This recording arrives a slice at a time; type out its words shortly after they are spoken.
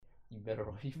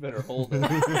You better hold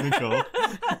it. Cool.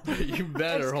 You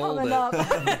better It's hold coming it.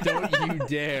 up. Don't you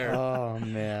dare. Oh I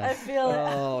man. feel it.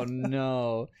 Oh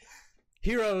no.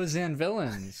 Heroes and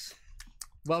villains,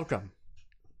 welcome.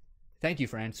 Thank you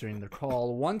for answering the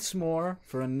call once more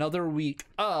for another week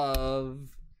of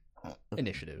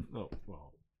Initiative. Oh,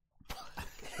 well.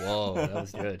 Whoa, that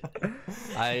was good.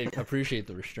 I appreciate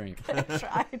the restraint. I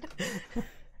tried.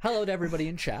 Hello to everybody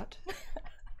in chat.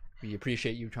 We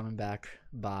appreciate you coming back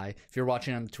by. If you're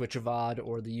watching on the Twitch VOD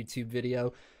or the YouTube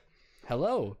video,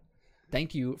 hello.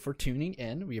 Thank you for tuning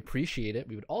in. We appreciate it.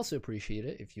 We would also appreciate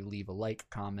it if you leave a like,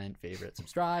 comment, favorite,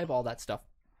 subscribe, all that stuff.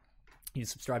 You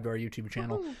subscribe to our YouTube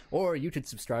channel, or you could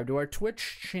subscribe to our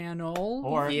Twitch channel.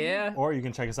 Or you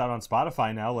can check us out on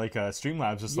Spotify now, like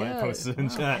Streamlabs just like posted in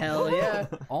chat. Hell yeah.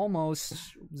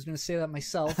 Almost was going to say that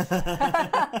myself.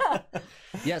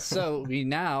 Yes, so we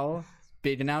now,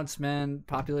 big announcement,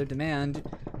 popular demand,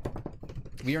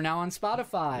 we are now on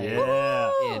Spotify.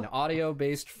 Yeah. In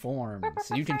audio-based form.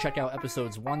 So you can check out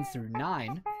episodes 1 through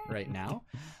 9 right now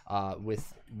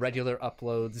with regular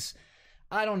uploads.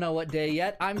 I don't know what day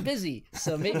yet. I'm busy.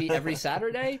 So maybe every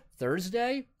Saturday,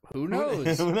 Thursday, who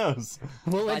knows? Who knows?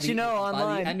 We'll let you know By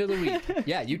online. the end of the week.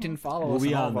 Yeah, you can follow us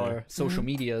be on all on of there. our social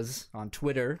medias on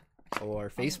Twitter or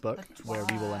Facebook, where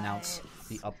we will announce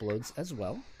the uploads as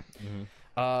well.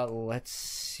 Let's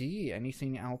see.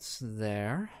 Anything else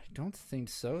there? Don't think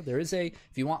so. There is if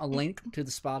you want a link to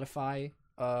the Spotify,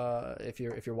 if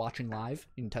you're watching live,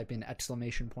 you can type in !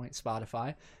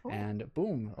 Spotify, and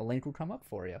boom, a link will come up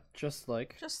for you. Just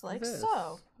like Just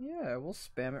so. Yeah, we'll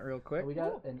spam it real quick. We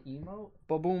got an emote.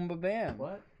 Ba boom ba bam.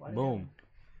 What? Why Boom.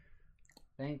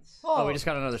 Thanks. Oh, we just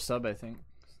got another sub, I think.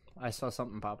 I saw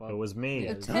something pop up. It was me.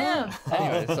 Yeah, It's him.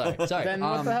 Anyway, sorry. Then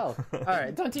what the hell? All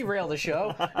right, don't derail the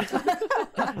show.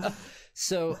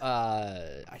 So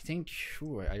I think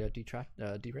I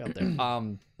got derailed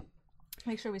there.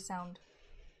 Make sure we sound.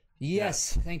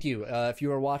 Yes, thank you. If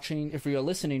you are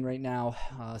listening right now,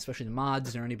 especially the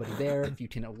mods or anybody there, if you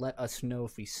can let us know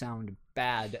if we sound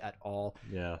bad at all.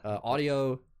 Yeah.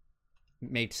 Audio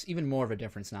makes even more of a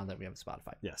difference now that we have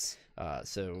Spotify. Yes.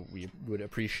 So we would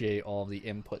appreciate all the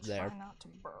input there. Try not to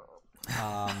burp.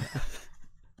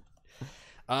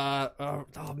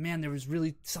 Oh man, there was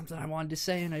really something I wanted to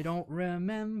say and I don't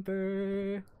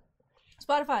remember.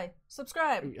 Spotify,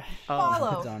 subscribe,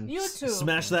 follow, done. YouTube.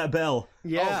 Smash that bell.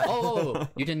 Yeah. Oh,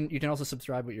 you can also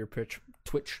subscribe with your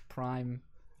Twitch Prime,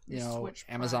 Switch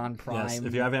Prime. Amazon Prime. Yes.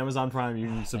 If you have Amazon Prime, you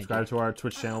can subscribe to our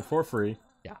Twitch channel for free.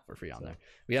 Yeah, for free on there.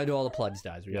 We gotta do all the plugs,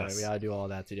 guys. We Yes. gotta do all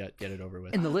that to get it over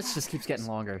with. And the list just keeps getting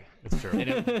longer. It's true. And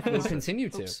it will continue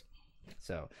to.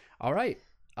 So, all right.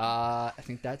 I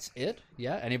think that's it.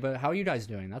 Yeah. Anybody? How are you guys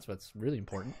doing? That's what's really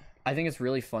important. I think it's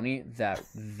really funny that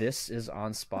this is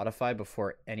on Spotify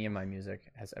before any of my music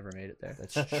has ever made it there.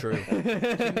 That's true.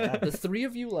 The three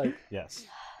of you Yes.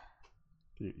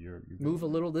 You're move a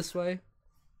little this way.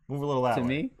 move a little that To way.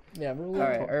 me? Yeah, move a All little.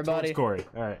 right, everybody. Towards Corey.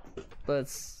 All right.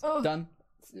 Let's. Oh, Done.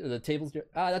 The table's good.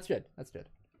 That's good. That's good.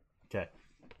 Okay.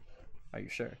 Are you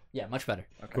sure? Yeah, much better.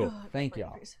 Cool. Thank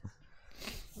y'all.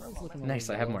 Nice.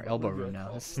 I have more elbow room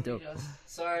now. That's dope.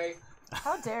 Sorry.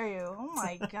 How dare you? Oh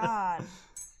my god.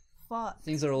 Fuck.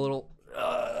 Things are a little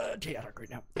chaotic right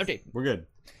now. Okay, We're good.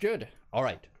 good. All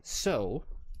right. So,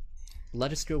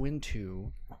 let us go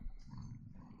into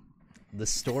the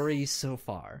story so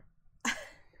far.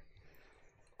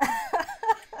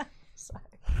 Sorry.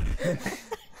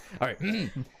 All right.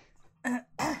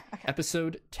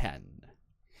 Episode 10.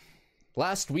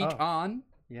 Last week on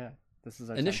Yeah. This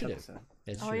is our Initiative. 10th episode.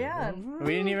 It's Oh true. yeah.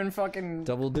 We didn't even fucking.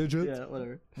 Double digit. Yeah,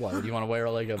 whatever. What? Do you want to wear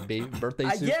like a birthday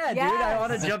suit? Yeah, dude. I Yes.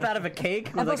 want to jump out of a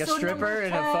cake with like a Episode stripper number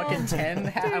and a fucking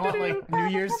 10. I want like New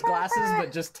Year's glasses,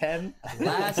 but just 10.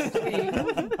 Last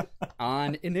week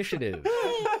on Initiative.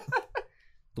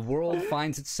 The world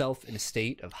finds itself in a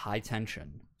state of high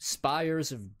tension.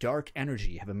 Spires of dark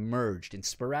energy have emerged in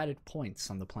sporadic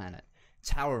points on the planet,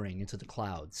 towering into the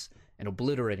clouds and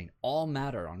obliterating all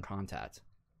matter on contact.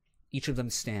 Each of them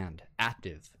stand,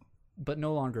 active, but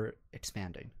no longer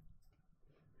expanding.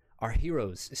 Our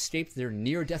heroes escaped their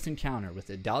near-death encounter with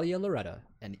Idalia Loretta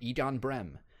and Egon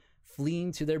Brem,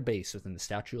 fleeing to their base within the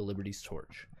Statue of Liberty's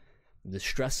torch. The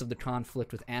stress of the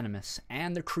conflict with Animus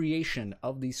and the creation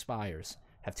of these spires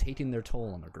have taken their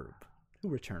toll on the group, who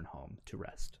return home to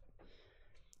rest.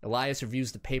 Elias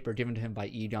reviews the paper given to him by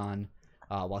Egon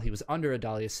while he was under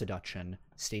Idalia's seduction,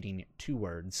 stating 2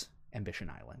 words, Ambition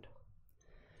Island.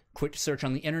 Quick search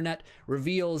on the internet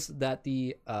reveals that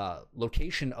the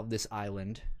location of this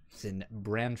island is in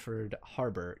Branford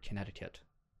Harbor, Connecticut.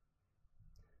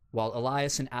 While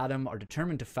Elias and Adam are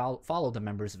determined to follow the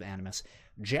members of Animus,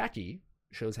 Jackie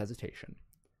shows hesitation.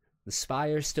 The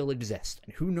spires still exist,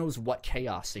 and who knows what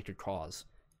chaos they could cause.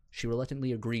 She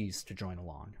reluctantly agrees to join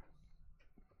along.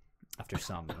 After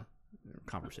some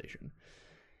conversation,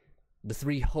 the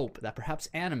three hope that perhaps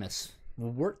Animus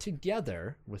will work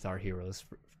together with our heroes,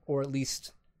 or at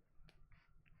least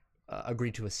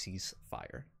agree to a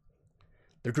ceasefire.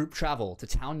 The group travel to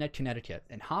Town Neck, Connecticut,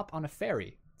 and hop on a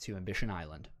ferry to Ambition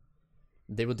Island.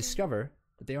 They will discover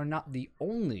that they are not the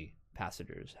only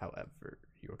passengers, however.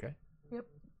 You okay? Yep.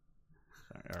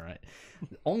 All right.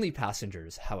 The only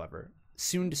passengers, however,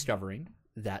 soon discovering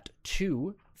that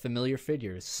two familiar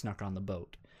figures snuck on the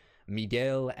boat.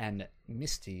 Miguel and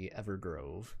Misty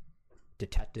Evergrove,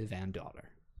 detective and daughter.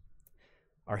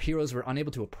 Our heroes were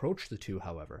unable to approach the two,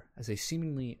 however, as they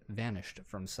seemingly vanished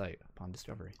from sight upon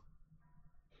discovery.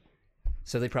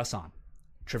 So they press on,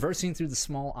 traversing through the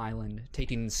small island,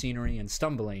 taking in scenery and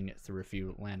stumbling through a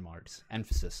few landmarks.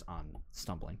 Emphasis on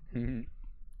stumbling.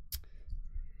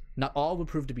 Not all will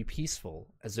prove to be peaceful,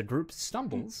 as the group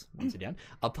stumbles, once again,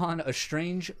 upon a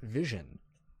strange vision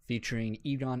featuring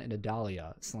Egon and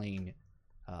Adalia slaying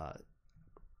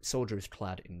soldiers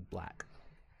clad in black.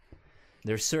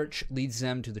 Their search leads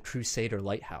them to the Crusader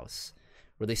Lighthouse,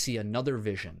 where they see another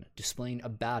vision displaying a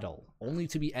battle only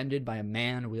to be ended by a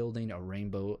man wielding a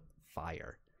rainbow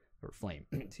flame.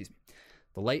 Excuse me.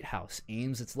 The lighthouse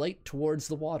aims its light towards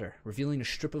the water, revealing a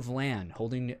strip of land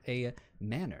holding a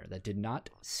manor that did not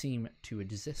seem to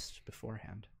exist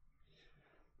beforehand.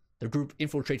 The group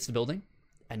infiltrates the building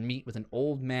and meet with an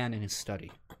old man in his study,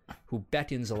 who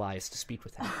beckons Elias to speak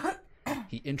with him.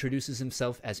 He introduces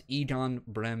himself as Egon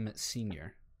Brem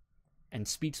Sr. and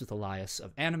speaks with Elias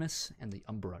of Animus and the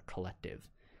Umbra Collective.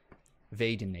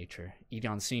 Vague in nature,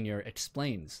 Egon Sr.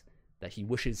 explains that he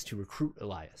wishes to recruit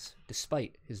Elias,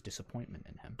 despite his disappointment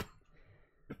in him.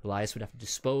 Elias would have to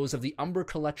dispose of the Umbra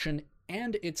Collection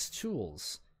and its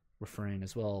tools, referring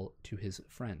as well to his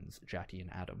friends, Jackie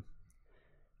and Adam.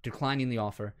 Declining the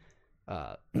offer,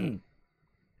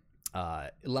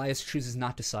 Elias chooses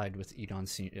not to side with Egon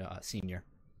Sr.,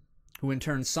 who in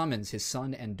turn summons his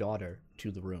son and daughter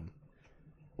to the room.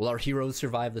 Will our heroes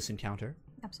survive this encounter?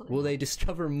 Absolutely. Will they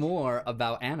discover more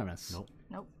about Animus?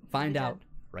 Nope. Find We out did.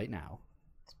 right now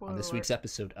Spoiler on this alert. week's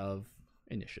episode of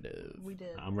Initiative. We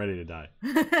did. I'm ready to die.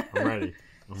 I'm ready.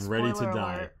 I'm ready to Spoiler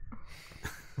die.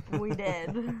 alert. We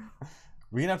did.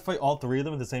 We gonna have to fight all three of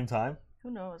them at the same time? Who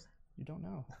knows? You don't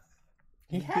know.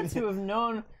 He had to have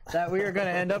known that we were going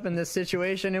to end up in this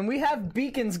situation, and we have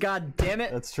beacons, god damn it.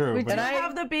 That's true. We but do I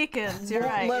have the beacons. You're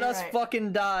Won't right. let you're us right.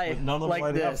 fucking die none of them like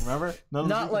lighting this. up, remember? None of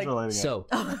the Not beacons like- are lighting So,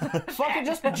 Fucking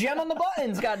just jam on the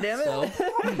buttons, god damn it.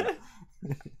 so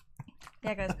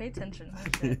Yeah, guys, pay attention. Oh,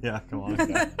 up. shit. Yeah, come on.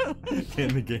 Guys. Get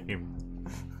in the game.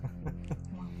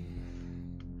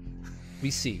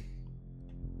 we see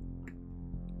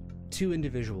two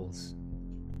individuals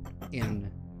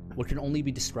in what can only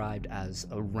be described as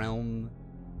a realm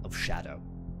of shadow,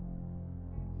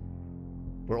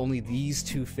 where only these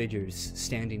two figures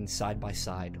standing side by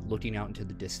side, looking out into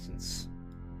the distance,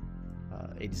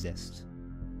 exist.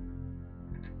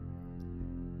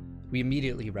 We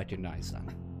immediately recognize them.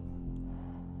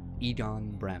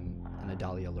 Egon Brem and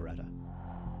Adalia Loretta.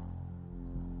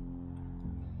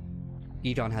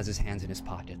 Egon has his hands in his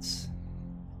pockets,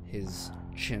 his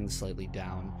chin slightly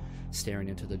down, staring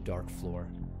into the dark floor.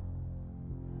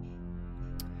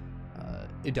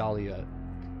 Adalia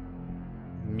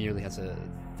merely has a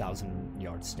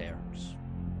 1,000-yard stare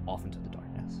off into the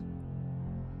darkness.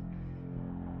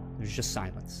 There's just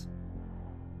silence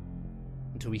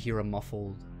until we hear a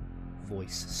muffled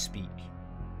voice speak,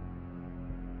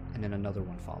 and then another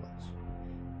one follows.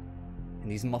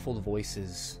 And these muffled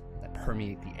voices that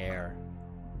permeate the air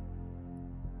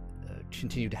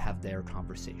continue to have their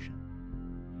conversation.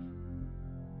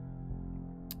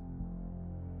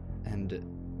 And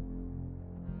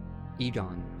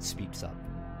Egon speaks up,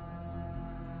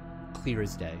 clear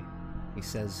as day. He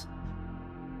says,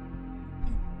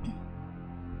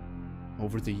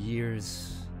 "Over the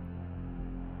years,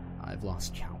 I've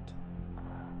lost count."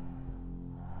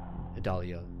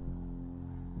 Adalia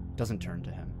doesn't turn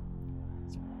to him,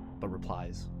 but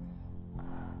replies,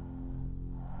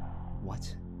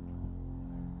 "What?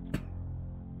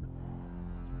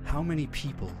 How many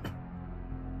people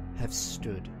have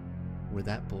stood where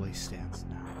that boy stands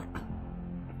now?"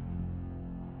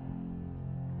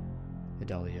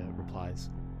 Adalia replies,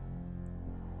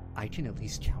 "I can at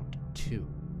least count 2.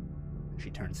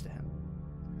 She turns to him.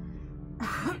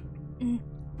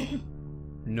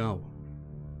 "No,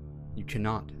 you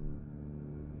cannot.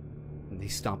 They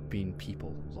stopped being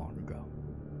people long ago."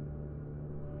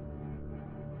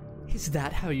 Is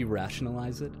that how you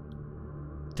rationalize it?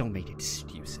 Don't make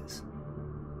excuses.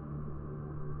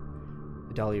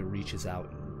 Adalia reaches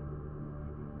out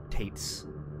and takes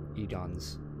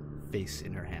Egon's face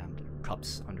in her hand,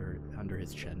 cups under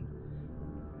his chin.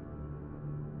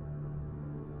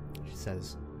 She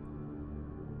says,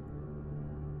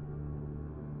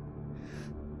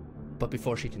 but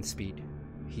before she can speak,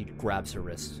 he grabs her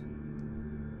wrist,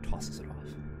 tosses it off.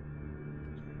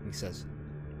 He says,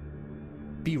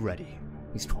 be ready.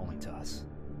 He's calling to us.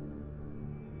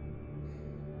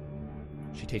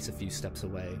 She takes a few steps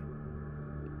away,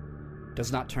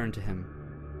 does not turn to him,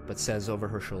 but says over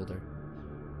her shoulder,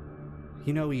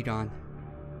 you know, Egon,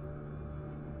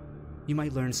 you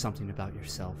might learn something about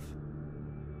yourself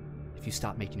if you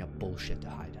stop making up bullshit to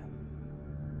hide him.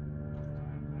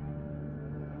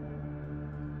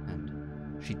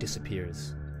 And she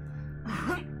disappears,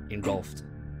 engulfed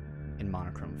in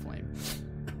monochrome flame.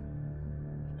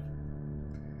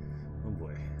 Oh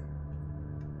boy.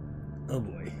 Oh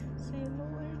boy. Say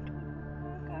Lord,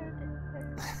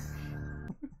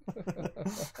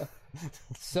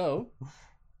 So,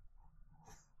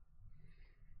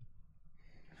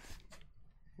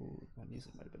 ooh, that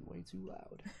music might have been way too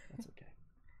loud. That's okay.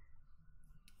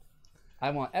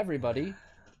 I want everybody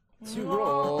to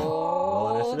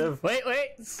roll Initiative. Wait.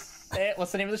 Say it.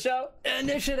 What's the name of the show?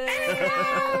 initiative.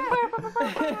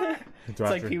 It's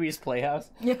like Pee Wee's Playhouse.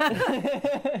 Do I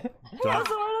have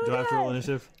to roll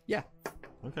initiative? Yeah.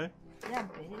 Okay. yeah,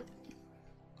 bitch.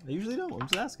 I usually don't. I'm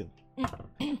just asking.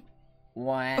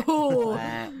 What? Ooh.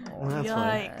 That's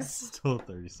Yikes. fine. Still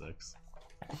 36.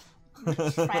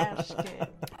 Trash kid.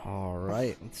 All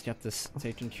right, let's get this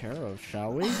taken care of,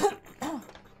 shall we?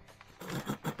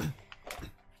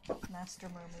 Master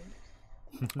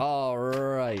Mermaid. All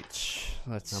right,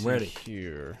 let's I'm see ready.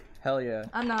 here. Hell yeah.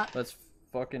 I'm not. Let's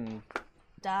fucking.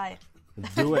 Die.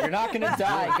 Let's do it. You're not gonna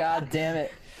die. God damn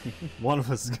it. One of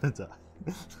us is gonna die.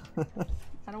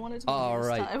 I don't want it to be All this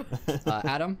right. time.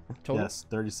 Adam, total? Yes,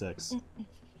 36.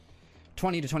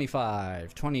 20 to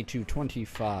 25, 20 to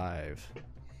 25.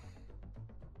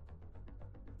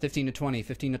 15 to 20,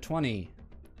 15 to 20.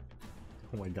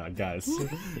 Oh my god, guys.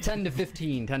 10 to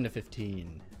 15, 10 to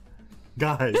 15.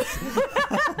 Guys.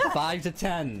 5 to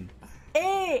 10.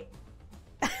 8.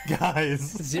 Guys.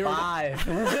 0 to 5.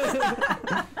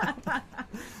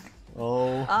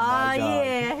 Oh my Ah, god.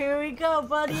 yeah. Here we go,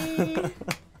 buddy.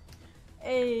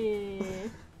 Hey.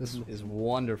 This is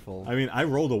wonderful. I mean, I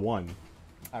rolled a 1.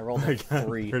 I rolled I a got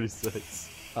 3. 36.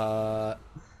 What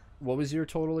was your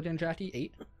total again, Jackie?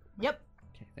 8? Yep.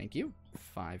 Okay, thank you.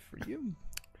 5 for you.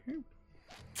 Okay.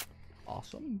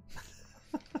 Awesome.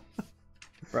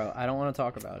 Bro, I don't want to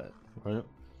talk about it. Right.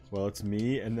 Well, it's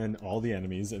me and then all the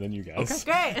enemies and then you guys.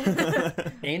 Great.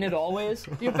 Ain't it always?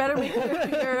 You better make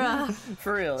your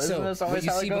For real. Isn't So, this what always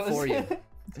you how see it goes? before you,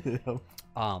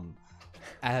 Yep.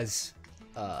 as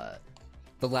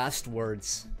the last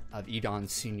words of Edon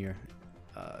Sr.,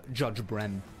 Judge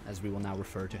Brem, as we will now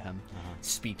refer to him,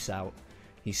 speaks out.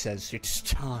 He says, "It's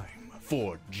time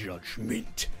for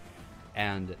judgment."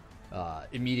 And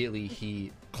immediately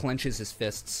he clenches his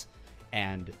fists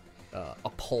and a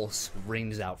pulse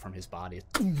rings out from his body.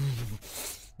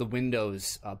 The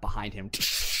windows behind him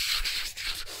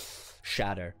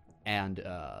shatter, and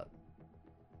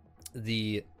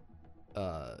the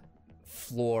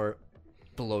floor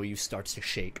below you starts to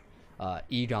shake.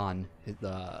 Edon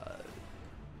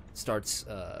starts,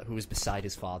 who is beside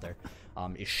his father,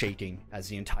 is shaking as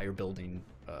the entire building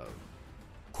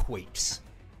quakes.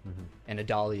 Mm-hmm. And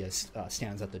Adalia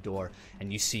stands at the door,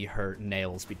 and you see her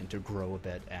nails begin to grow a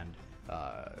bit, and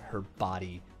her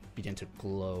body begin to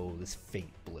glow this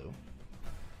faint blue.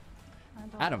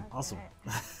 Adam. Awesome.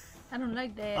 I don't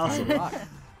like that. Awesome.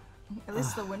 At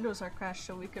least the windows are crashed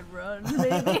so we could run.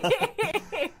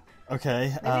 Maybe.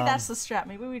 Okay. Maybe that's the strap.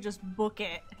 Maybe we just book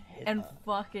it and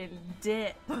fucking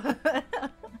dip.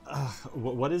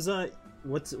 What is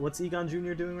what's Egon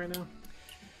Jr. doing right now?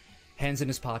 Hands in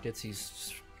his pockets,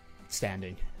 he's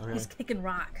standing. Okay. He's kicking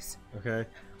rocks. Okay.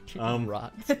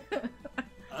 Rocks.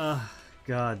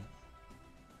 God.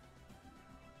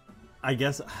 I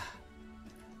guess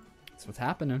That's what's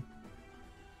happening.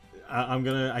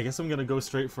 I guess I'm gonna go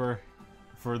straight for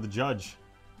the judge.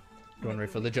 Going right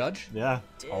for the judge? Yeah.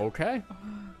 Okay.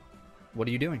 What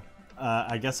are you doing?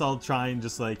 I guess I'll try and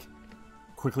just like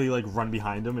quickly like run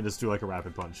behind him and just do like a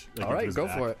rapid punch. Like, All into right, his go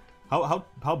back. for it.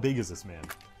 How big is this man?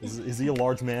 Is he a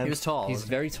large man? He was tall. He's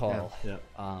very tall. Yeah.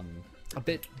 A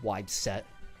bit wide set.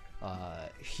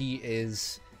 He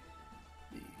is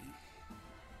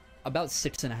about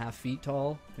 6.5 feet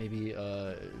tall, maybe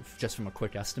just from a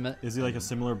quick estimate. Is he like a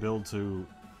similar build to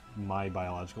my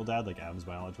biological dad, like Adam's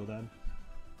biological dad.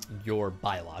 Your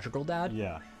biological dad?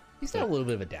 Yeah. He's got a little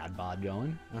bit of a dad bod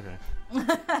going. Okay. All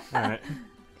right.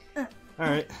 All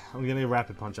right. I'm gonna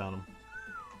rapid punch on him.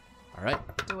 All right.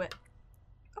 Do it.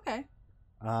 Okay.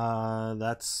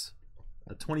 That's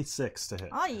a 26 to hit.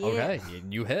 Oh yeah. Okay,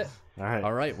 you hit. All right.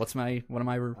 All right. What am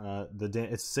I?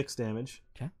 It's 6 damage.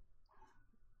 Okay.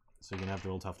 So you're gonna have to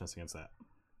roll toughness against that.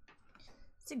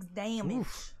 6 damage.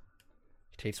 Oof.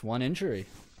 He takes 1 injury.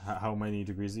 How many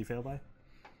degrees do you fail by?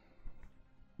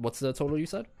 What's the total you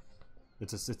said?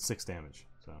 It's 6 damage.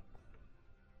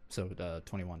 So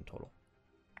 21 total.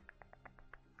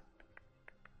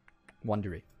 1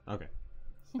 degree. okay.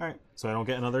 All right. So I don't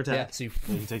get another attack. Yeah.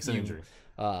 So He takes an injury.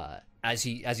 As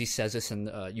he says this,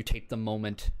 and you take the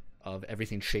moment of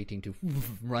everything shaking to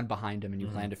run behind him, and you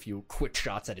land a few quick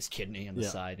shots at his kidney on the Yeah.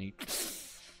 side. And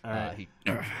All right. he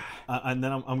And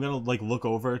then I'm gonna like look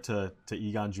over to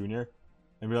Egon Jr.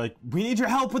 and be like, "We need your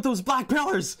help with those black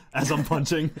pillars!" As I'm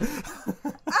punching.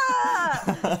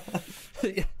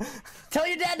 Tell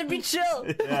your dad to be chill.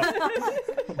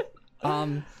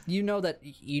 you know that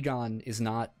Egon is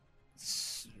not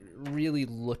really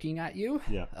looking at you.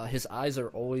 Yeah. His eyes are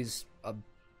always a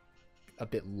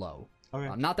bit low.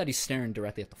 Okay. Not that he's staring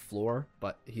directly at the floor,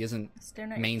 but he isn't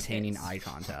Staring at your maintaining tits. eye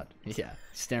contact. Yeah,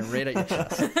 staring right at your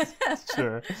chest.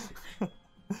 Sure.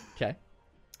 Okay,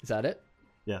 is that it?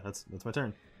 Yeah, that's my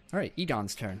turn. All right,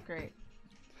 Egon's turn. Great.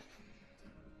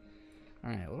 All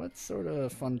right, well, what sort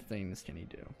of fun things can he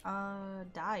do?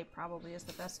 Die probably is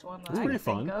the best one that That's I pretty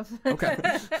can fun. think of.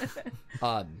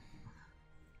 Okay.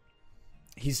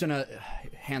 He's done a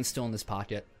hand still in his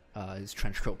pocket, his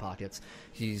trench coat pockets.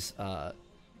 He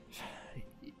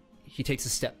takes a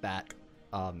step back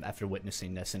after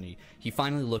witnessing this, and he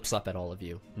finally looks up at all of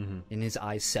you, and his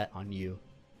eyes set on you.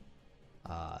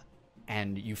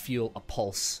 And you feel a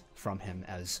pulse from him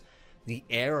as the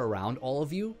air around all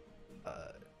of you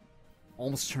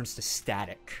almost turns to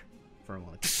static for a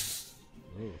moment.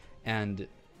 Ooh. And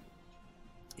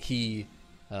he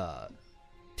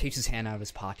takes his hand out of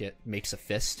his pocket, makes a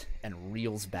fist, and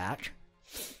reels back.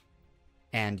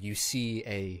 And you see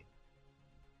a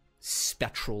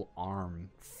spectral arm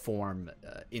form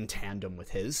in tandem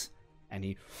with his, and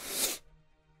he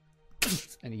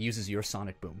uses your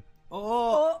sonic boom.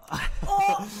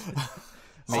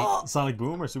 Sonic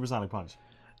Boom or Supersonic Punch?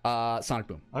 Sonic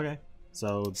boom. Okay.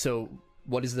 So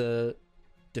What is the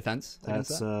defense against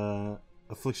that's that?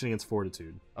 Affliction against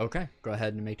Fortitude. Okay, go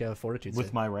ahead and make a fortitude With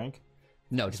save. my rank?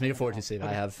 No, just make a fortitude save.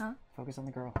 I have Focus on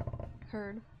the girl.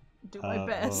 Heard. Do my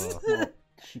best. Well,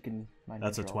 she can. Mind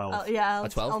That's a control. 12. Yeah. a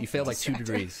 12. You failed by 2 distract her.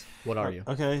 degrees. What are you?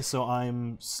 Okay, so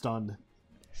I'm stunned.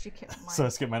 She can't mind. So I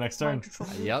skip my next turn.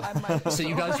 Yep. So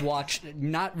you guys watched,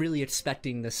 not really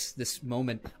expecting this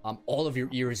moment. All of your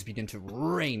ears begin to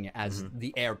ring as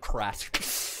the air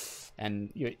crashes,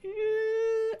 and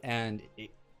it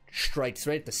strikes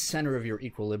right at the center of your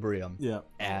equilibrium. Yeah.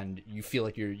 And you feel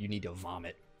like you need to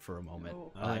vomit for a moment,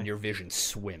 and your vision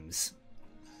swims.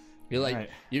 You're like Alright.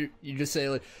 you just say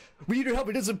like, "We need your help."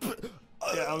 It doesn't.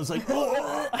 Yeah, I was like,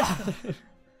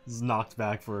 Just knocked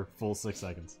back for a full 6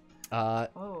 seconds.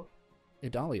 Oh,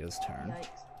 Idalia's turn. yikes.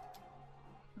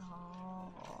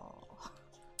 Oh.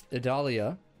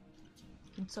 Idalia,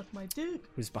 You can suck my dick.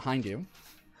 who's behind you,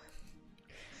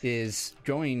 is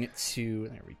going to,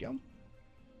 there we go,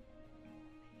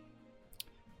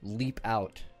 leap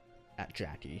out at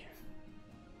Jackie.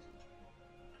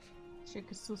 She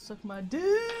can still suck my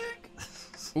dick.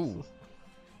 Ooh.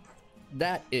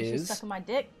 That She's is sucking my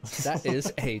dick.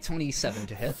 a 27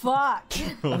 to hit. Fuck.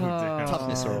 Oh, damn.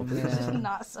 Toughness roll, please. She's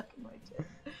not sucking my dick.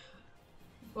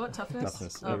 What, toughness?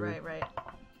 Toughness, Oh, yeah. right.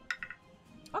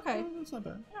 Okay. That's not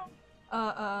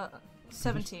bad.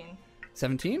 17.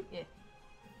 17? Yeah.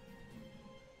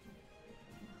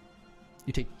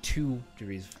 You take 2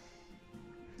 degrees.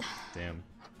 Damn.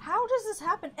 How does this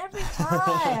happen every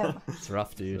time? It's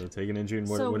rough, dude. So take an injury and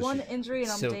what, So what is one she? injury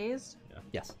and I'm So- dazed?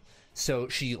 Yes. So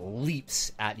she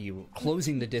leaps at you,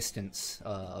 closing the distance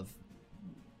of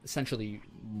essentially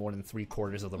more than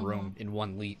 3/4 of the room in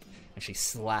one leap, and she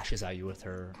slashes at you with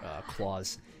her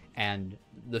claws. And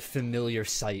the familiar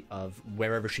sight of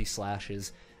wherever she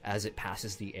slashes, as it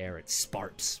passes the air, it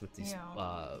sparks with these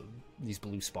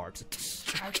blue sparks.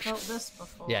 I've felt this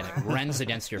before. Yeah, and it rends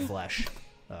against your flesh,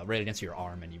 right against your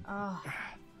arm, and you. Oh,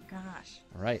 gosh.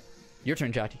 All right, your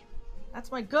turn, Jackie. That's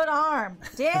my good arm.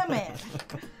 Damn it.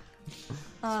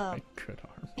 Good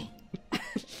arm.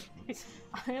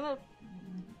 I'm gonna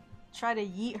try to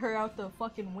yeet her out the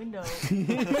fucking window.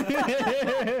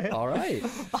 All right.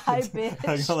 Bye, I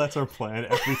bitch. know that's our plan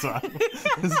every time.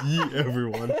 Just yeet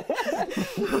everyone.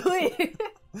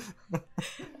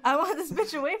 I want this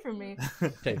bitch away from me.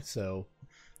 Okay, so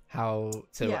how?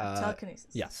 So yeah, telekinesis.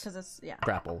 yes. Because it's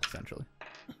grapple essentially.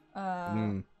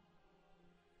 23.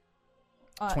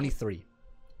 23.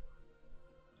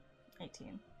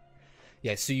 18.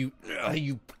 Yeah, so you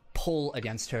pull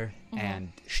against her,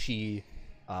 and she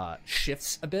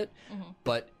shifts a bit,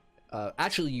 but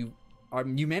actually you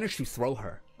manage to throw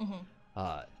her,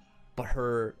 but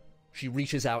she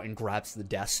reaches out and grabs the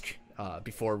desk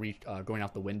before going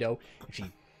out the window, and she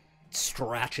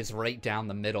scratches right down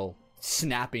the middle,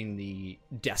 snapping the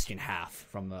desk in half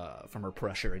from her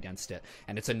pressure against it,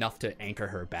 and it's enough to anchor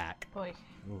her back. Boy.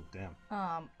 Oh, damn.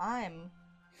 I'm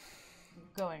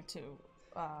going to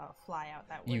fly out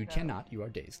that window. You cannot. You are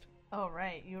dazed. Oh,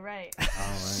 right. You're right.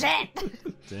 Shit!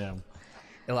 Damn.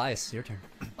 Elias, your turn.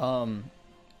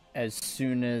 As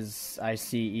soon as I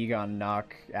see Egon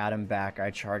knock Adam back,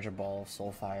 I charge a ball of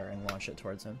soulfire and launch it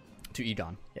towards him. To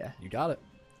Egon. Yeah. You got it.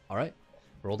 All right.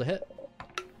 Roll to hit.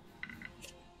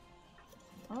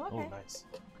 Oh, okay. Oh, nice.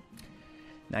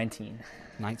 19.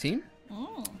 19.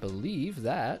 Believe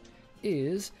that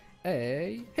is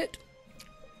a hit.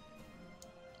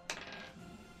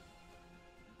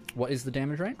 What is the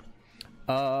damage rank?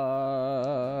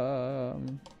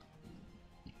 +9?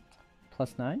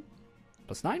 +9?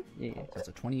 Yeah. That's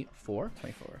a 24.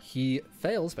 24. He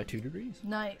fails by 2 degrees.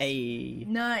 Nice. Hey.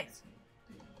 Nice.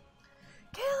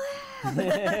 Kill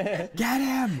him! Get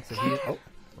him! So he, oh,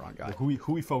 wrong guy. Who we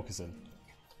focusing?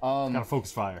 Gotta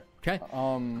focus fire. Okay.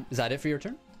 Is that it for your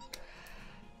turn?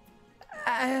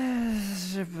 I'm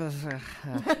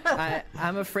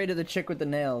afraid of the chick with the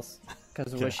nails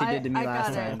because of what she did to me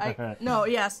last time. No,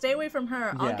 yeah, stay away from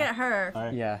her. I'll Yeah. get her All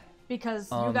right. Yeah.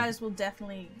 because you guys will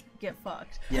definitely get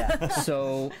fucked. Yeah.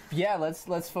 So yeah,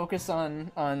 let's focus on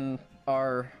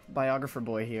our biographer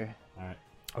boy here. All right.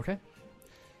 Okay.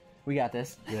 We got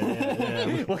this.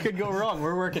 Yeah. What could go wrong?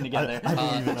 We're working together.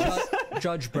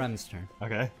 Judge Brem's turn.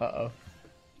 Okay. Uh-oh.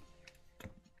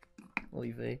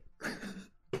 Leave they.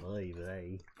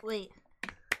 Wait.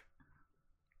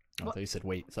 Oh, I thought you said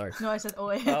wait. Sorry. No, I said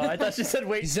oi. Oh, I thought she said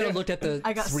wait. He's gonna look at the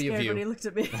I got three scared of you. when he looked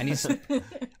at me. And he's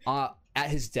at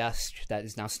his desk that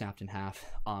is now snapped in half.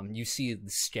 You see the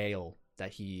scale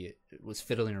that he was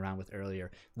fiddling around with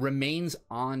earlier remains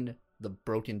on the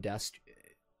broken desk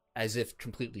as if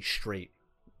completely straight,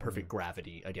 perfect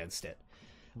gravity against it,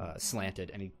 slanted,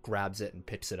 and he grabs it and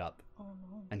picks it up. Oh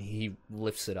no. And he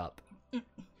lifts it up.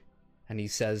 And he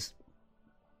says,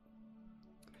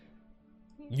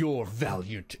 "Your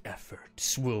valiant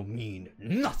efforts will mean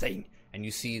nothing." And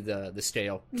you see the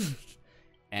scale.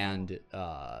 And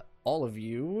all of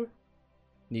you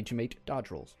need to make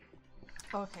dodge rolls.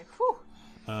 Okay. Whew.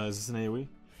 Is this an AoE?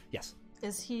 Yes.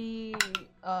 Is he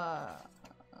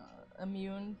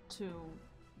immune to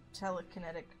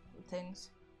telekinetic things?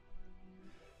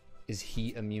 Is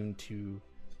he immune to...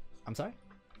 I'm sorry?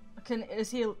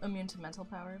 Is he immune to mental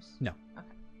powers? No. Okay.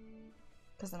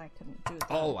 Because then I couldn't do the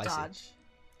Oh, I see. dodge.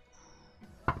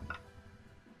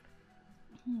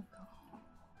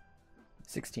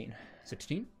 16.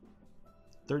 16?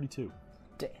 32.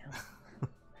 Damn.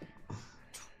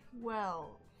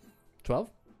 Well. 12?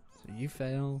 So you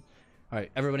fail. Alright,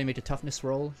 everybody make a toughness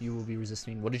roll. You will be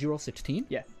resisting... What did you roll? 16?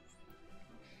 Yeah.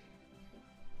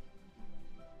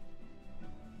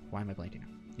 Why am I blanking?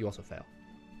 You also fail.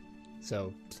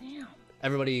 So, Damn.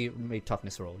 everybody make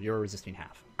toughness roll. You're resisting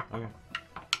half. Okay.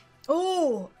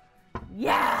 Oh!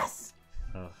 Yes!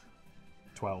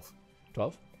 12.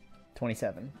 12?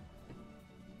 27.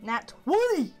 Nat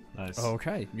 20! Nice.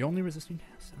 Okay, you're only resisting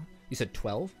half, so... You said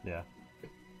 12? Yeah.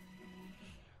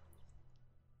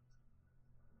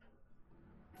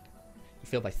 You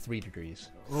fail by 3 degrees.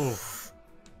 Oh.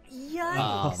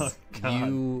 Yikes!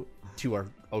 You two are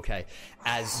okay.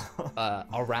 As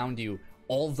around you,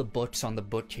 all the books on the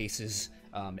bookcases,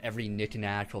 every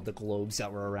knick-knack, all the globes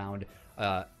that were around,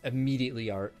 immediately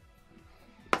are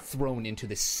thrown into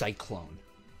this cyclone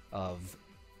of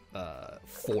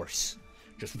force.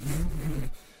 Just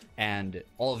and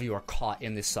all of you are caught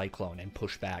in this cyclone and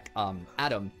pushed back.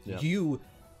 Adam, you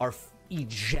are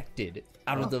ejected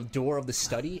out of the door of the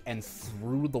study and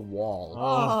through the wall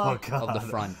God. of the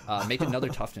front. Make another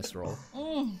toughness roll.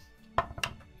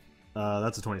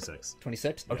 That's a 26.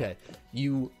 26? Okay.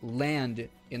 You land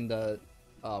in the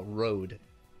road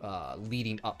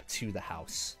leading up to the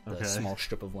house. The small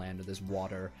strip of land with this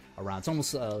water around. It's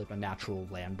almost like a natural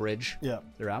land bridge. Yeah.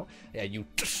 They're out. Yeah, you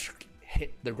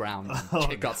hit the ground and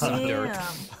kick up some dirt.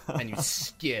 And you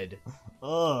skid.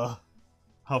 Ugh.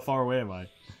 How far away am I?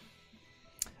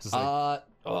 Just like,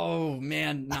 Oh,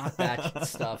 man, not that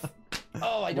stuff.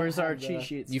 Oh, I don't Where's our have cheat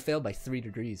sheets? You failed by 3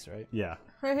 degrees, right? yeah.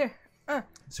 Right here.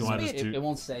 So you want to just Speed. do... It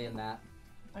won't say in that.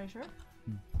 Are you sure?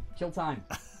 Kill time.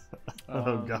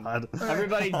 Oh god.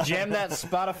 Everybody jam that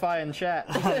Spotify in chat.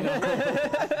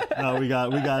 No, we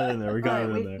got it in there. We got it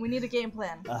in there. We need a game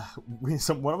plan.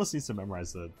 One of us needs to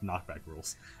memorize the knockback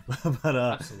rules. But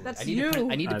Absolutely. That's I need To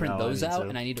print, I need to I print know, I those need out, to.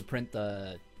 and I need to print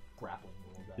the grappling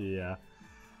rules out. yeah.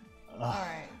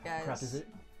 Alright, guys. Crap is it?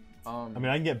 I mean,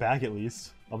 I can get back at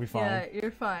least. I'll be fine. Yeah,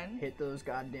 you're fine. Hit those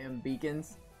goddamn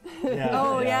beacons. Yeah,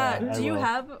 Oh yeah. I Do you will.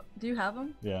 have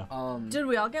them? Yeah. Did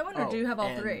we all get one, or do you have all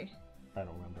and- three? I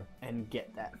don't remember. And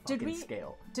get that Did fucking we-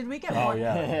 scale. Did we get Oh one?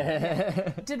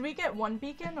 yeah. Did we get one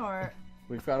beacon, or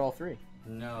We've got all three.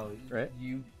 No, Right?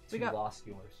 You We two got- lost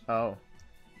yours. Oh.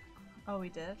 oh we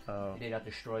did? Oh. They got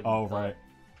destroyed. Oh with the- right.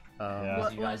 Yeah.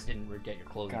 because you guys didn't get your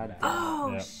clothing God back. damn. Oh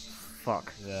Yeah.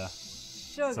 Fuck. Yeah.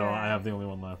 sugar. So I have the only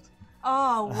one left.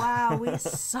 Oh wow, we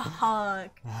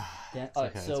suck. Yeah,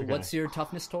 okay, so it's okay. what's your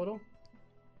toughness total?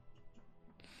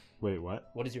 Wait, what?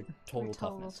 What is your total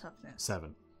Total toughness? toughness.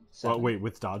 7. Seven. Well, wait,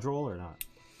 with dodge roll or not?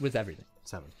 With everything.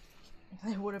 7.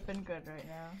 It would have been good right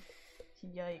now.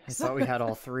 I Yikes. thought we had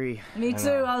all three. Me I too.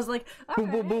 know. I was like, Boom,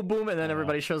 boom, alright. boom, boom, and then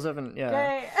everybody shows up and yeah.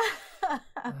 Okay.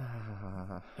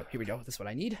 Oh, here we go. This is what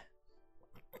I need.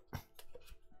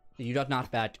 You got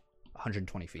knocked back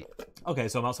 120 feet. Okay,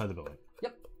 so I'm outside the building.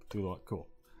 Yep. Cool.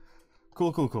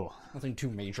 Cool. Nothing too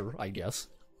major, I guess.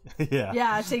 Yeah.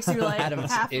 Yeah, it takes you like Adam,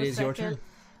 half it a is your second. turn.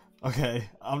 Okay,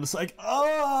 I'm just like,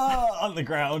 on the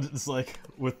ground, just like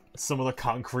with some of the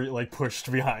concrete like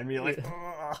pushed behind me, like.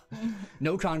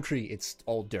 No concrete. It's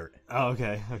all dirt. Oh,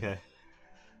 okay.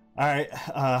 All right,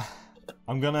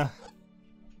 I'm gonna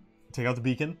take out the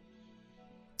beacon.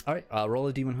 All right. Roll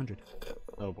a d100.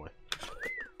 Oh boy.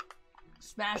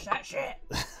 Smash that shit.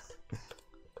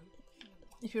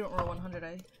 If you don't roll 100,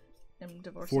 I am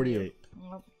divorcing 48. you.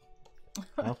 Nope.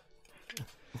 Oh.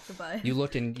 Goodbye. You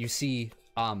look and you see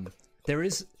there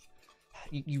is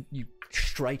you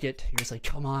strike it. You're just like,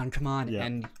 come on, Yeah.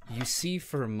 and you see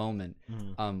for a moment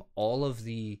all of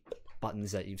the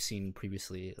buttons that you've seen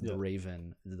previously, the Yeah.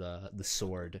 raven, the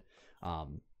sword,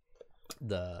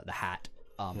 the hat,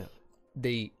 Yeah.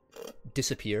 they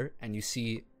disappear, and you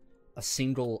see a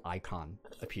single icon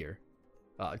appear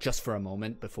just for a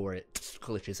moment before it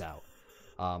glitches out.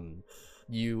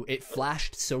 It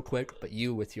flashed so quick, but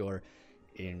you, with your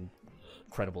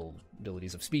incredible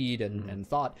abilities of speed and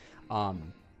thought,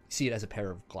 see it as a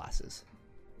pair of glasses.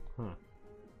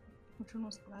 Which one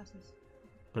was glasses?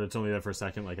 But it's only there for a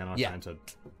second. Like I don't have Yeah. time to.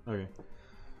 Okay.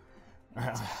 All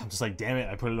right, I'm just like, damn it!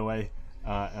 I put it away,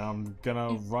 and I'm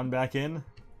gonna run back in.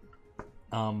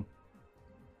 I'm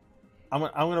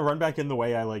gonna run back in the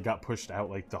way I like got pushed out,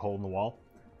 like the hole in the wall,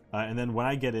 and then when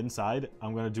I get inside,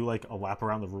 I'm gonna do like a lap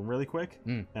around the room really quick,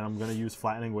 and I'm gonna use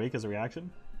flattening wake as a reaction.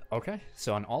 Okay,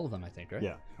 so on all of them, I think, right?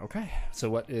 Yeah. Okay, so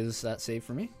what is that save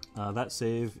for me? That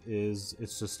save it's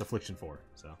just affliction 4.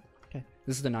 So Okay,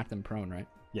 this is to knock them prone, right?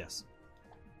 yes.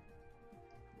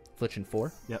 Affliction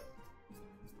 4. Yep.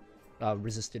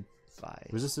 Resisted by.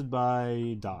 Resisted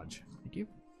by dodge. Thank you.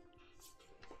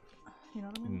 You know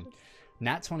what I mean?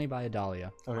 Nat 20 by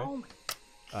Adalia. Okay. Oh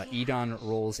my. Egon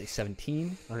rolls a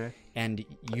 17. Okay. And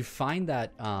you find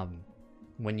that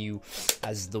when you,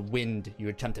 as the wind, you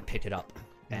attempt to pick it up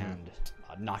and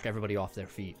knock everybody off their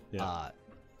feet, Yeah.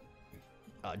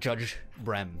 Judge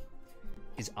Brem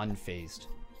is unfazed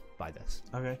by this.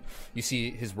 Okay. You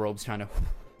see his robes trying to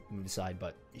move aside,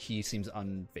 but he seems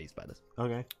unfazed by this.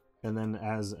 Okay. And then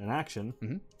as an action,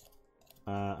 Mhm.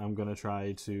 I'm gonna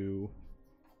try to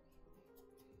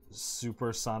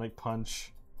supersonic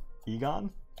punch Egon.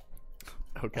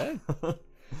 Okay. So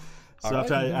All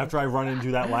right. after I run and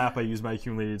do that lap, I use my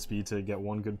accumulated speed to get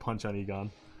one good punch on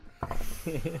Egon.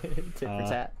 Tit for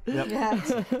tat. Yep.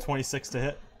 Yeah. 26 to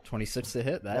hit. 26 to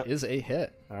hit. That Yep. is a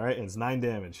hit. All right, and it's 9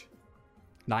 damage.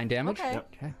 9 damage? Okay.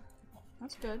 Yep. Okay.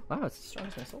 That's good. Wow, it's as strong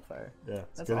as my soulfire. Yeah,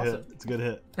 it's That's a good awesome. hit. It's a good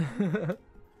hit.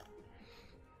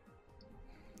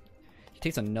 He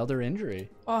takes another injury.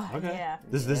 Oh Okay. yeah.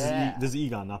 This Yeah. is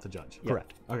Egon, not the judge.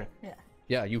 Correct. Okay. Yeah.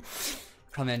 Yeah, you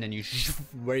come in and you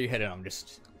where you hit him,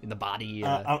 just in the body.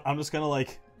 I'm just gonna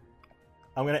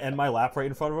I'm gonna end my lap right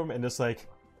in front of him and just like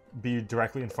be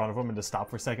directly in front of him and just stop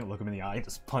for a second, look him in the eye, and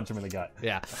just punch him in the gut.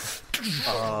 Yeah.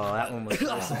 Oh, that one was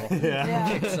merciful. Yeah.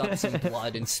 Yeah. Kicks up some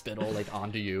blood and spittle like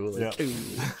onto you. Like, Yeah.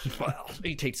 well,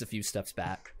 he takes a few steps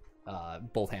back,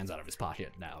 both hands out of his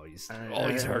pocket. Now he's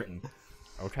hurting.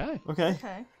 Okay. Okay.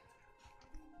 Okay.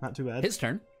 Not too bad. His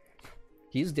turn.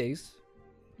 He's dazed.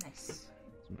 Nice. So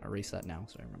I'm gonna erase that now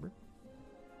so I remember.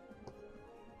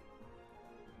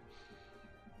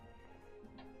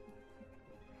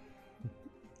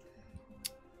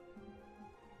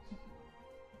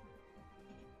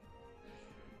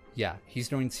 Yeah, he's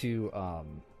going to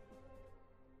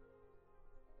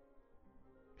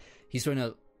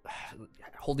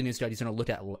holding his gun, he's going to look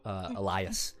at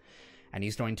Elias, and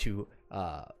he's going to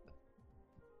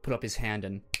put up his hand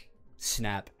and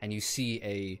snap, and you see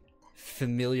a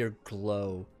familiar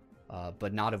glow,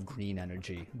 but not of green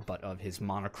energy, but of his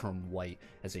monochrome white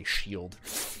as a shield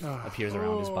appears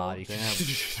around his body. Damn.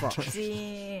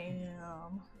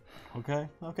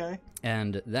 Okay.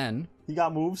 And then He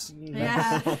got moves.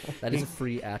 Yeah. that is a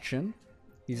free action.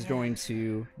 He's going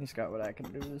to He's got what I can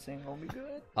do. This ain't gonna be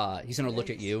good. he's going to look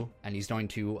at you, and he's going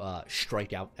to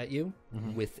strike out at you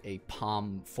with a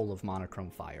palm full of monochrome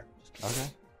fire. Okay.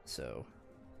 So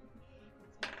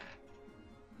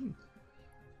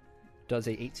does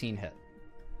a 18 hit?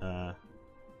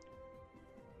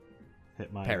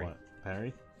 Hit my Parry. what?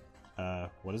 Parry.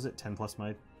 What is it? 10 plus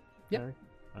my Yep. parry?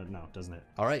 No, doesn't it?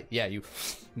 All right, yeah, you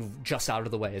move just out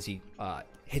of the way as he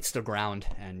hits the ground,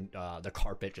 and the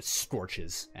carpet just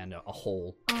scorches, and a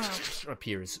hole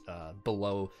appears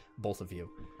below both of you.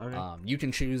 Okay. You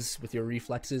can choose with your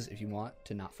reflexes if you want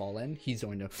to not fall in. He's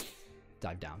going to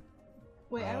dive down.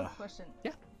 Wait, I have a question.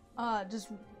 Yeah. Just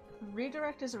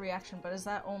redirect is a reaction, but is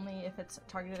that only if it's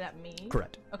targeted at me?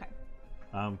 Correct. Okay.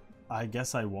 I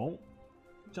guess I won't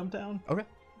jump down. Okay.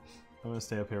 I'm gonna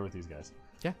stay up here with these guys.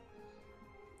 Yeah.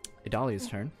 Idalia's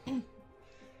turn.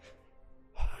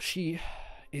 She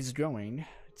is going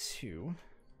to...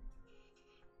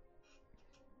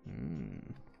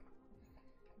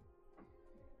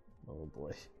 Oh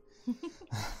boy.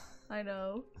 I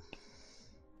know.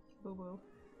 Boo boo.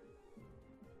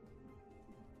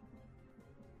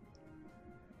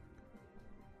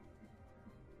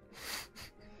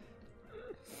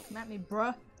 Come at me,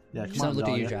 bruh. Yeah, She's come gonna on, look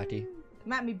at you, Dahlia. Jackie.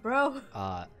 Come at me, bro.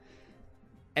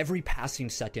 Every passing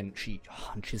second, she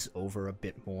hunches over a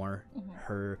bit more.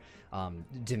 Her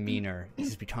demeanor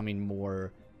is becoming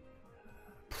more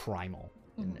primal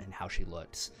in how she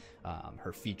looks.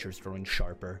 Her features growing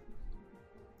sharper.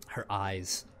 Her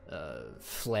eyes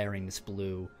flaring this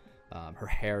blue. Her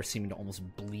hair seeming to almost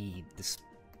bleed this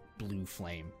blue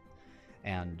flame.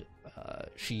 And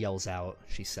she yells out,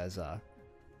 she says,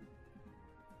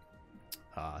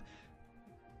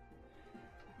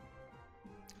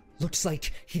 looks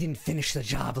like he didn't finish the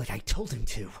job like I told him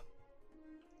to.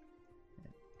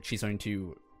 She's going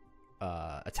to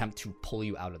attempt to pull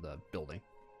you out of the building.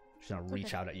 She's going to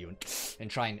reach out at you and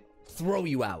try and throw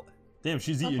you out. Damn,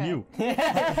 she's eating you.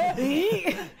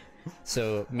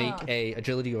 So make a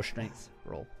agility or strength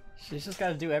roll. She's just got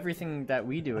to do everything that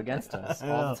we do against us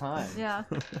all the time. Yeah.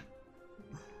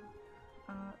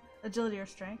 Agility or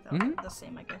strength? Oh, the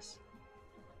same, I guess.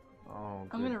 Oh,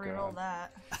 I'm gonna good reroll God.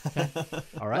 that.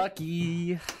 All right,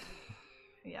 Lucky.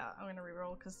 Yeah, I'm gonna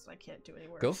reroll because I can't do any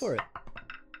worse. go for it.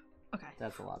 Okay.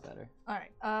 That's a lot better.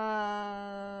 Alright.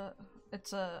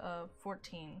 It's a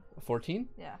 14. 14.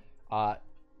 Yeah.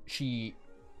 She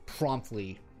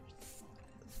promptly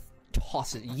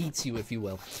yeets you, if you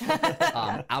will,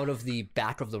 out of the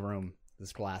back of the room.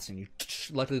 This glass, and you.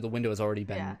 Luckily, the window has already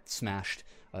been smashed.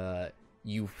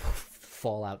 You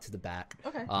fall out to the back.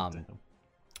 Okay.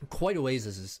 Quite a ways.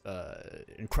 This is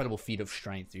incredible feat of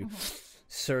strength. You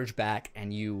surge back,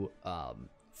 and you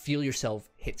feel yourself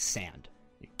hit sand,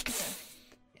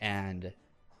 and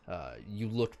you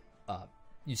look up.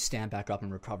 You stand back up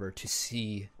and recover to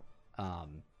see.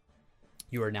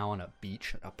 You are now on a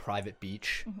beach, a private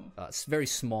beach, a very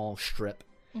small strip.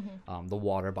 The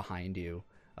water behind you.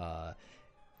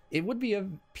 It would be a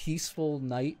peaceful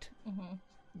night.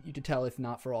 You could tell if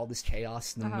not for all this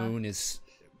chaos. The moon is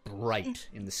bright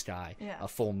in the sky, a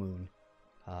full moon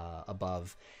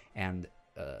above. And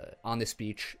on this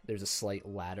beach, there's a slight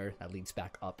ladder that leads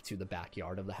back up to the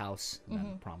backyard of the house, and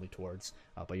then probably towards,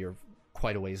 but you're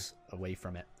quite a ways away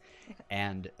from it.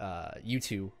 And you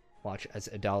two watch as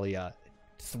Adalia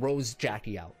throws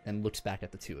Jackie out and looks back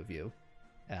at the two of you,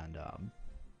 and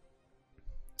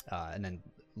then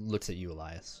looks at you,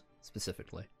 Elias,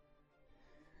 specifically.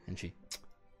 And she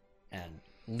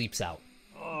leaps out,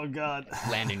 Oh god.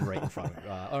 landing right in front of you,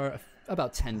 or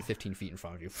about 10, 15 feet in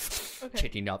front of you,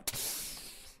 kicking up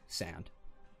sand.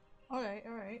 Alright.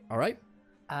 All right?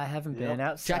 I haven't Yep. been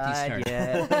outside Jackie's turn.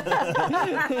 yet.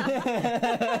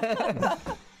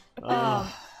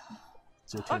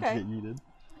 It's your turn Okay. to get yeeted.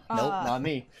 Nope, not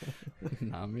me.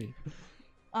 Not me.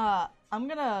 I'm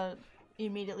gonna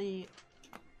immediately,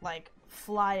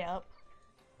 fly up,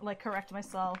 correct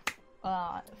myself,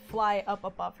 fly up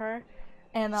above her,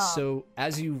 and So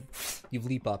as you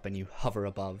leap up and you hover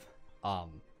above,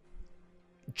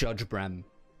 Judge Brem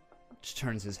just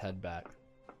turns his head back,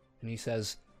 and he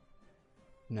says,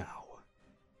 "Now,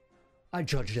 I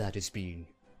judge that as being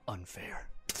unfair.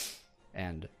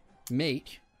 And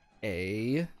make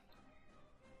a...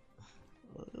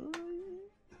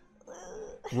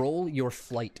 Roll your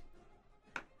flight.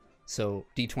 So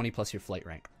d20 plus your flight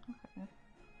rank.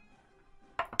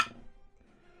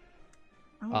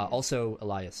 Also,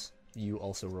 Elias, you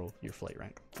also roll your flight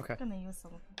rank. Okay. I'm gonna use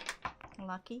some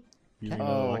lucky. You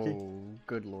know, lucky. Oh,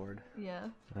 good lord. Yeah.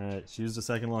 All right, she used a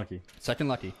second lucky. Second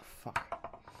lucky. Fuck.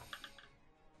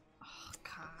 Oh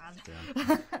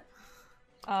God.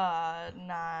 Damn.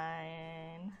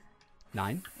 9.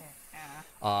 9.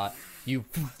 Yeah. You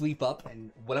leap up, and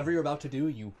whatever you're about to do,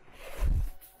 you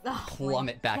Oh,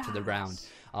 plummet back to the gosh.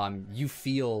 ground. You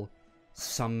feel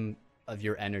some of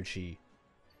your energy.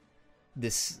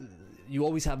 You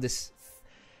always have this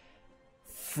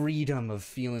freedom of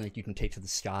feeling like you can take to the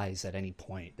skies at any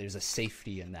point. There's a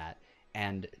safety in that,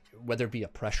 and whether it be a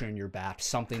pressure in your back,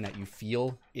 something that you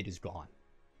feel, it is gone.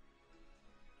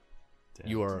 Damn.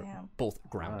 You are Damn. both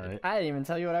grounded. All right. I didn't even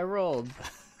tell you what I rolled.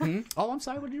 Oh, I'm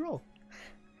sorry. What did you roll?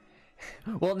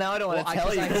 Well, now I don't want to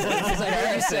tell you. Because I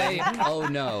heard you say, "Oh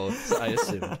no," so I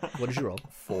assume. What did you roll?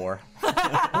 4.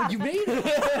 Oh, you made it!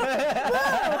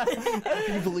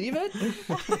 Can you believe it?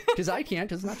 Because I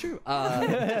can't. It's not true.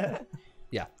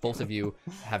 Yeah, both of you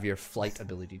have your flight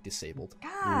ability disabled.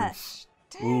 Gosh.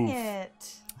 Dang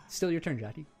it. Still your turn,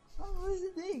 Jackie. Oh,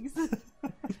 thanks.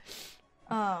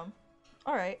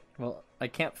 All right. Well, I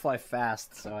can't fly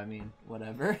fast, so I mean,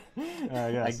 whatever.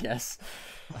 Yes. I guess.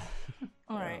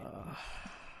 All right.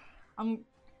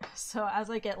 So as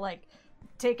I get like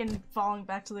falling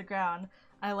back to the ground,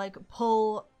 I like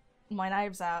pull my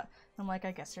knives out. I'm like,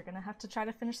 I guess you're gonna have to try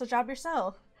to finish the job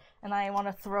yourself. And I want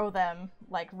to throw them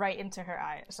like right into her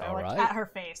eyes, so All like right. at her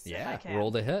face. if I Yeah, can. roll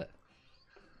the hit.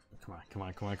 Come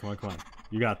on.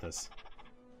 You got this.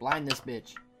 Blind this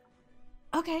bitch.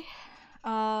 Okay.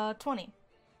 20.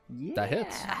 Yeah. That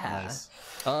hits. Nice.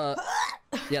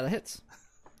 Yeah, that hits.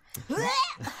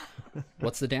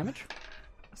 What's the damage?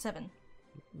 7.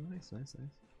 Nice.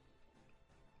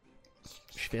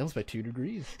 She fails by 2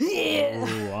 degrees.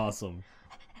 Oh, awesome.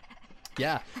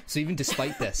 Yeah. So even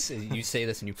despite this, you say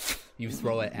this and you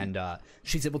throw it, and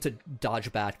she's able to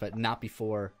dodge back, but not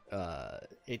before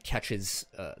it catches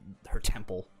her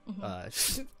temple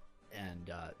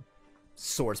and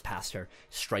soars past her,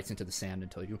 strikes into the sand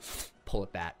until you pull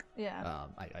it back. Yeah.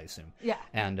 I assume. Yeah.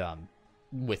 And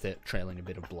with it trailing a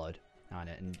bit of blood on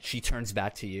it, and she turns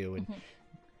back to you, and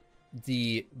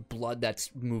the blood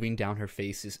that's moving down her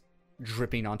face is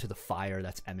dripping onto the fire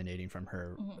that's emanating from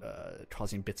her,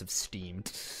 causing bits of steam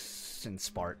and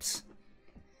sparks.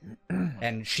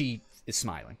 And she is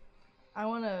smiling. I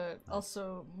want to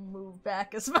also move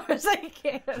back as far as I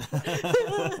can.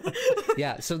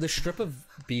 Yeah, so the strip of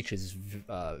beach is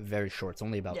very short. It's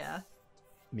only about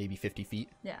maybe 50 feet.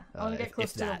 Yeah, I want to get If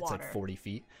close to the that, water. it's like 40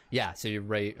 feet. Yeah, so you're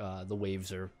right. The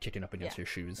waves are kicking up against your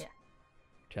shoes. Yeah.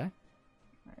 Okay.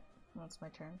 That's my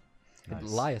turn. Nice.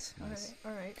 Elias.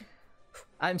 All right.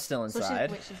 I'm still So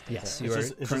inside. she's Yes, It's you are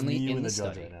just currently me in and the the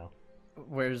judge study. right now.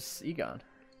 Where's Egon?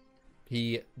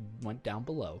 He went down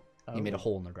below. He made a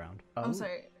hole in the ground. I'm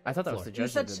sorry. I thought that was Floor. the You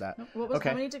judge said that did that. what was Okay.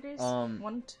 how many degrees?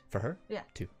 1, For her? Yeah.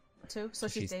 2. 2. So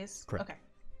she she's- stays. correct. Okay.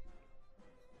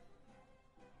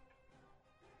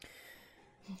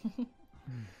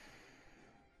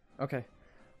 Okay.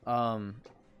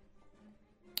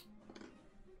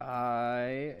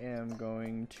 I am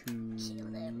going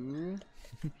to.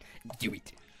 Do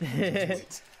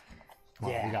it. Come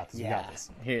on, you got this. You got this.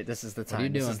 Here, this is the time. What are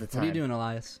you This doing? is the What time. are you doing,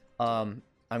 Elias? I'm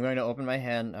going to open my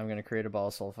hand. I'm going to create a ball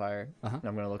of soulfire. Uh-huh. And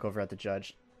I'm going to look over at the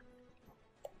judge.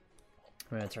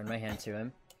 I'm going to turn my hand to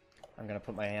him. I'm going to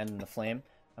put my hand in the flame.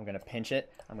 I'm going to pinch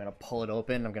it. I'm going to pull it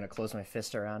open. I'm going to close my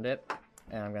fist around it.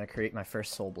 And I'm going to create my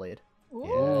first soul blade.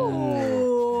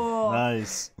 Ooh.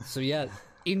 Nice. So yeah,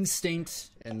 instinct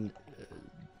and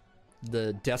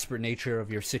the desperate nature of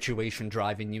your situation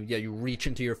driving you. Yeah, you reach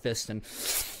into your fist and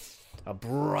a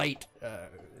bright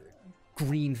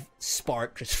green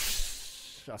spark,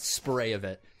 just a spray of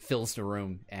it, fills the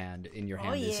room, and in your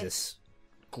hand is yeah. this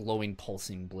glowing,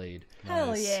 pulsing blade, Hell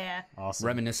Nice. yeah. Awesome.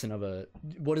 reminiscent of a.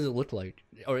 What does it look like,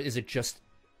 or is it just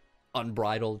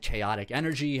unbridled, chaotic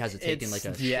energy? Has it taken like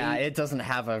a yeah, shape? it doesn't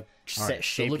have a set All right, so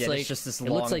shape it looks yet. like It's just this it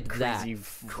long, looks like crazy that.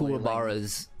 flailing-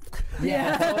 Kuwabara's.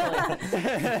 Yeah,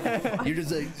 totally. You're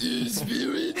just like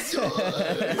spirits. All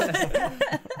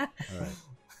right.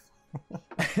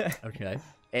 Okay.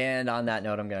 And on that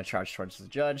note, I'm going to charge towards the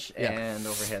judge Yeah. and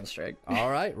overhand strike. All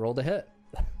right. Roll the hit.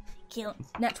 Kill.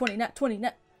 Nat 20, nat 20,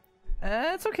 nat.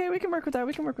 It's okay. We can work with that.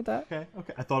 Okay.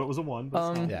 I thought it was a 1,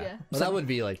 but it's not. Yeah. Yeah. Well, that would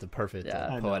be like the perfect Yeah.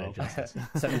 I poetic know. justice.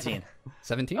 17.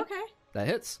 17. Okay. That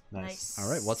hits. Nice. All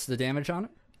right, what's the damage on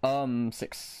it?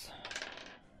 6.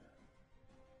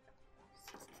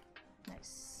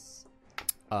 Nice.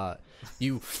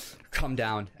 You come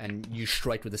down and you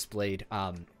strike with this blade.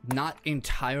 Not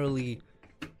entirely.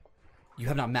 You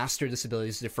have not mastered this ability.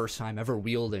 This is your first time ever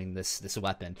wielding this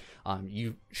weapon.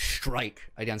 You strike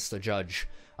against the judge.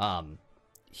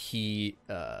 He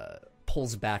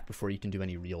pulls back before you can do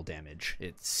any real damage.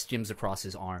 It skims across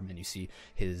his arm, and you see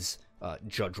his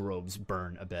judge robes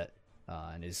burn a bit,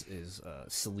 and his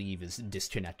sleeve is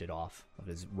disconnected off of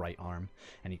his right arm,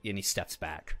 and he steps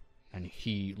back, and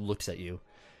he looks at you,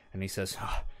 and he says,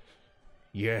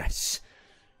 "Yes,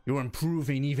 you're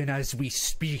improving even as we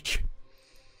speak."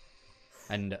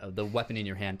 And the weapon in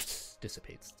your hand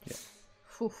dissipates. Yeah.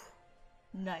 Whew.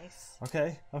 Nice.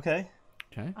 Okay. Okay.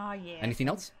 Oh yeah. Anything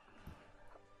else?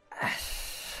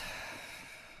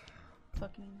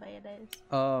 Fucking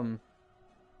badass.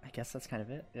 I guess that's kind of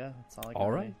it. Yeah, that's all I All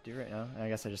can right. really do right now. And I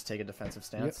guess I just take a defensive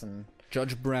stance and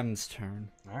Judge Brem's turn.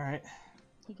 All right.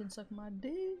 He can suck my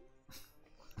dick.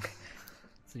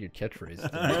 That's your catchphrase.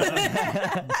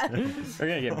 we're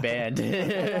gonna get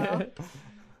banned.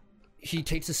 He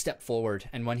takes a step forward,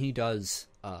 and when he does,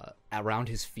 around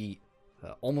his feet,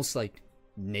 almost like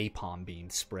napalm being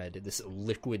spread, this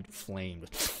liquid flame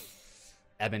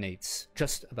emanates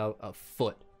just about a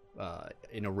foot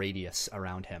in a radius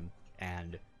around him,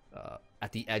 and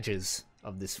at the edges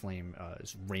of this flame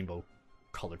is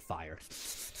rainbow-colored fire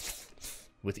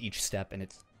with each step, and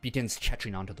it begins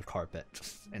catching onto the carpet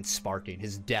and sparking.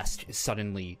 His desk is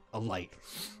suddenly alight,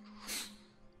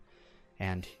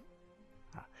 and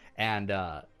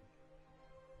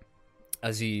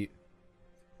as he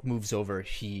moves over,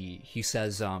 he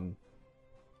says,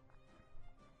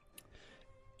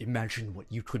 "Imagine what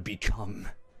you could become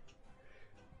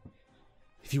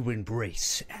if you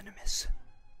embrace Animus."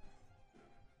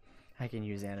 I can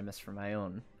use Animus for my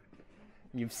own.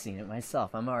 You've seen it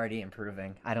myself. I'm already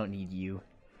improving. I don't need you.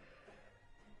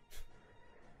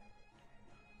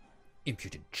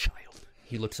 Impudent child.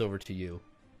 He looks over to you,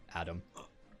 Adam,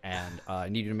 and I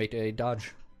need you to make a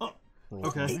dodge. Oh, roll.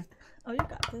 okay. Oh, you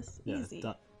got this. Easy.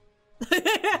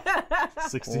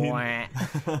 16.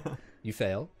 You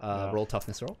fail. Roll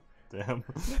toughness roll. Damn.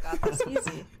 You got this.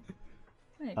 Easy.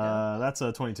 There you go. That's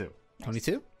a 22.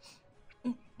 22.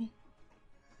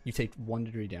 You take 1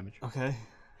 degree damage. Okay.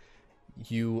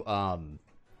 You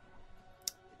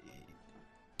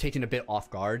taken a bit off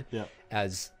guard, Yeah.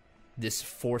 as this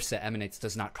force that emanates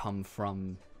does not come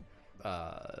from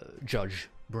Judge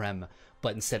Brem,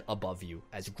 but instead above you,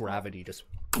 as gravity just,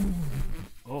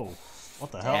 Oh,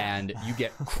 what the hell? and you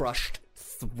get crushed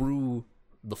through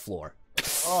the floor,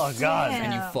 Oh god. Damn.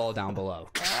 and you fall down below.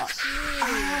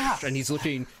 And he's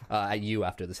looking at you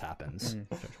after this happens,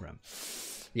 Judge Brem.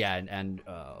 Yeah, and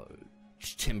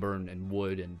timber and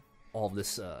wood and all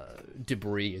this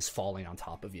debris is falling on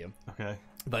top of you. Okay.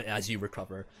 But as you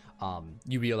recover,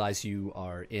 you realize you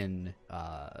are in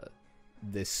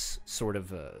this sort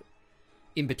of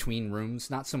in-between rooms.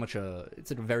 Not so much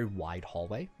it's a very wide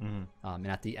hallway. And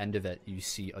at the end of it, you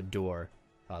see a door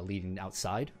leading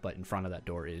outside, but in front of that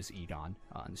door is Egon.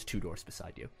 And there's 2 doors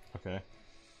beside you. Okay.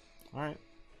 All right.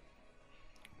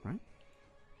 Right?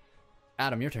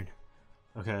 Adam, your turn.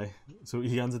 Okay. So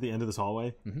Egon's at the end of this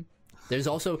hallway. There's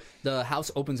also, the house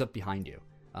opens up behind you.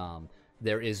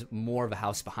 There is more of a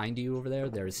house behind you over there.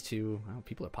 There's 2. Wow,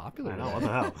 people are popular. I know. over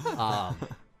What there.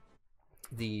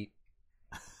 the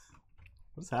hell?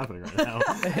 What's happening right now?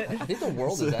 I think the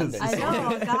world is ending. I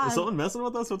know. God. Is someone messing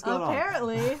with us? What's going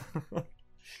Apparently.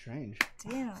 Strange.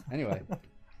 Damn. Anyway,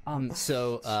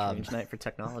 so Strange night for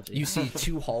technology. you see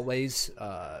 2 hallways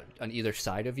on either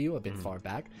side of you, a bit far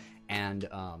back, and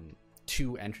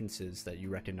 2 entrances that you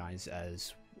recognize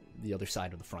as the other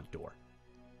side of the front door.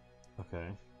 on? Okay.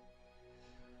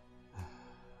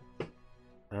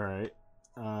 All right.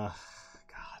 God.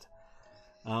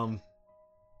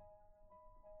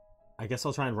 I guess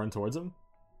I'll try and run towards him.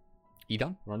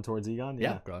 Egon? Run towards Egon.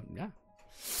 Yeah. Yeah.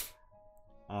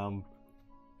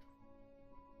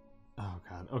 Oh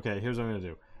god. Okay, here's what I'm gonna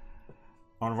do.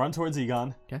 I'm gonna run towards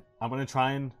Egon. Okay. I'm gonna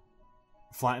try and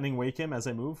flattening wake him as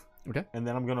I move, Okay. and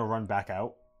then I'm gonna run back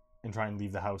out and try and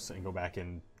leave the house and go back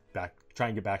try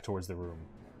and get back towards the room.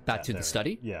 Back to the there.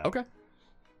 study? Yeah. Okay.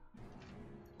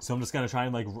 So I'm just gonna try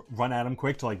and like run at him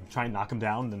quick to like try and knock him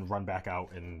down, then run back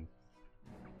out and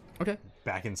Okay.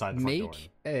 back inside the front door.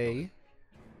 Make a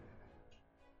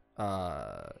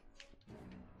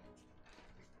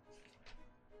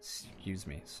excuse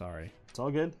me, sorry. It's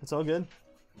all good. It's all good.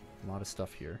 A lot of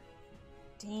stuff here.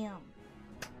 Damn.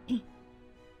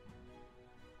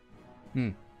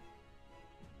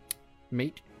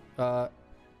 Make a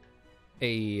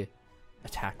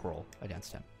attack roll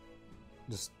against him.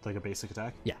 Just like a basic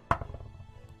attack? Yeah.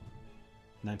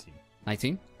 19.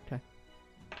 19?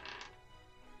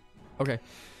 Okay.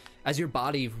 As your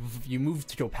body, you move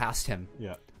to go past him.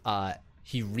 Yeah.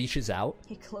 He reaches out.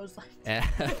 He clotheslined.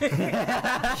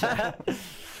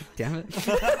 Damn it.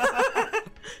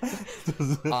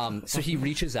 So he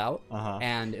reaches out,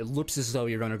 and it looks as though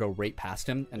you're going to go right past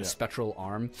him, and a spectral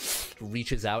arm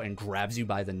reaches out and grabs you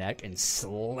by the neck and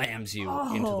slams you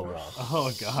into the wall.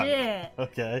 Oh, God. Shit.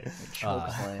 Okay.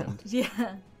 Chokeslammed.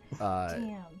 Yeah.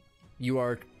 Damn. You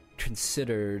are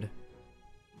considered...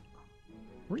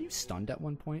 Were you stunned at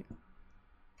one point?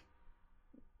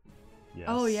 Yes.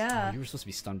 Oh, yeah. You were supposed to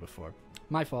be stunned before.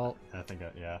 My fault. I think,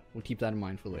 yeah. We'll keep that in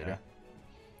mind for later.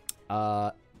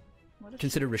 What a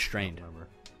Considered restrained Remember.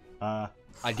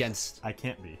 against... I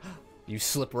can't be. You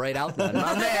slip right out then.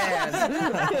 My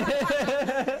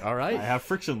man! All right. I have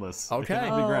frictionless. Okay. It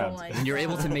cannot be Oh grabbed. my And you're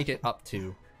able to make it up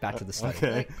to back to the study.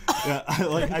 Okay. Yeah,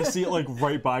 I see it like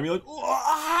right by me, like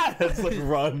it's like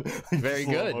run. Like, Very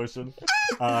slow good. motion.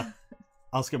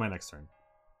 I'll skip my next turn,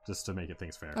 just to make it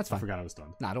things fair. That's fine. I forgot I was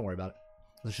done. Nah, don't worry about it.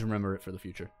 Let's just remember it for the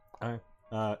future. All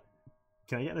right.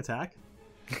 Can I get an attack?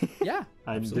 Yeah.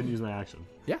 I absolutely. didn't use my action.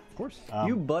 Yeah, of course.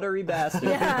 You buttery bastard.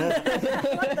 Yeah.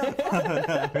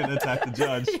 I'm gonna attack the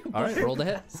judge. All right, roll the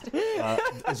hit.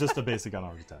 It's just a basic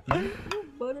unarmed attack.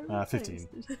 15.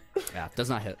 Yeah, does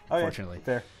not hit, Okay, fortunately.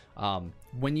 fair.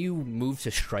 When you move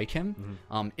to strike him,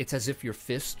 it's as if your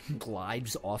fist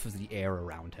glides off of the air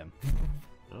around him.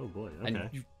 Oh boy. Okay. And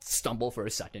you stumble for a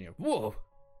second. You're, whoa! All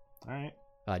right.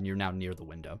 And you're now near the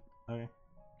window. Okay.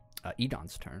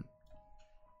 Edon's turn.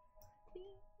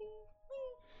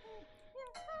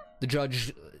 The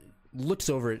judge looks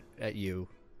over at you,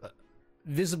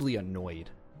 visibly annoyed.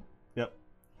 Yep.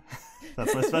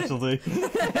 That's my specialty.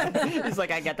 He's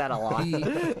like, I get that a lot.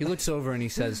 He looks over and he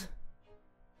says,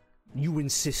 "You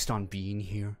insist on being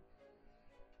here?"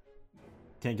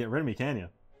 Can't get rid of me, can you?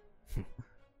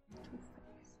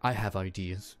 I have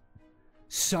ideas.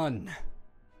 Son,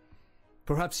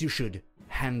 perhaps you should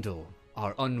handle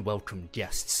our unwelcome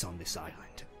guests on this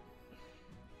island.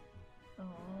 Oh,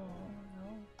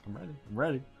 no. I'm ready. I'm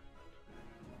ready.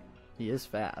 He is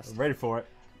fast. I'm ready for it.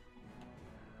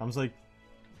 I was like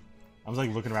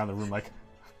looking around the room like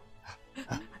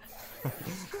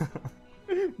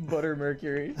Butter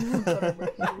Mercury.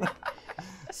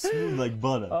 smooth like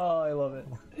butter. Oh, I love it.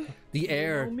 The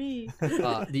air, Me.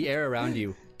 the air around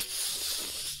you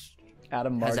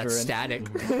Adam has Margarine.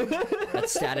 that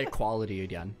static quality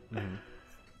again,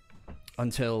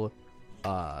 until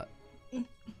all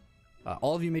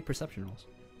of you make perception rolls.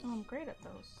 Oh, I'm great at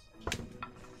those. I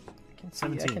can see.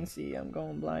 17. I can see. I'm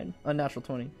going blind. Unnatural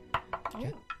 20.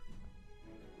 Okay.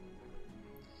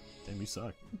 Damn, you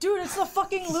suck. Dude, it's the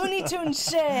fucking Looney Tunes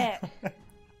shit!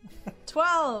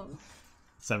 12!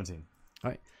 17.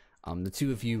 All right. The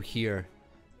two of you hear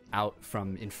out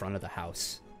from in front of the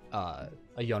house a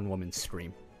young woman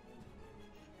scream.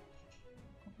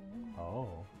 Oh.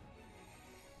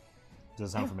 Does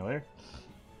it sound familiar?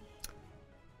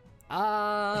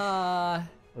 Or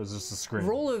is this a scream?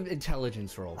 Roll an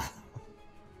intelligence roll.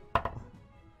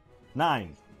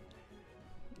 9.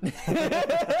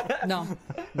 No,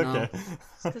 Okay.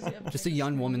 just a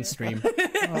young woman scream.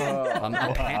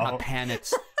 A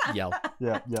panicked yell.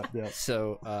 Yeah.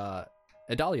 So,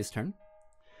 Adalia's turn.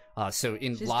 So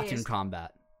in She's locked in dazed.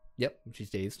 combat. Yep, she's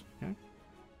dazed. Okay.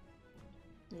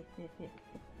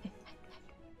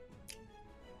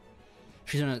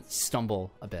 She's gonna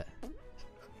stumble a bit, I'm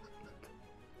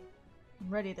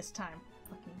ready this time.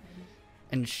 Fucking ready.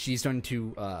 and she's going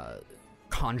to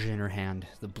conjure in her hand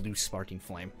the blue sparking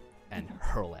flame and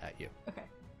hurl it at you. Okay.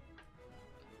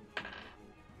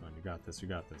 Oh, you got this. You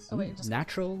got this. Oh, wait, just.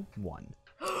 Natural 1.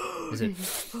 Is it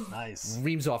Nice.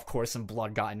 reams off course and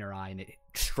blood got in her eye, and it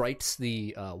strikes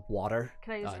the water.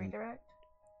 Can I use redirect?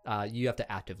 You have to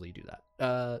actively do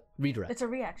that. Redirect. It's a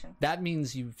reaction. That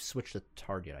means you've switched the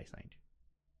target, I think.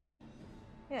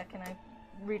 Yeah, can I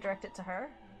redirect it to her?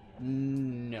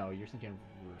 No, you're thinking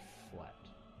reflect.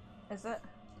 Is it?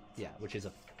 Yeah, which is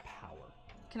a power.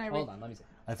 Can I Hold on, let me see.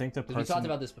 I think the 'Cause person we talked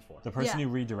about this before. the person Yeah.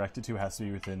 you redirect it to has to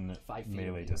be within 5 feet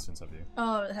melee of you. distance of you.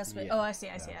 Oh, it has to be. Yeah. Oh, I see.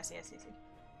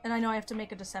 And I know I have to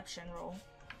make a deception roll.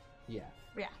 Yeah.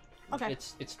 Yeah. Okay.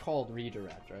 It's called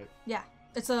redirect, right? Yeah.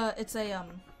 It's a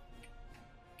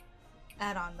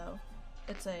add-on though.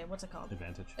 It's a what's it called?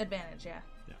 Advantage. Advantage. Yeah.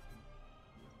 Yeah.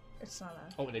 It's not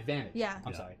a. Oh, an advantage. Yeah.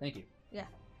 I'm Yeah. sorry. Thank you. Yeah.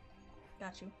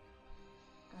 Got you.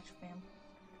 Got you, fam.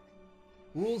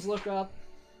 Rules look up.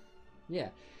 Yeah.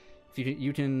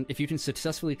 If you can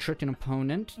successfully trick an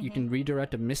opponent, you can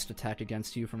redirect a missed attack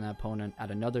against you from that opponent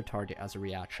at another target as a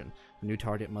reaction. The new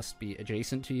target must be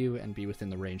adjacent to you and be within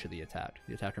the range of the attack.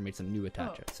 The attacker makes a new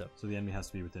attack check. So the enemy has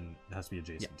to be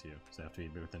adjacent to you. So they have to be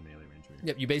within melee range of you.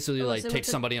 yep, you basically like take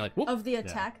somebody and like whoop. Of the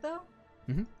attack, though?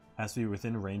 Has to be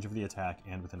within range of the attack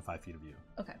and within 5 feet of you.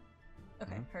 Okay.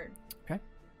 Okay, heard. Okay.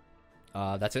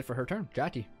 That's it for her turn.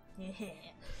 Jackie. Yeah.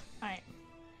 Alright.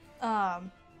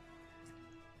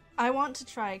 I want to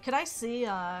try... Could I see,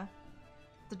 the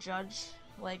judge,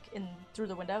 like, through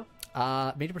the window?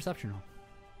 Made a perception roll.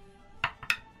 Oh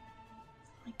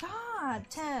my god,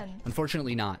 10.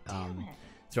 Unfortunately not. Damn it.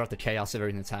 Throughout the chaos of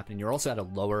everything that's happening, you're also at a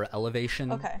lower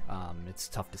elevation. Okay. It's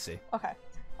tough to see. Okay.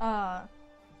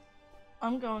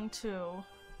 I'm going to,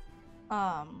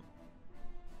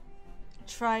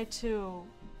 try to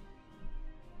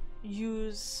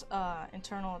use,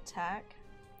 internal attack.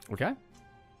 Okay.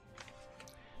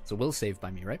 So will save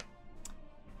by me, right?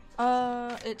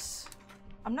 I'm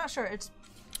not sure. It's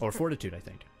Or fortitude, I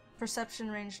think. perception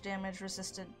range damage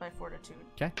resisted by fortitude.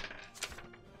 Okay.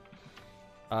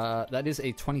 That is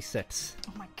a 26.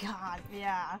 Oh my god,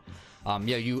 yeah.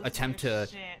 Yeah, you attempt to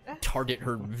Shit. target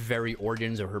her very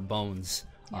organs or her bones,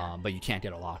 but you can't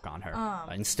get a lock on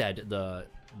her. Instead,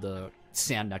 the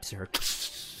sand next to her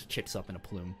chips up in a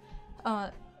plume.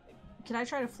 Can I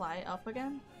try to fly up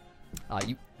again?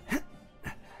 You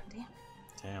Damn.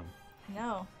 Damn.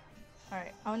 No.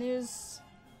 Alright, I want to use...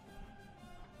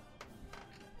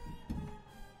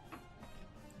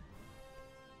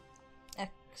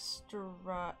 extra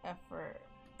effort.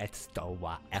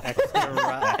 extra Extra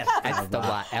effort.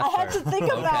 I had to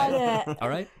think about it! All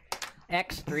right.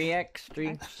 extra.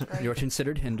 You're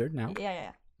considered hindered now.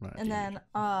 Yeah. Right, And then,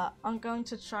 I'm going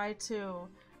to try to,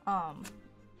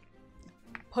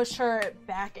 push her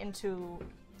back into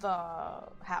the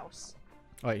house.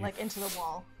 Oh, you- Like, into the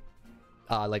wall.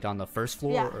 like on the first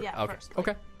floor? Yeah, or- yeah, okay. first.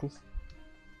 Okay, cool.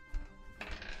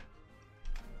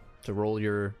 To roll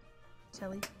your...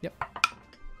 Tilly? Yep.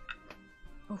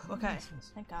 Oh, okay.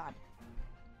 Thank God.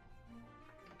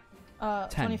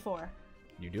 10. 24.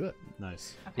 You do it.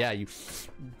 Nice. Yeah, you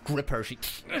grip her,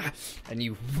 and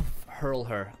you hurl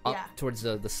her up Yeah. towards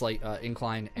the slight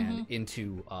incline and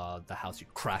into the house. You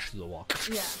crash through the wall.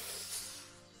 Yeah.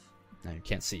 Now you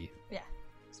can't see. Yeah.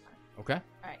 It's fine. Okay.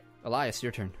 Alright. Elias,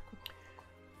 your turn.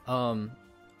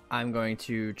 I'm going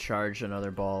to charge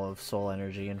another ball of soul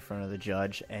energy in front of the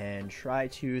judge and try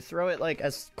to throw it like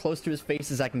as close to his face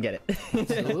as I can get it.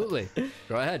 Absolutely.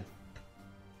 Go ahead.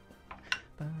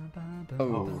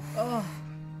 Oh. Oh.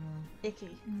 Icky.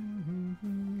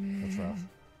 That's rough.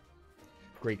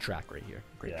 Great track right here.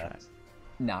 Great Yeah. track.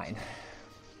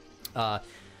 9.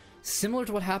 Similar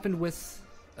to what happened with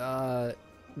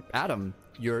Adam,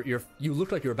 you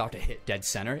look like you're about to hit dead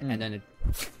center, and then it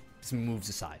just moves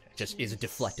aside. It just is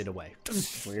deflected away.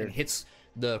 Weird. It hits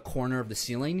the corner of the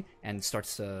ceiling and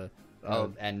starts to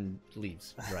and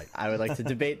leaves. Right. I would like to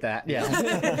debate that. Yeah.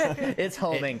 It's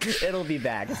homing. It'll be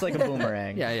back. It's like a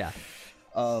boomerang. Yeah.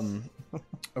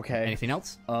 Okay. Anything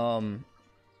else? What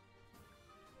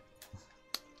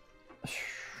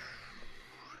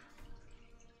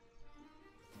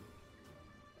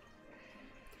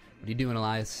are you doing,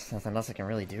 Elias? Nothing else I can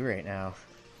really do right now.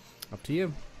 Up to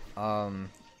you.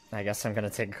 I guess I'm gonna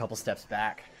take a couple steps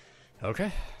back.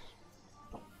 Okay.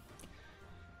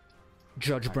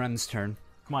 Judge Brem's turn.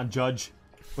 Come on, Judge.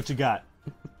 What you got?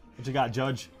 What you got,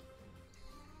 Judge?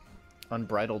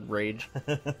 Unbridled rage.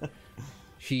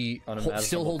 He Unimaginable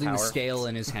still holding the power. scale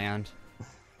in his hand.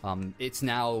 It's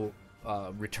now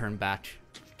returned back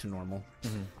to normal.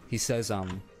 He says,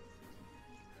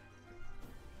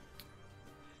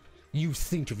 "You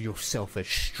think of yourself as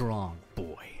strong,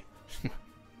 boy.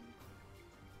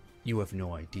 You have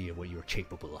no idea what you are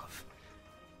capable of.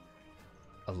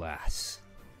 Alas,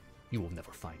 you will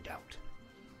never find out."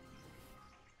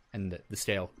 And the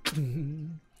scale.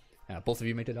 Both of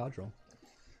you make a dodge roll.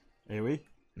 AoE?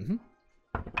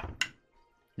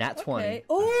 Nat 20. Okay.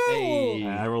 Ooh! Hey.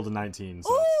 I rolled a 19, so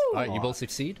Ooh! All right, you both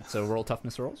succeed. So roll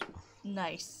toughness rolls.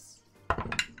 Nice.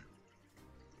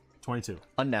 22.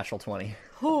 Unnatural 20.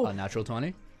 Ooh. A natural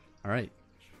 20. All right.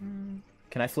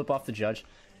 Can I flip off the judge?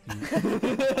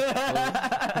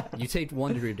 You take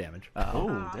 1 degree of damage.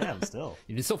 Oh, damn, still.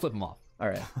 You can still flip them off. All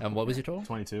right. And what was your total?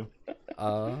 22.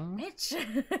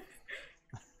 Bitch.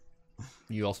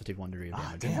 You also take 1 degree of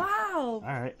damage. Damn. Wow.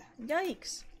 Alright.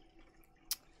 Yikes.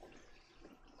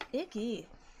 Icky.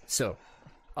 So,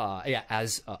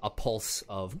 as a pulse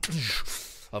of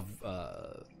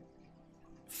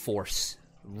force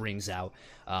rings out,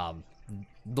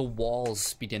 the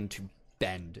walls begin to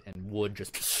bend and wood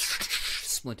just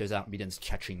splinters out and begins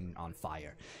catching on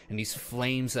fire. And these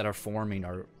flames that are forming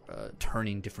are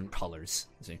turning different colors.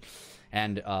 See?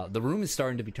 And the room is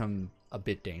starting to become a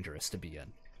bit dangerous to be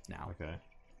in now. Okay.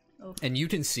 And you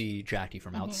can see, Jackie,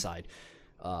 from outside,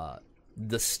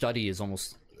 the study is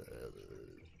almost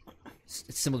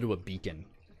it's similar to a beacon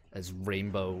as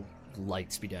rainbow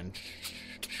lights begin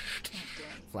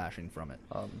flashing from it.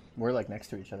 We're like next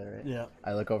to each other, right? Yeah.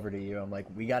 I look over to you. I'm like,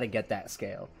 we got to get that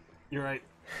scale. You're right.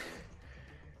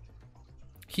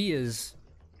 He is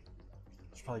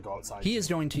Should probably go outside.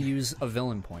 going to use a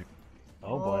villain point.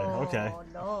 Oh boy. Okay. Oh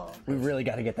no. We really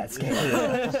got to get that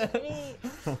scale.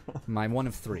 My 1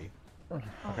 of 3. Okay.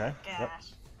 Gosh. Yep.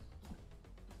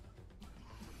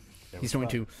 Yeah, He's we going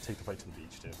should to take the fight to the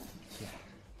beach too.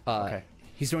 Okay.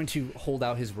 He's going to hold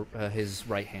out his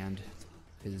right hand,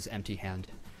 his empty hand,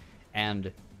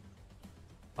 and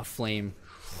a flame,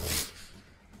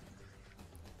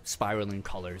 spiraling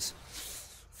colors,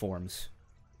 forms.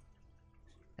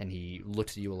 And he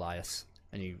looks at you, Elias,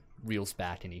 and he reels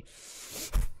back and he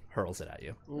hurls it at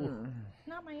you.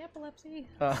 Not my epilepsy.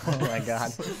 Oh my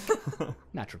god.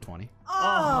 Natural 20.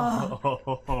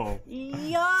 Oh,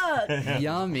 yuck.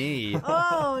 Yummy.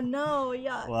 Oh no,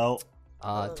 yuck. Well,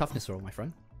 Toughness roll, my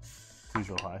friend. please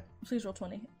roll high. Please roll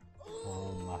 20.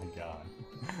 Oh my god.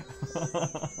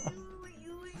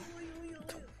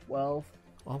 12.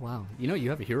 Oh wow. You know you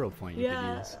have a hero point you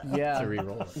Yeah. could use Yeah. to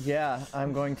reroll it. Yeah,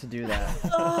 I'm going to do that.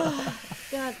 Oh,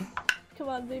 God. Come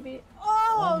on, baby.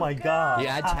 Oh, Oh my god. You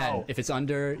add 10. Ow. If it's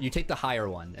under, you take the higher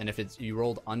one, and if it's you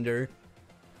rolled under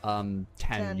 10,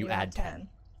 10, you add 10.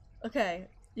 Okay.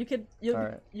 You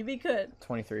Alright. you be good.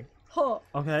 23. Oh,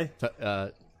 Okay.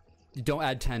 So, you don't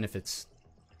add 10 if it's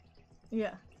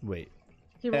yeah. wait.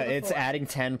 He rolled a It's 4. adding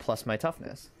 10 plus my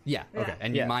toughness. Yeah, okay. Yeah.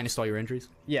 And Yeah. you minus all your injuries?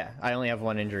 Yeah, I only have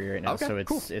 1 injury right now, Okay, so it's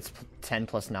cool. it's 10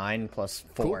 plus 9 plus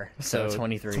 4, Cool. so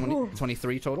 23.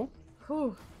 23 total.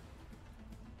 Whew.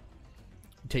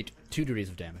 You take 2 degrees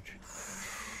of damage.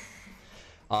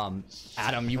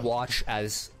 Adam, you watch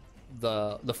as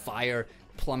the fire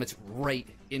plummets right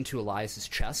into Elias's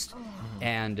chest,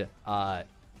 and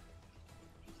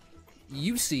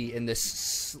you see in this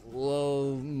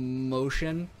slow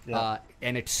motion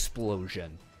an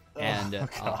explosion. And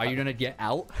are you gonna get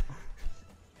out?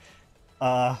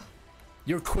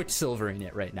 You're quicksilvering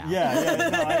it right now. Yeah,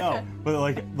 no, I know.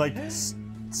 But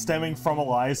stemming from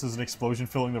Elias is an explosion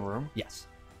filling the room. Yes.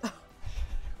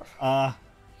 Am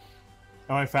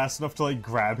I fast enough to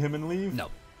grab him and leave? No.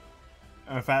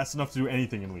 Am I fast enough to do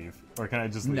anything and leave, or can I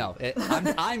just leave? No.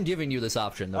 I'm giving you this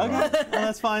option. Though. Okay, no,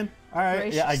 that's fine. All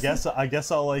right. Yeah, I Gracious.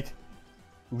 guess I'll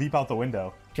leap out the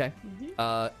window. Okay.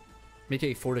 Make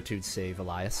a fortitude save,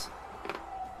 Elias.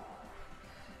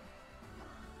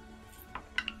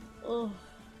 Oh.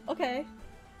 Okay.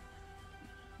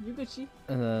 You Gucci.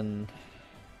 And then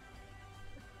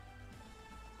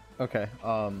okay,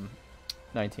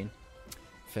 19.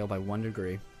 Fail by 1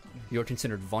 degree. You're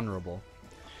considered vulnerable.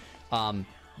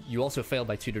 You also fail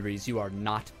by 2 degrees. You are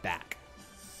not back.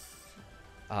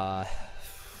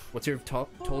 What's your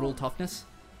total toughness?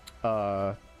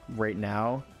 Right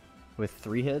now with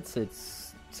 3 hits,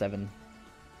 it's 7.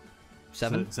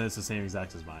 7. So it's the same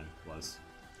exact as mine was.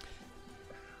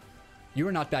 You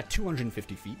are knocked back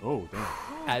 250 feet. Oh, damn.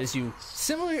 As you,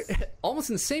 almost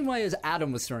in the same way as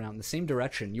Adam was thrown out, in the same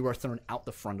direction, you are thrown out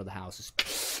the front of the house.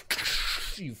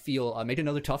 You feel, make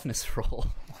another toughness roll.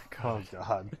 Oh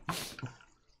god.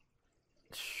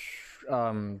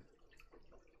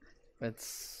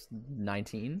 It's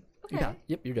 19. Okay. Yeah,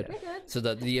 yep, you're good. You're good. So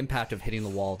the impact of hitting the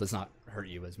wall does not hurt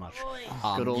you as much.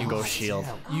 Good old you, ghost shield.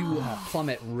 You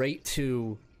plummet right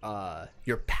to,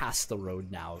 you're past the road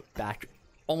now, back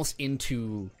almost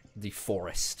into the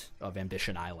forest of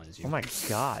Ambition Island. As you Oh my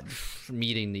god.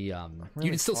 meeting the you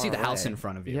can still see far the house away. in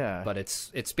front of you. Yeah. But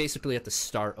it's basically at the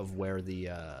start of where the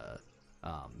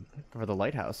For the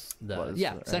lighthouse. was,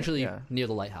 yeah, right? essentially Yeah. near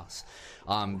the lighthouse.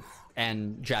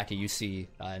 And Jackie, you see,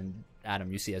 and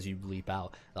Adam, you see as you leap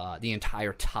out, the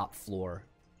entire top floor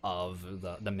of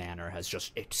the manor has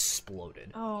just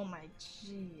exploded. Oh my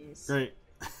jeez. Great.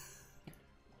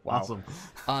 Wow. Awesome.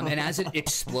 And as it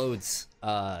explodes,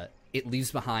 it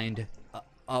leaves behind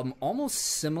almost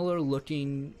similar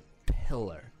looking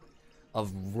pillar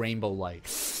of rainbow light,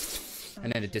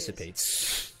 and then it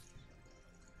dissipates.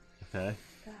 Okay.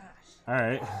 Gosh. All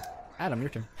right. Adam, your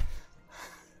turn.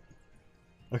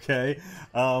 Okay.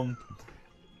 I'll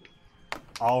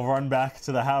run back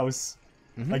to the house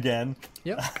again.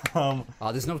 Yep.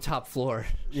 There's no top floor.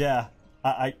 Yeah.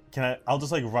 I'll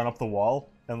just run up the wall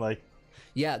and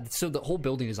Yeah, so the whole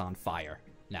building is on fire.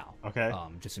 now. Okay.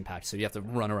 Just impact. So you have to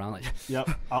run around like. Yep.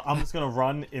 I'm just gonna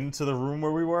run into the room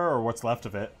where we were, or what's left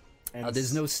of it. And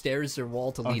There's no stairs or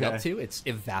wall to lead Okay. up to. It's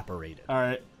evaporated. All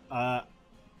right.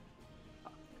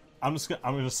 I'm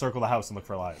gonna circle the house and look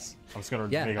for Elias. I'm just gonna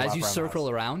Yeah. make a As lap you around the circle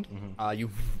house. around,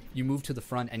 you move to the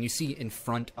front, and you see in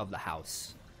front of the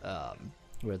house,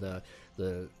 where the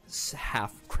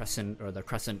half crescent or the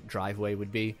crescent driveway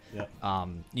would be. Yeah.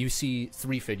 You see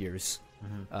 3 figures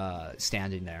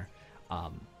standing there.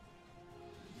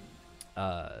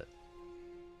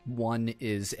 One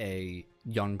is a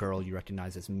young girl you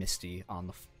recognize as Misty on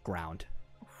the ground,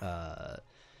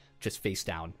 just face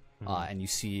down, and you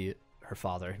see her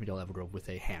father, Miguel Evergrove, with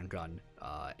a handgun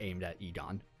aimed at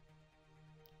Egon.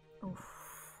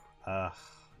 Let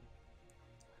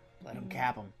him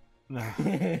cap him.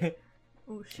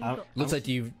 Oh, she Looks like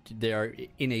they are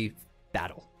in a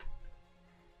battle.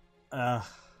 Oh.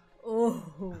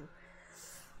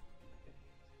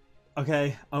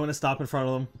 Okay, I'm gonna stop in front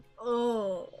of them,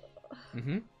 Oh.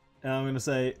 and I'm gonna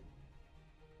say,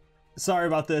 "Sorry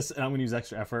about this," and I'm gonna use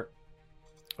extra effort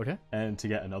Okay. and to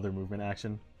get another movement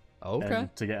action. Okay.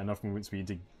 And to get enough movement speed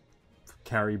to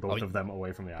carry both of them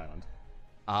away from the island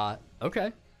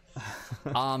Okay.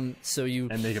 So you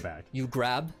and make it back. you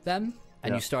grab them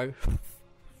and Yeah. you start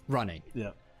running.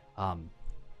 Yep.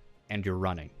 And you're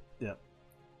running. Yep.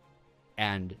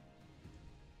 And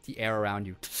the air around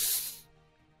you,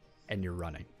 and you're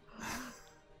running.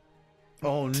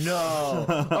 Oh no!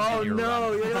 Oh You're no!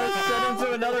 running. You're gonna send him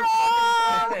to another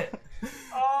fucking planet.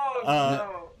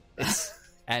 Oh no!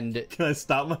 And Can I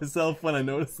stop myself when I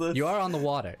notice this? you are on the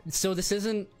water. So this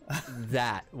isn't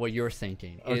that what you're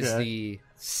thinking. It is Okay. the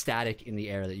static in the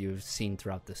air that you've seen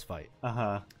throughout this fight.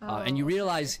 And you Oh,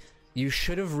 realize you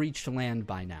should have reached land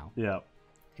by now, Yep.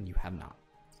 and you have not.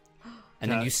 And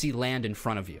then Okay. you see land in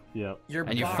front of you. Yep. You're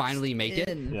And you boxed finally make it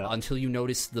in. Yeah. until you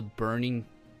notice the burning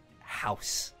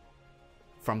house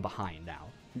from behind now,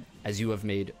 as you have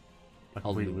made A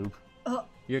complete loop. loop.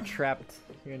 You're trapped.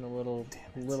 You're in a little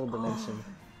dimension.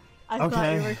 I thought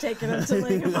Okay. you were taking him to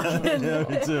like a fucking. Yeah,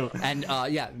 me too. And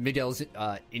Miguel's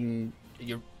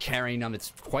you're carrying him.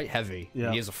 It's quite heavy.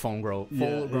 Yeah. He is a full-grown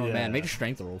Yeah. man. Make a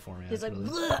strength roll for me. He's like, actually.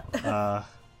 "Bleh."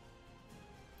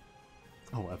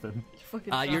 11. You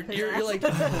fucking You're drop his you're ass.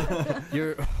 like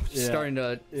you're Yeah. starting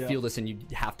to Yeah. feel this, and you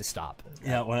have to stop.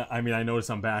 Yeah. When I notice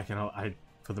I'm back, and I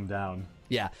put them down.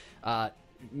 Yeah.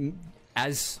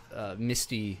 As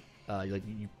Misty,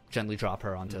 you gently drop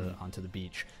her onto the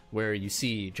beach, where you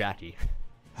see Jackie.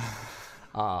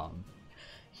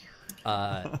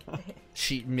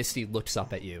 Misty looks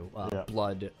up at you, Yeah.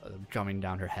 blood coming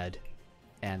down her head,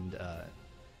 and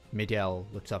Miguel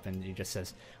looks up and he just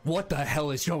says, "What the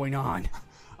hell is going on?"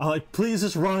 I'm like, please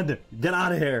just run, get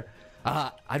out of here.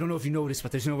 I don't know if you noticed,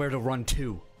 but there's nowhere to run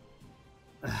to.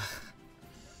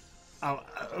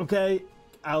 Okay,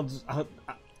 I'm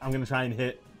gonna try and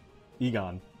hit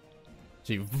Egon.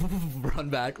 So you run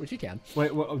back, which you can. Wait,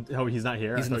 oh, he's not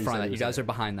here. He's in I the thought front. said You he was guys there. are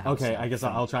behind the house. Okay, I guess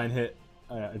I'll try and hit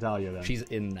Adalia then. She's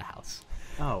in the house.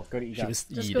 Oh, Go to She Egon. was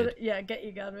Just go yeeted. to, get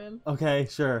you, God, man. okay,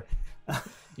 sure.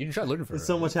 You can try looking for her. There's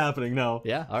so much happening. No.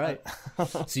 Yeah, all right.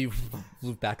 So you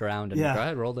loop back around and Yeah. go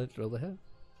ahead, roll the hit. Ooh,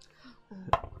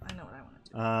 I know what I want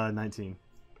to do. 19.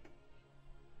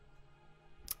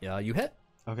 Yeah, you hit.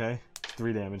 Okay,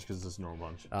 3 damage because it's a normal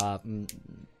bunch.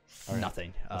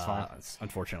 Nothing. That's fine.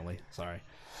 Unfortunately, sorry.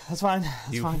 That's fine.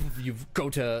 That's You fine. you go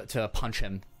to punch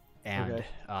him, and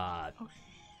Okay.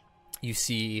 you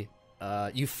see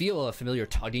you feel a familiar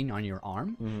tugging on your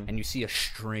arm, Mm-hmm. and you see a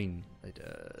string,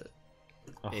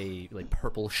 a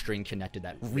purple string connected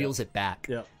that reels it back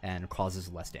Yep. and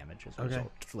causes less damage as a Okay.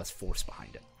 result, less force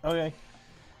behind it. Okay.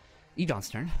 Egon's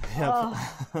turn.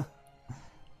 Yep.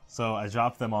 So I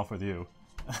dropped them off with you.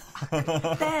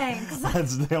 Thanks.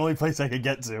 That's the only place I could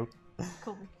get to.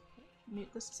 Cool. Mute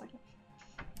this a second.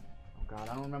 Oh god,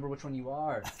 I don't remember which one you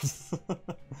are. I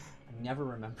never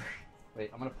remember. Wait,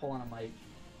 I'm gonna pull on a mic.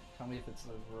 Tell me if it's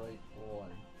the right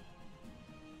one.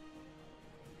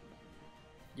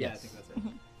 Yeah, Yes. I think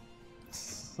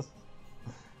that's it.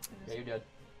 Yeah, you're dead.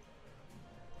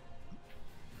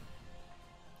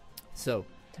 So,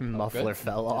 Muffler good.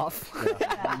 fell off.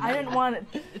 Yeah, I didn't want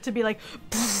it to be like.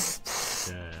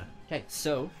 Yeah. okay,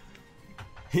 so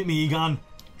Hit me, Egon.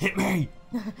 Hit me.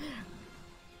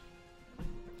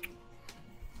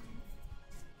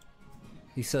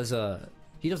 he says,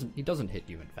 he doesn't hit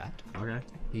you. In fact, Okay.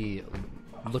 he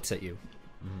looks at you.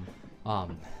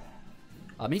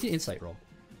 Make an insight roll.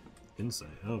 Insight.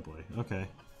 Oh boy. Okay.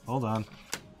 Hold on.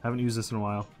 Haven't used this in a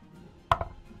while.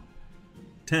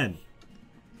 10.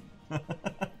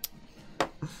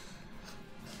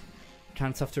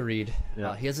 kind of tough to read.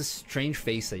 Yeah. He has a strange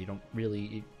face that you don't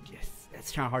really.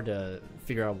 It's kind of hard to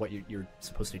figure out what you're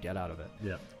supposed to get out of it.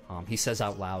 Yeah. He says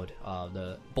out loud,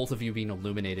 both of you being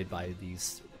illuminated by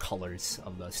these colors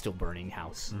of the still burning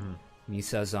house. Mm-hmm. And he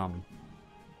says,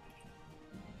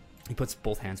 he puts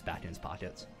both hands back in his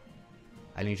pockets.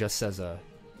 And he just says, the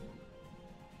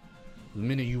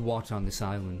minute you walked on this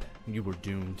island, you were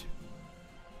doomed.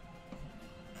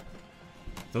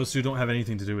 Those two don't have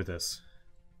anything to do with this.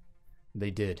 They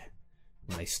did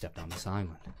when they stepped on this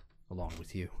island, along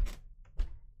with you.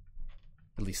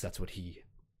 At least that's what he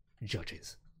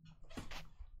judges.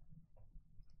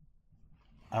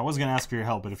 I was going to ask for your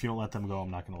help, but if you don't let them go, I'm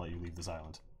not going to let you leave this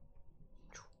island.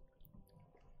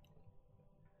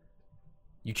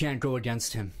 You can't go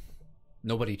against him.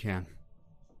 Nobody can.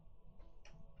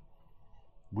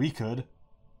 We could.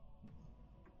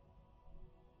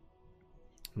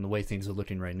 And the way things are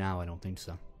looking right now, I don't think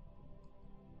so.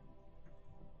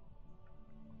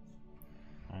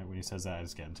 Alright, when he says that, I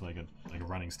just get into like a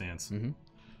running stance. Mm-hmm.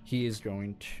 He is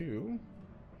going to...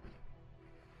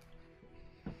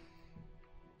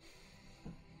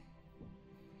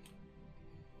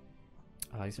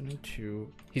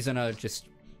 he's gonna just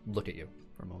look at you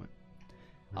for a moment.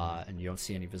 And you don't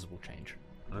see any visible change.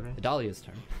 Okay. Idalia's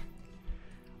turn.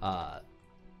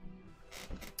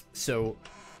 So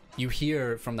you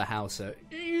hear from the house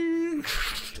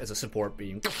as a support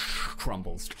beam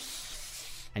crumbles,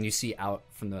 and you see out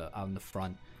in the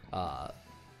front, out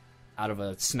of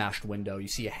a smashed window, you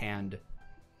see a hand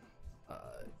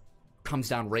comes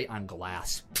down right on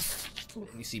glass, and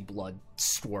you see blood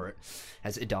squirt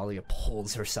as Idalia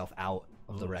pulls herself out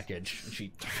of the wreckage.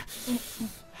 She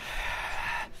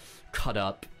cut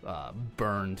up,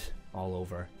 burned all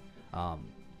over.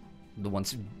 The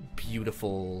once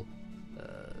beautiful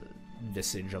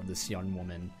visage of this young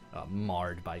woman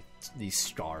marred by these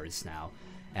scars now.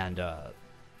 And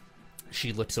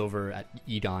she looks over at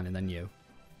Egon and then you.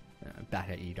 Back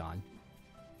at Egon.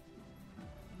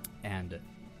 And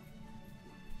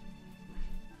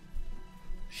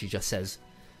she just says,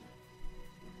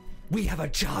 "We have a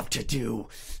job to do,"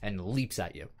 and leaps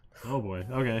at you. Oh boy,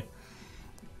 okay.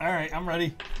 Alright, I'm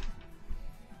ready.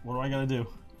 What do I gotta do?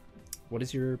 What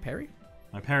is your parry?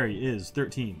 My parry is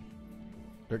 13.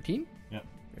 13? Yep.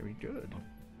 Very good.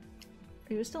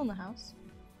 Are you still in the house?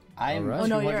 I'm Alright. Oh,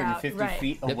 no, you're out. 250 Right.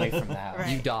 feet away from the house. Right.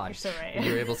 You dodge. You're so right. And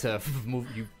you're able to move.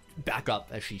 You back up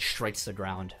as she strikes the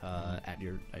ground at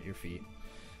your feet.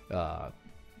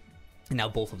 And now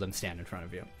both of them stand in front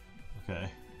of you. Okay.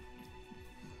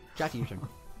 Jackie, your turn.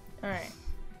 Alright.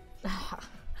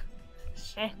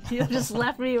 Shit, you just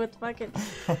left me with fucking...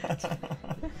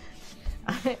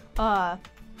 I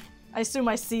assume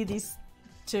I see these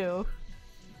two.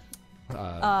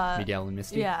 Miguel and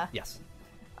Misty? yeah. Yes.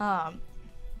 I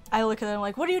look at them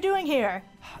like, what are you doing here?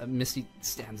 Misty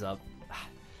stands up,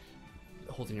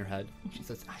 holding her head. She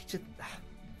says,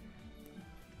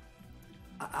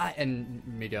 and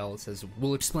Miguel says,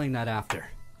 "We'll explain that after."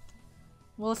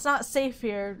 Well, it's not safe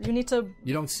here. You need to...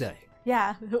 You don't say.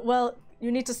 Yeah, well,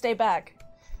 you need to stay back.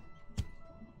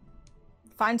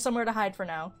 Find somewhere to hide for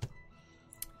now.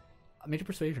 I made a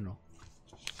persuasion roll.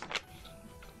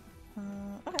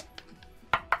 Okay.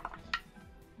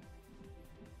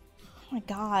 Oh my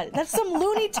god, that's some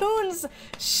Looney Tunes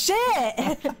shit!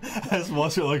 I just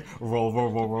watch it like roll.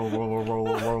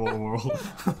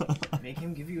 Make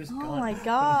him give you his Oh gun. my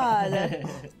god.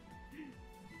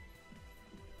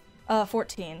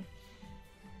 14.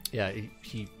 Yeah,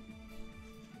 he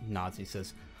nods. He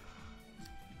says,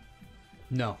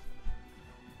 "No.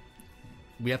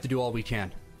 We have to do all we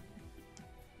can."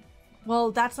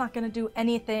 Well, that's not gonna do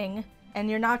anything, and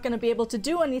you're not gonna be able to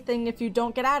do anything if you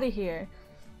don't get out of here.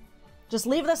 Just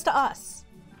leave this to us.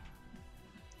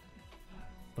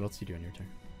 What else do you do in your turn?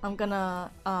 I'm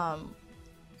gonna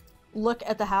look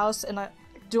at the house, and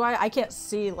I can't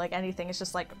see like anything. It's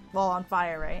just like all on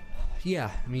fire, right? Yeah,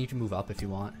 I mean, you can move up if you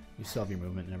want. You still have your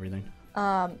movement and everything.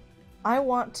 I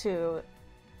want to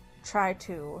try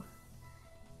to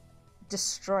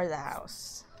destroy the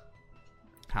house.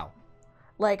 How?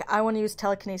 Like, I want to use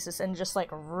telekinesis and just like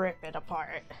rip it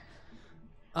apart.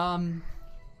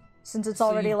 Since it's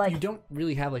already you, like... you don't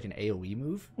really have like an AoE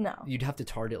move. No. You'd have to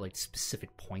target like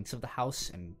specific points of the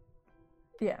house and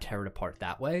Yeah. tear it apart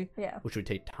that way. Yeah. Which would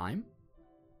take time.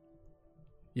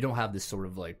 You don't have this sort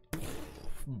of like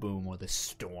boom or this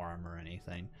storm or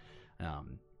anything.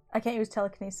 I can't use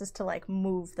telekinesis to like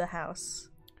move the house.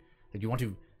 Like you want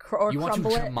to Or you want to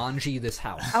crumble it. Jumanji this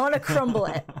house. I want to crumble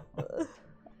it.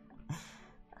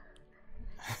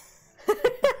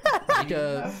 Make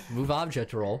a move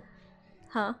object roll.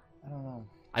 Huh? I don't know.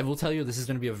 I will tell you, this is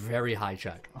going to be a very high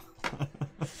check.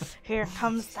 Here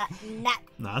comes that net.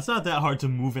 No, it's not that hard to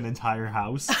move an entire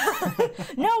house.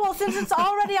 No, well, since it's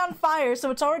already on fire, so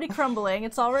it's already crumbling,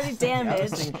 it's already I was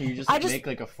damaged. thinking, can you just, make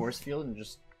like a force field and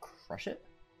just crush it?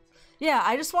 Yeah,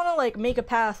 I just want to like make a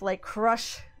path, like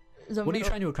crush the What are you middle.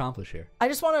 trying to accomplish here? I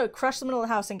just want to crush the middle of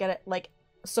the house and get it like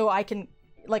so I can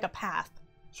like a path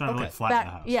Trying to Okay. like flatten back.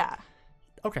 the house. Yeah,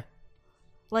 Okay.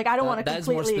 like I don't want to That is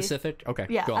more completely. specific. Okay.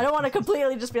 Yeah, go I on. don't want to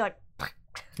completely just be like.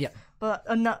 Yeah. But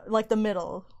like the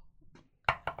middle.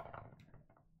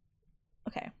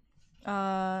 Okay.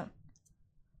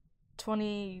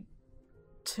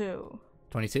 22.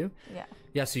 22? Yeah.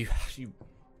 Yeah, so you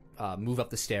move up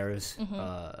the stairs,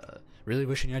 really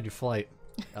wishing you had your flight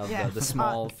of Yeah. the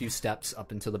small few steps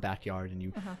up into the backyard, and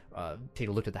you take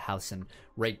a look at the house, and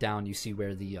right down you see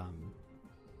where the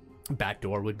back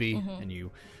door would be, and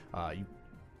you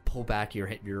pull back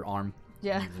your arm,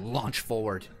 Yeah. and you launch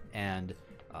forward, and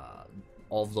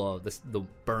all the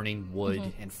burning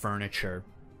wood and furniture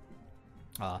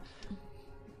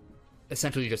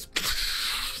essentially just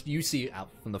you see out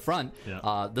from the front.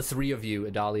 Yeah. The three of you,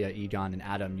 Adalia, Egon, and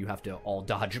Adam, you have to all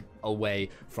dodge away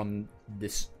from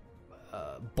this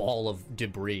ball of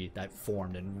debris that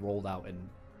formed and rolled out and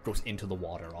goes into the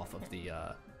water off of the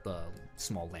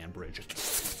small land bridge.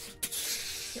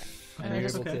 And I you're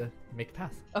just- able Okay. to make a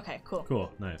path. Okay, cool.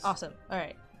 Cool. Nice. Awesome. All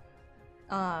right.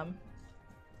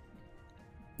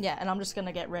 Yeah, and I'm just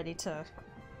gonna get ready to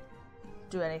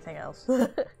do anything else.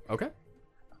 Okay.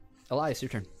 Elias, your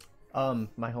turn.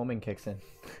 My homing kicks in.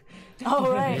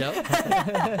 All right.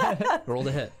 Yep. Roll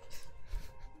to hit.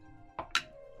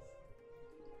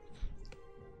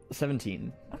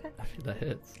 17. That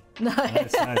hits.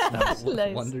 Nice. Nice.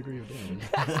 Nice. 1 degree of damage.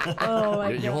 Oh my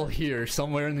You'll god. hear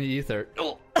somewhere in the ether.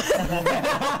 Oh,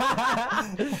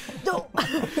 No.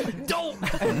 don't.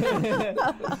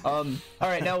 All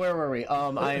right, now where were we?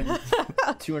 I'm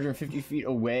 250 feet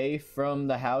away from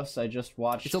the house I just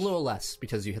watched. It's a little less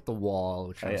because you hit the wall,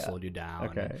 which kind of yeah. slowed you down.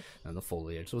 Okay. And the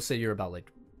foliage. So we'll say you're about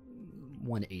like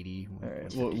 180. All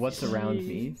right, 150 what's feet. around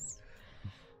me?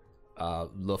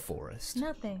 The forest.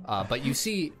 Nothing. But you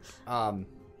see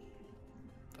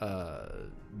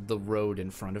the road in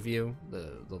front of you,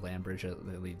 the land bridge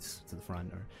that leads to the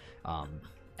front,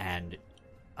 and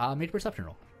make a perception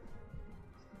roll.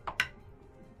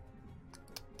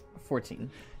 14.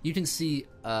 You can see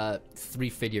 3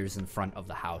 figures in front of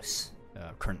the house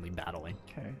currently battling.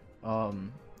 Okay.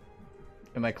 Am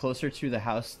I closer to the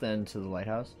house than to the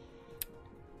lighthouse?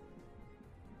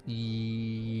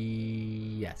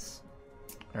 Yes.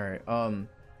 All right.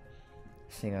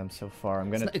 Seeing I'm so far, I'm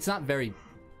gonna. It's not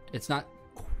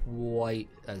quite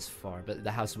as far, but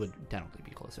the house would technically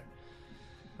be closer.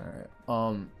 All right.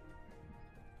 I'm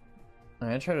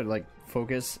gonna try to like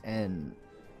focus and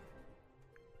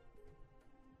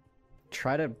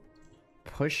try to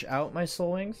push out my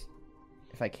soul wings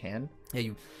if I can. Yeah,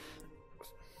 you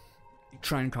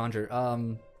try and conjure.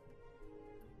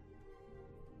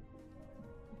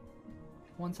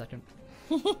 1 second.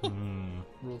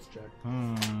 Rules check.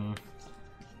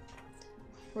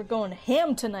 We're going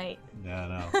ham tonight. Yeah, I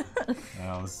know.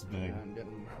 Oh, this is big. I'm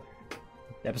getting...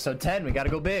 Episode 10. We gotta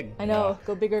go big. I know.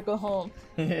 Go big or go home.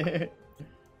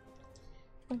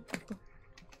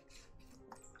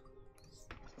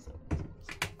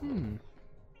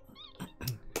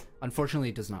 Unfortunately,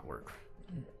 it does not work.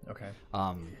 Okay.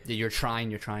 You're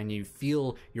trying. You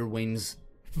feel your wings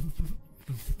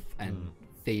and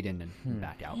fade in and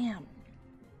back out. Damn.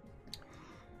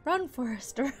 Run,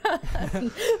 Forrest, run.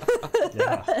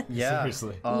 Yeah. Yeah.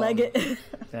 Seriously. Leg it.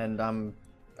 And I'm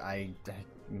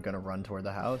gonna run toward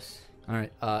the house. All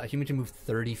right. A human can move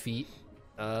 30 feet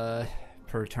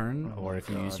per turn, or if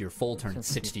you use your full turn, it's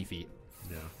 60 feet.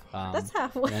 Yeah. That's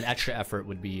halfway. And extra effort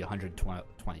would be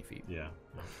 120 feet. Yeah.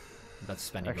 That's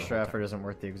spending your Extra whole effort isn't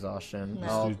worth the exhaustion. No.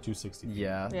 Just I'll- do 260.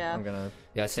 yeah, Yeah. I'm gonna turn.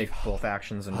 Yeah, say take both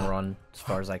actions and run as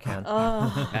far as I can.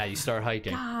 Oh, yeah, you start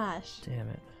hiking. gosh. Damn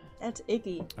it. That's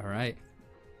icky. All right.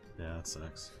 Yeah, that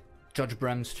sucks. Judge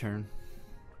Brem's turn.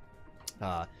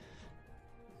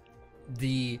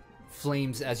 The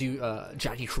flames, as you,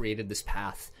 Jackie created this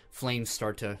path, flames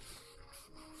start to,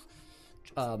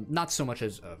 not so much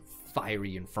as a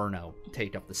fiery inferno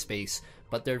take up the space,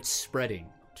 but they're spreading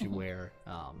to where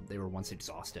they were once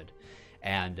exhausted.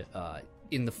 And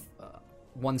in the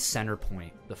one center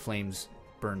point, the flames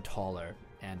burn taller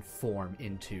and form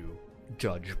into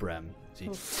Judge Brem. He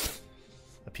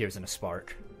appears in a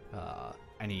spark.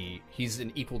 And he's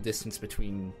an equal distance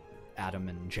between Adam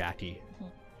and Jackie.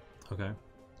 Okay.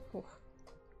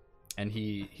 And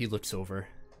he looks over.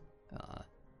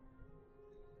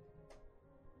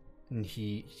 And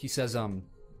he says,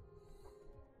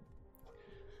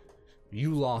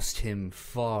 you lost him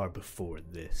far before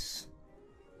this.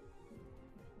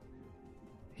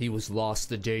 He was lost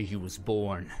the day he was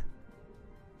born,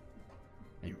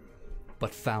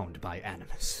 but found by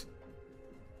Animus.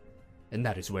 And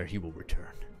that is where he will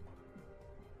return.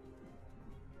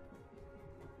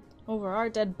 Over our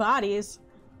dead bodies.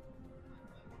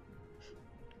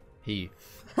 He...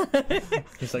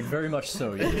 He's like, very much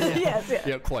so. Yeah. Yes, yeah.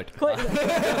 Yeah, quite.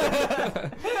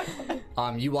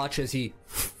 You watch as he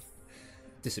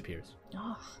disappears.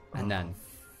 And then,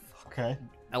 Okay.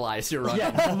 Elias, you're running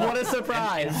Yeah, what a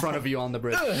surprise! in front of you on the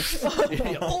bridge.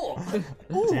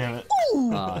 Damn it.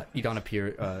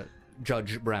 Edon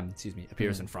Judge Brem,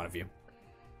 appears in front of you,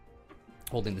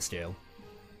 holding the scale.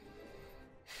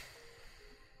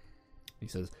 He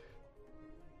says,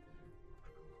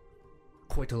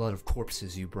 quite a lot of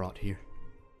corpses you brought here.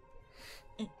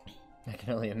 I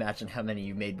can only imagine how many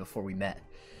you made before we met.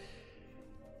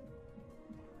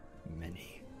 Many.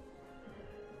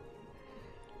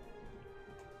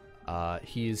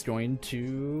 He is going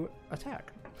to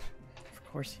attack. Of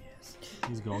course he is.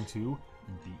 He's going to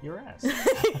beat your ass.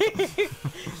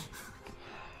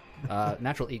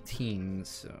 Natural 18,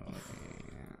 so...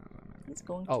 He's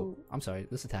going Oh, to. I'm sorry.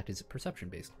 This attack is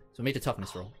perception-based. So make a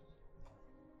toughness roll.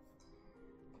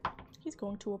 He's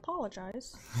going to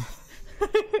apologize.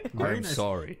 I'm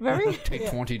sorry. Very. Take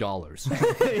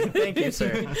 $20. Thank you,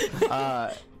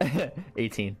 sir.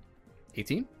 18.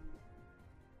 18?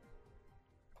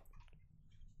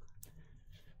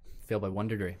 Fail by 1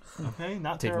 degree. Okay,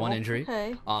 not Take terrible. 1 injury.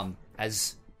 Okay.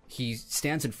 As he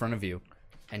stands in front of you,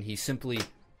 and he simply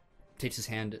takes his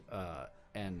hand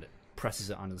and presses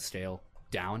it onto the scale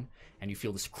down, and you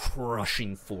feel this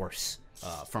crushing force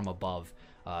from above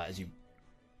as you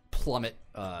plummet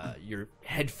your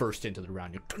head first into the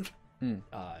ground.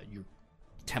 Your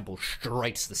temple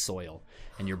strikes the soil,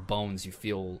 and your bones, you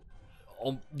feel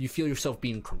yourself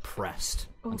being compressed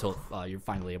until you're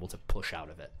finally able to push out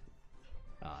of it.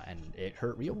 And it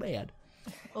hurt real bad.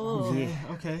 Oh. Yeah,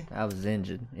 okay. I was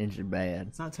injured bad.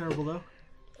 It's not terrible, though.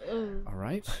 All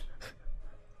right.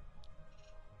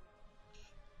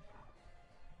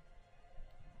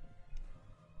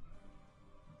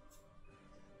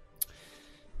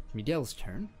 Miguel's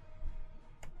turn.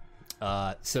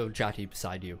 So Jackie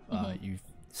beside you,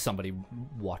 somebody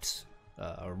walks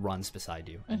or runs beside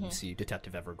you, and you see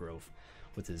Detective Evergrove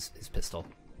with his pistol,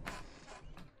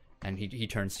 and he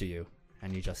turns to you,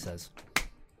 and he just says,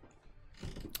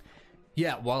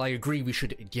 "Yeah, while I agree we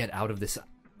should get out of this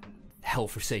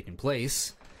hell-forsaken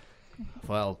place,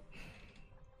 well,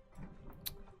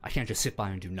 I can't just sit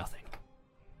by and do nothing."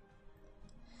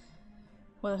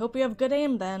 Well, I hope you have good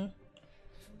aim then.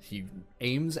 He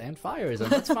aims and fires,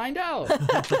 and let's find out.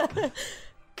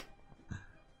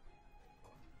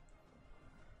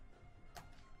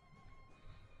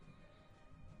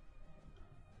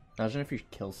 Imagine if you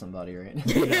kill somebody right now.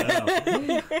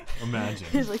 Yeah, imagine.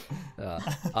 He's like,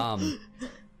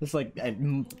 It's like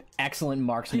an excellent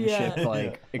marksmanship, Yeah.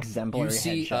 like exemplary You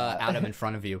see headshot. Adam in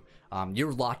front of you.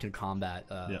 You're locked in combat.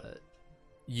 Yeah.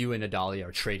 You and Adalia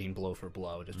are trading blow for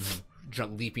blow, just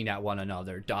leaping at one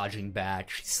another, dodging back,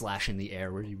 slashing the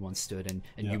air where you once stood, and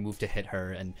Yeah. you move to hit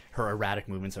her, and her erratic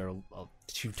movements are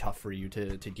too tough for you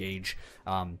to gauge.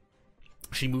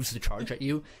 She moves to charge at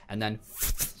you, and then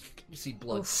you see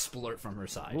blood splurt from her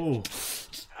side Ooh.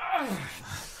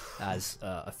 as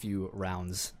a few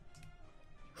rounds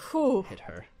whew. hit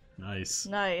her. Nice.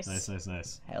 Nice.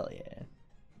 Nice. Hell yeah.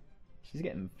 She's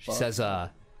getting She fucked. says,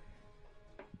 I've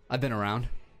been around.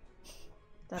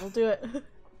 That'll do it.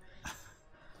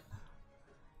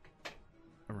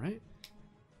 All right.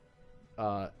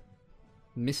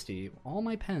 Misty, all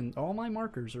my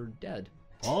markers are dead.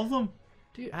 All of them?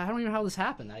 Dude, I don't even know how this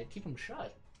happened. I keep them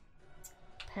shut.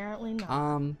 Apparently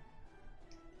not.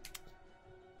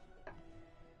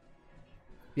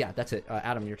 Yeah, that's it.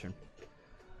 Adam, your turn.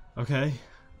 Okay.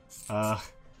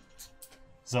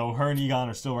 So her and Egon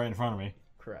are still right in front of me.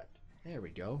 Correct. There we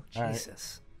go. All right.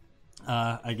 Jesus.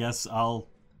 I guess I'll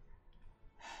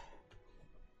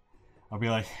be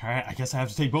like, all right, I guess I have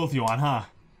to take both of you on, huh?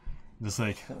 Just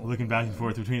like looking back and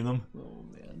forth between them. Oh,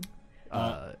 man.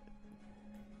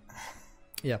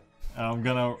 Yeah. I'm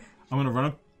gonna run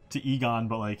up to Egon,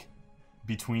 but like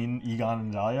between Egon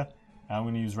and Dahlia, and I'm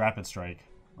gonna use Rapid Strike.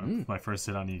 My first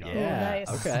hit on Egon. Yeah. nice.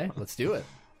 Okay. Let's do it.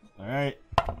 All right.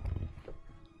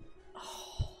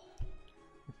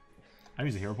 I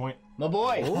use a hero point. My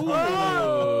boy! Ooh.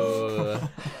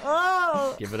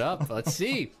 Oh! Give it up. Let's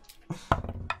see.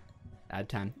 Add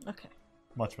 10 Okay.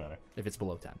 Much better. if it's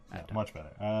below 10. Add 10. Much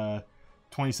better.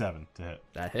 27 to hit.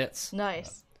 That hits.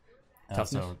 Nice.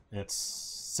 Toughness? So it's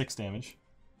 6 damage.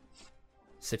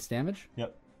 6 damage.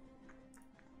 Yep.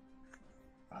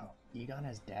 Oh, Egon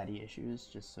has daddy issues,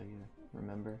 just so you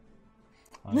remember.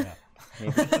 Oh yeah.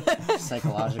 Maybe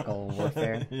psychological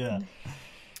warfare. Yeah.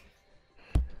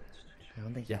 I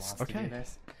don't think he Yes, wants to okay. do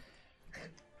this.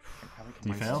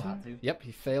 You fail? Yep,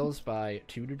 he fails by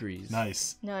 2 degrees.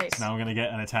 Nice. Nice. Now I'm gonna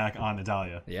get an attack on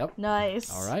Natalia. Yep.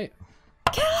 Nice. All right.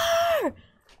 Killer!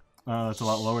 That's a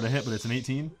lot lower to hit, but it's an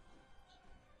 18.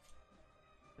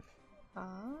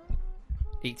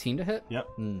 18 to hit. Yep.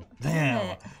 Mm.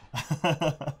 Damn.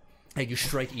 And you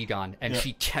strike Egon, and Yep.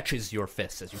 she catches your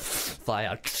fist as you fly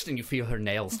out, and you feel her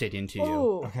nails dig into you.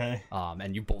 Ooh. Okay.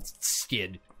 And you both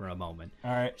skid for a moment.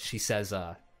 All right. She says,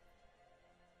 when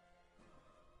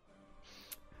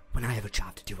I have a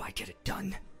job to do, I get it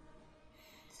done.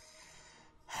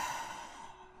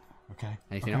 Okay.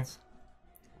 Anything Okay. else?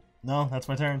 No, that's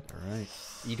my turn. All right.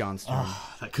 Egon's turn.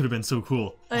 Oh, that could have been so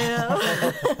cool.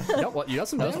 Yeah. You know what? You got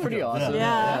some That was damage pretty on. awesome.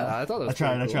 Yeah. I thought that was I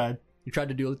tried. pretty cool. I tried. You tried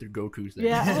to do it with your Goku's thing.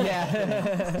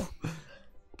 Yeah.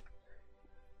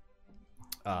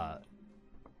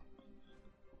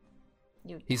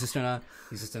 Yeah. He's just gonna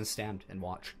stand and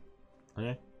watch.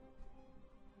 Okay.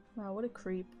 Wow, what a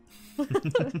creep.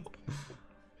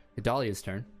 Dahlia's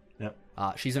turn. Yep.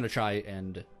 She's gonna try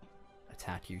and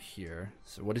attack you here.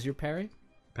 So what is your parry?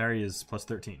 Parry is plus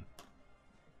 13.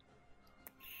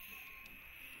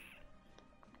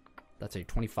 That's a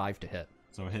 25 to hit.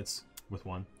 So it hits with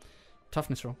 1.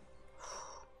 Toughness roll.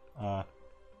 I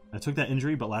took that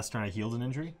injury, but last turn I healed an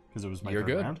injury because it was my You're turn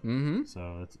good. round. Mm-hmm.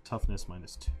 So it's toughness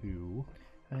minus 2.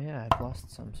 Oh yeah, I've lost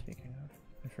some. Speaking of,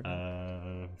 I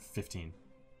forgot. 15.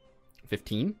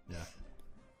 15. Yeah.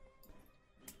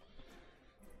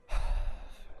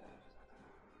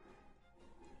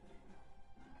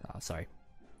 Sorry.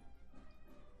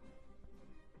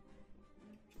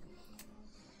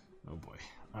 Oh boy,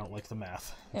 I don't like the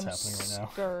math I'm that's happening right now. You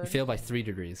scared. fail by 3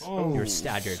 degrees. Oh. You're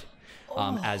staggered.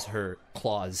 As her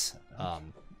claws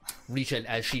reach in,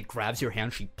 as she grabs your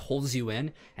hand, she pulls you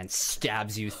in and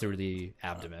stabs you through the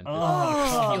abdomen.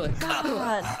 Oh, You're like,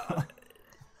 God.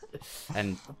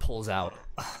 and pulls out.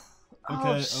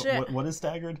 Okay, shit. what is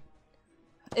staggered?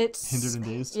 It's Hindered and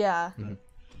dazed? Yeah.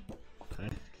 Okay.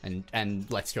 And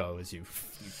lets go as you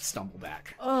stumble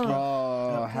back.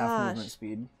 Oh, half gosh. movement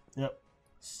speed. Yep.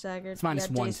 Staggered. It's minus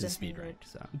yeah, 1 dazed to and speed, hindered. right?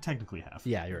 So Technically half.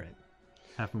 yeah, you're right.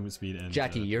 Half movement speed and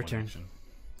Jackie, your 1 turn. action.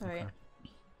 All right.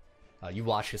 You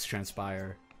watch this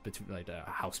transpire between like a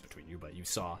house between you, but you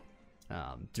saw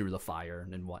through the fire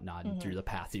and whatnot, and through the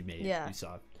path you made. Yeah. You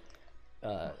saw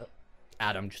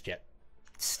Adam just get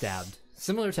stabbed,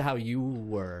 similar to how you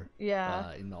were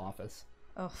Yeah. in the office.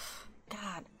 Oh,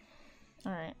 God.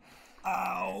 All right.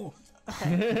 Ow!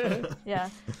 Yeah.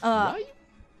 Right?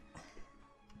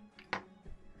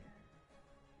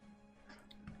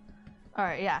 All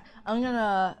right. Yeah. I'm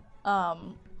gonna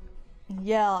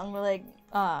yell. I'm gonna like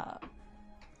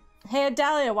hey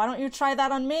Adalia, why don't you try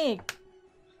that on me?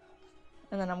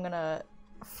 And then I'm gonna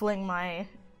fling my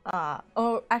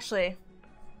oh actually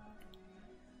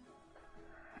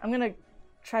I'm gonna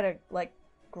try to like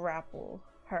grapple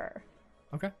her.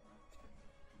 Okay.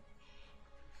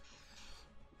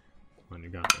 When you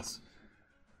got this.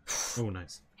 Oh,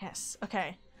 nice. Yes.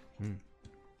 Okay.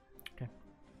 Okay.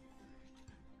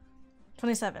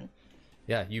 27.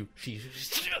 Yeah, she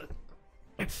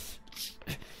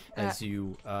as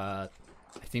you I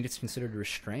think it's considered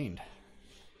restrained.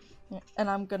 And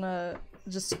I'm gonna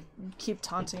just keep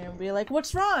taunting her and be like,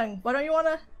 "What's wrong? Why don't you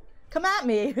wanna come at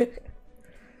me?"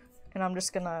 And I'm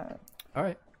just gonna All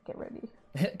right, get ready.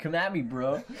 Come at me,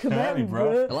 bro. Come at me,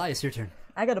 bro. Elias, your turn.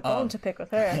 I got a bone to pick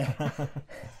with her.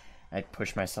 I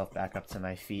push myself back up to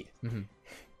my feet. And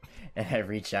I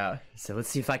reach out. So let's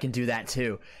see if I can do that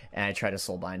too. And I try to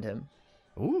soul bind him.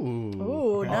 Ooh.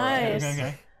 Ooh, nice.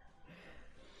 Okay.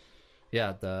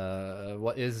 Yeah.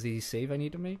 What is the save I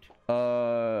need to make?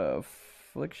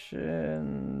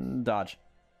 Affliction dodge.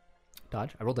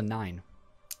 Dodge. I rolled a 9.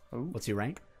 Ooh. What's your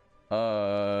rank? 2.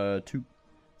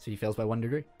 So he fails by 1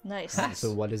 degree. Nice.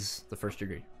 So what is the first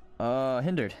degree?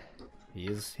 Hindered. He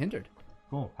is hindered.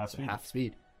 Cool. Half speed. Half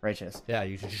speed. Righteous. Yeah,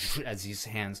 you as these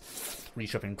hands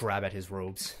reach up and grab at his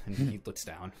robes, and he looks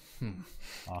down,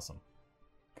 Awesome.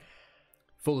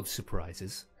 full of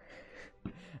surprises.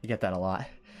 You get that a lot.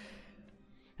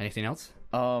 Anything else?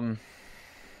 I'm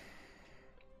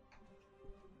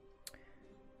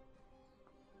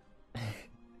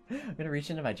gonna reach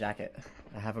into my jacket.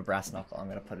 I have a brass knuckle. I'm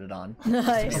gonna put it on.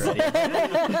 Nice.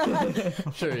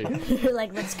 Sure. You're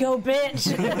like, let's go, bitch.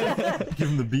 Give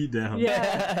him the beat down.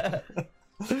 Yeah.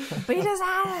 Beat his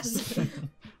ass!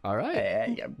 All right.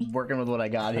 Hey, I'm working with what I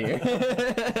got here.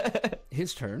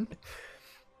 His turn.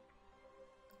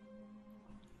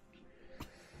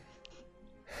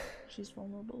 She's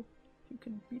vulnerable. You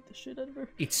can beat the shit out of her.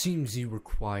 It seems you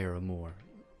require a more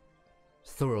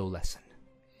thorough lesson.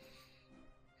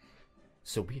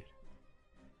 So be it.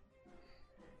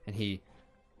 And he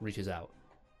reaches out.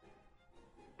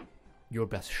 Your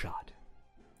best shot.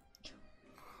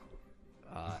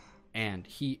 And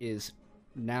he is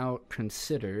now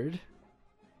considered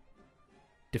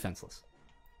defenseless.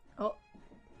 Oh.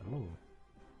 Oh,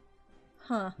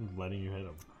 Huh. I'm letting you hit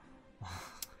him.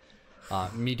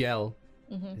 Miguel,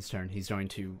 his turn. He's going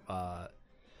to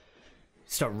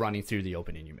start running through the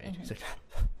opening you made. He's like,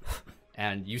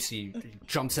 and you see, he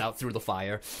jumps out through the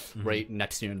fire right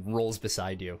next to you and rolls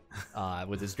beside you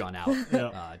with his gun out.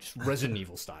 Just Resident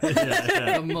Evil style.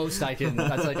 The most I can,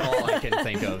 that's like all I can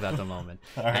think of at the moment.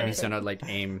 And he's going to like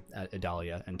aim at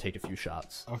Adalia and take a few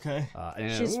shots. Okay.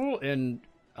 She's- And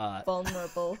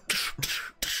Vulnerable.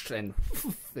 and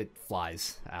it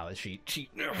flies out as she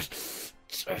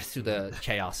through the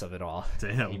chaos of it all.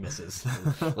 Damn. He misses.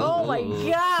 Oh my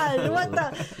god, what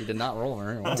the? He did not roll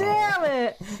her. Damn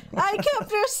it! I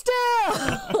kept her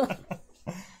still!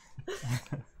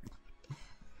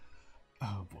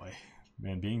 Oh boy,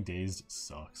 man, being dazed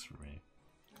sucks for me.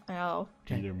 Ow.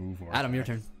 Either move or Adam, your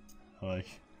turn. like.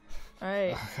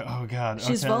 Alright. Oh god.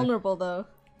 She's okay. vulnerable though.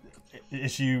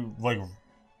 Is she like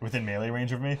within melee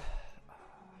range of me?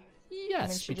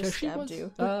 Yes, she because just she stabbed was.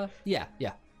 you. Yeah.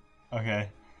 Okay.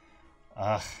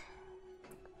 All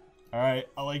right.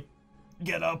 I'll like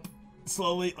get up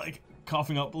slowly, like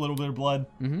coughing up a little bit of blood.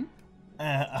 Mm-hmm.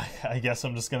 I guess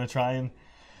I'm just gonna try and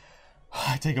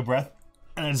take a breath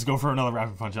and then just go for another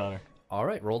rapid punch on her. All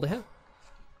right, roll the hit.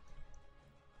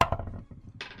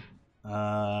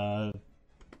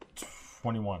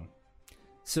 21.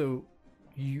 So,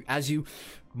 as you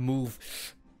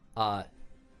move, that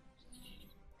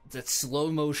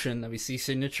slow motion that we see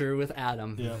signature with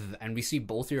Adam, and we see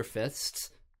both your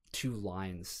fists, two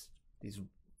lines, these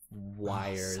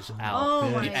wires out, Oh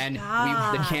my and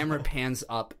God. the camera pans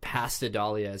up past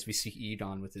Adalia as we see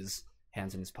Edon with his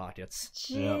hands in his pockets,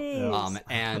 Jeez.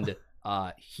 and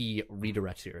he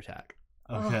redirects your attack.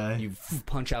 Okay. You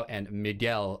punch out, and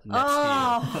Miguel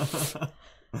next to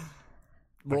you.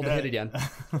 Roll the hit again.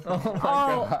 Oh my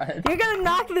god. You're gonna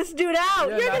knock this dude out!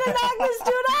 You're gonna knock this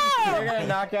dude out! You're gonna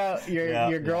knock out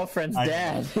your girlfriend's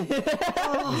dad.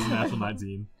 Natural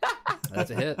 19. That's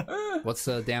a hit. What's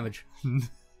the damage?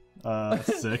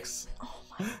 6. Oh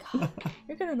my god.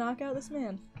 You're gonna knock out this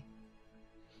man.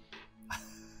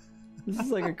 This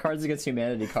is like a Cards Against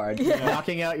Humanity card.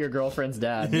 Knocking out your girlfriend's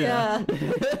dad. Yeah.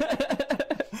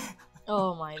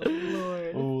 Oh my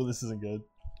lord. Oh, this isn't good.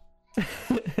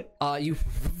 You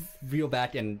reel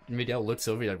back, and Miguel looks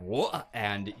over. You're like, what?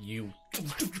 And you,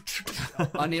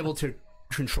 unable to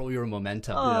control your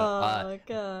momentum, Oh my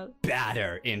god.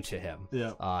 batter into him.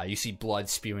 Yeah. You see blood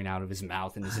spewing out of his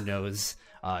mouth and his nose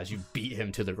as you beat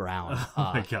him to the ground.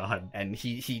 Oh my god. And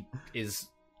he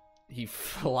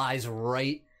flies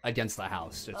right against the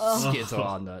house, just skids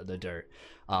on the dirt.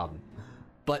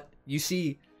 But you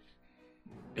see,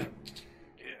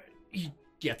 he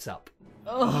gets up.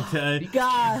 Oh Okay.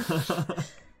 gosh.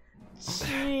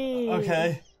 Jeez.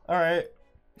 Okay. All right.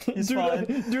 He's fine.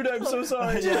 Dude, I'm so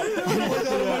sorry. Yeah.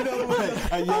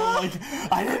 Like,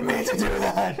 I didn't mean to do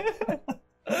that.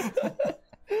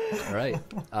 All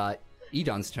right.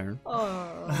 Edon's turn.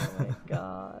 Oh my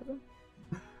god.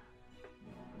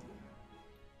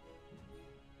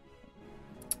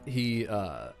 He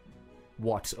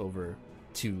walks over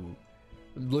to,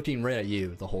 looking right at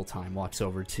you the whole time, walks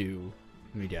over to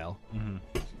Miguel. Mm-hmm.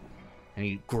 And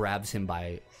he grabs him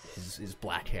by his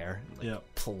black hair,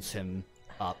 pulls him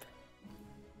up,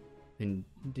 and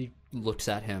he looks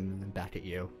at him and then back at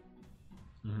you.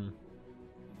 Mm-hmm.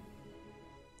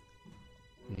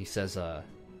 And he says,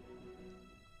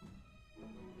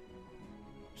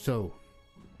 so,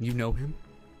 you know him?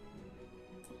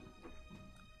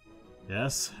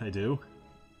 Yes, I do.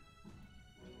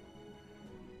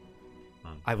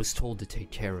 I was told to take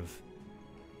care of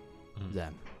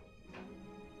them.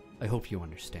 I hope you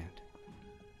understand.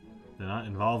 They're not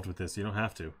involved with this. You don't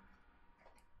have to.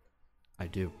 I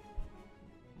do.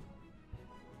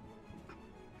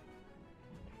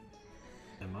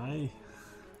 Am I?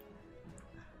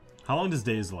 How long does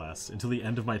days last? Until the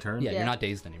end of my turn? Yeah, Yeah. you're not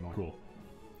dazed anymore. Cool.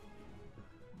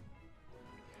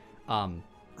 Oh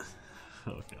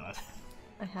god.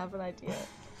 I have an idea.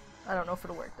 I don't know if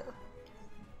it'll work though.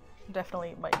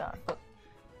 Definitely might not, but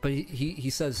But he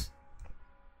says,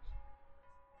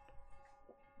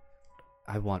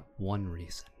 I want one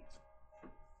reason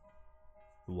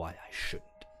why I shouldn't.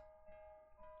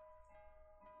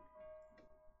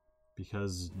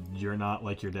 Because you're not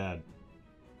like your dad.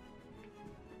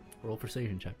 Roll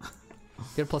persuasion check.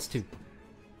 Get a +2.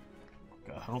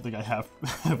 God, I don't think I have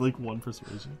like 1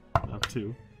 persuasion. I have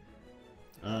 2.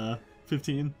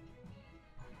 15.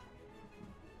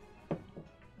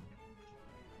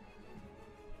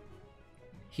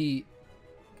 He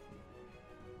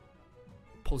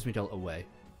pulls Miguel away.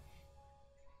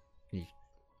 He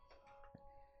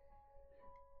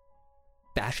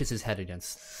bashes his head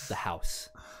against the house.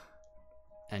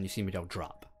 And you see Miguel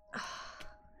drop.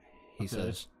 He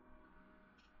says,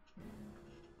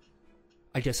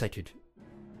 I guess I could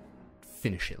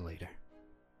finish it later.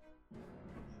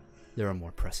 There are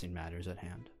more pressing matters at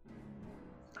hand.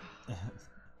 And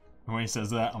when he says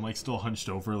that, I'm like still hunched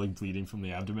over, like bleeding from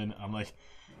the abdomen. I'm like,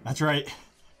 that's right.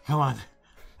 Come on.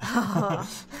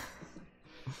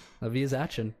 That'll be his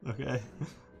action. Okay.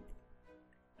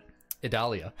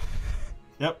 Idalia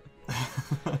Yep.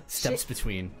 steps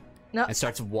between No. and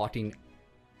starts walking.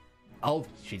 Oh,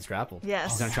 she's grappled.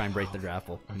 Yes. She's gonna try and break the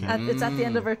grapple. Okay. It's at the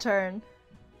end of her turn.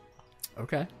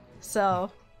 Okay.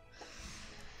 So.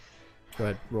 Go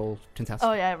ahead. Roll contest.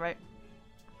 Oh yeah, right.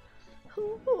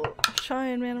 Ooh, I'm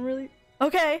trying, man. I'm really.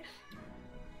 Okay.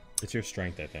 It's your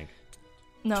strength, I think.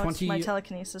 No, it's my 21.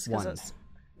 telekinesis because it's.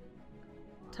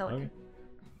 Okay.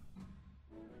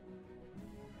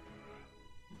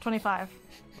 25.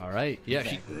 All right. Yeah.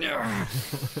 Okay.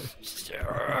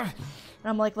 And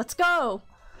I'm like, let's go.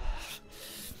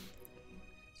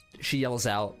 She yells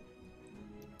out.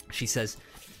 She says,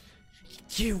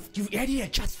 "You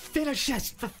idiot! Just finish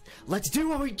this. Let's do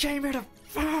what we came here to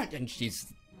fight!" And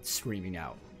she's screaming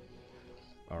out.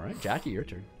 All right, Jackie, your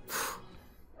turn.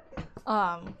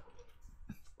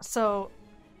 So,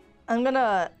 I'm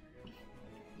gonna.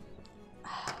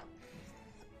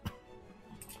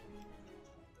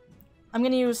 I'm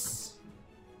gonna use.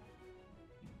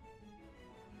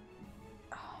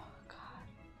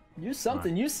 Use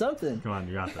something. Use something. Come on,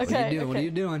 you got this. Okay. What are you doing? What are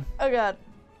you doing? Oh god.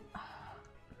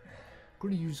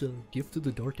 Gonna use a gift of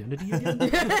the dark entity again?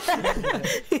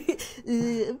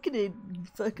 I'm gonna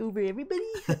fuck over everybody.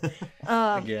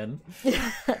 Again.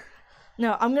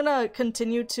 No, I'm gonna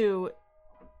continue to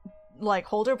like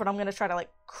hold her, but I'm gonna try to like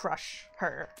crush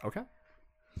her. Okay.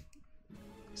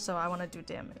 So I want to do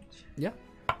damage. Yeah.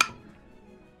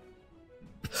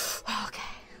 Okay.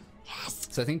 Yes.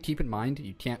 So I think keep in mind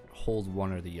you can't hold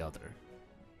one or the other.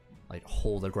 Like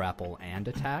hold a grapple and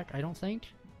attack. I don't think.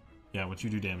 Yeah, once you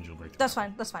do damage, you'll break the That's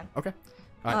fine. That's fine. Okay.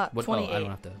 All right. What? Oh, I 28. don't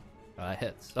have to.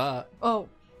 Hits. Oh,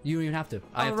 You don't even have to.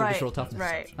 I have right, to just roll toughness.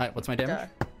 right. All right. What's my damage?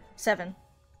 duh. 7.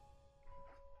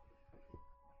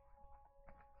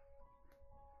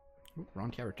 Ooh,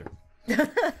 wrong character.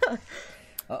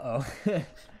 Uh-oh.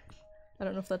 I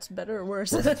don't know if that's better or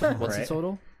worse. What's the Right.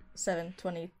 total? 7,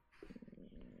 20,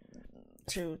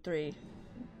 2, 3,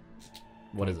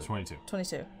 What is it? 22.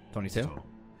 22. 22. Total.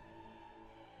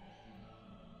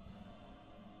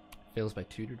 Fails by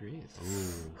 2 degrees.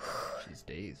 Ooh, she's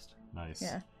dazed. Nice.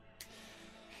 Yeah.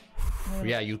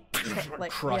 Yeah, you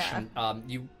Like, crush yeah.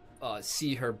 and you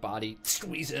see her body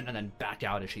squeeze in and then back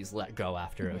out as she's let go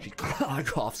after her. She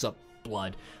coughs up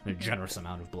blood, a generous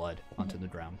amount of blood onto the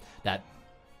ground. That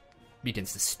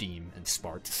begins to steam and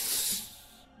spark.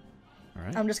 All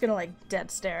right. I'm just gonna like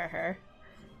dead stare at her.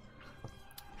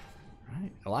 All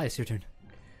right. Elias, your turn.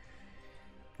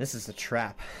 This is a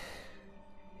trap.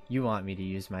 You want me to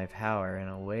use my power in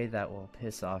a way that will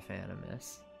piss off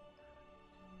Animus.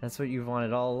 That's what you've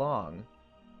wanted all along.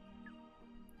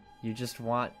 You just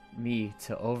want me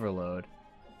to overload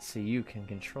so you can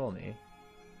control me.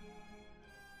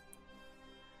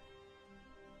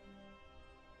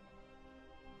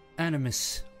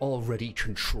 Animus already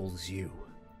controls you.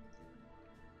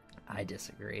 I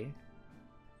disagree.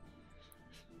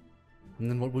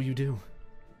 And then what will you do?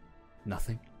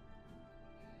 Nothing.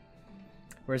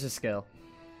 Where's his skill?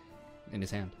 In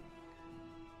his hand.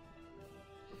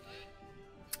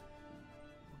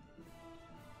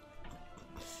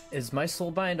 Is my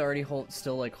soulbind already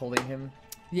still like holding him?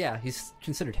 Yeah, he's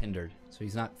considered hindered, so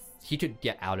he's not. He could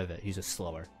get out of it. He's just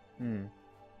slower. Hmm.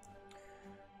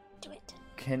 Do it.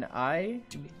 Can I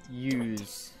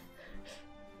use?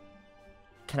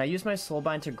 Can I use my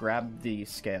soulbind to grab the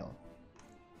scale?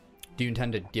 Do you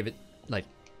intend to give it, like,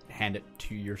 hand it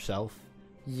to yourself?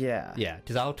 Yeah. Yeah,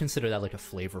 because I'll consider that like a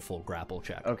flavorful grapple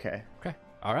check. Okay. Okay.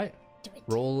 All right.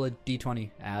 Roll a d20.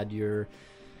 Add your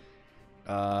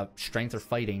strength or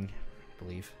fighting, I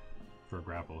believe. For a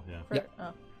grapple, yeah. Yep.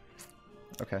 Oh.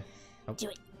 Okay. Do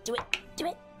it. Do it. Do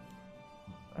it.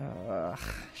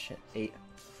 Shit, 8.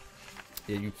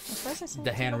 Yeah, you, Surprised I said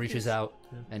the two hand monkeys. reaches out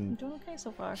I'm and doing okay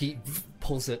so far. he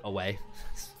pulls it away.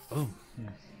 Oh.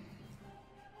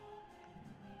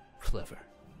 Clever.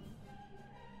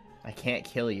 I can't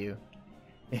kill you.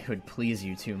 It would please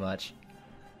you too much.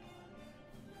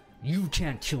 You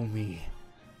can't kill me.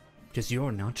 Because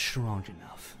you're not strong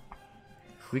enough.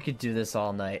 We could do this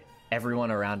all night.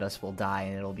 Everyone around us will die,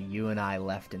 and it'll be you and I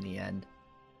left in the end.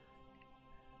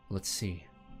 Let's see.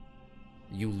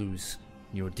 You lose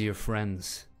your dear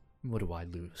friends. What do I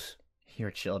lose?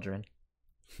 Your children.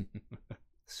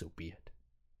 So be it.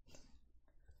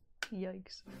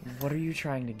 Yikes. What are you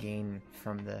trying to gain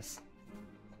from this?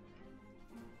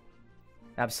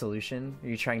 Absolution? Are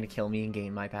you trying to kill me and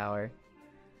gain my power?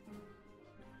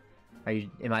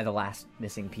 Am I the last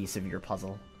missing piece of your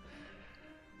puzzle?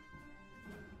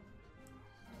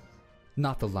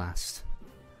 Not the last.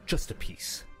 Just a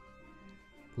piece.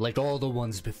 Like all the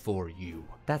ones before you.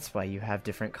 That's why you have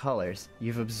different colors.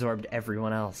 You've absorbed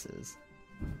everyone else's.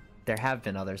 There have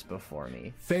been others before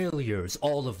me. Failures,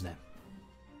 all of them.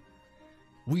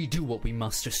 We do what we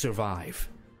must to survive.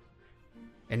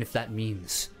 And if that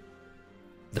means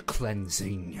the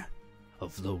cleansing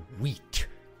of the weak,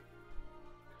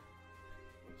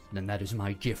 then that is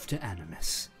my gift to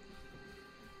Animus.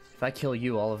 If I kill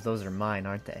you, all of those are mine,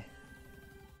 aren't they?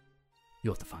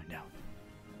 You'll have to find out.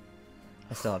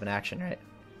 I still have an action, right?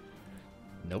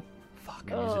 Nope.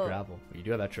 Fuck, I use a grapple. You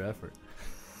do have extra effort.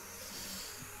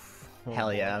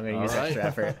 Hell yeah, I'm gonna use Alright. extra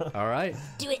effort. Alright.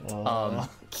 Do it.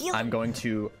 Kill I'm going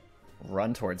to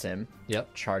run towards him,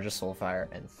 Yep. charge a Soulfire,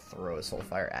 and throw a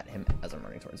Soulfire at him as I'm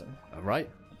running towards him. Alright.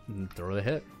 Throw the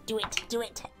hit. Do it. Do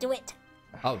it. Do it.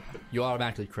 Oh, you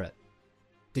automatically crit.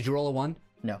 Did you roll a 1?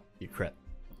 No. You crit.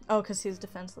 Oh, because he's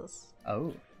defenseless.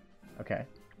 Oh. Okay.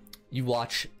 You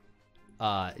watch,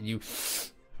 you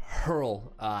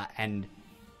hurl, and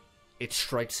it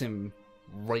strikes him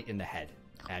right in the head.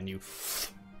 And you...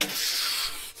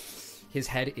 His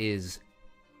head is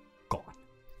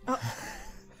gone.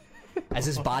 As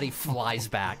his body flies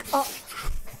back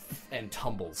and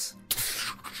tumbles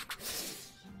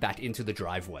back into the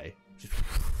driveway.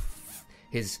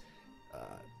 His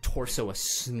torso a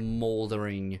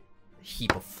smoldering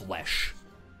heap of flesh.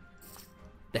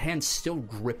 The hand's still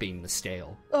gripping the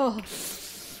scale. Oh.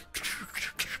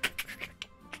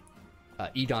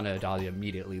 Egon and Adalia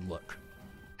immediately look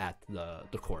at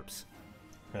the corpse.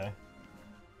 Okay.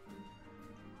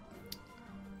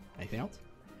 Anything else?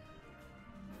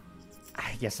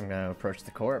 I guess I'm gonna approach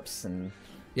the corpse and...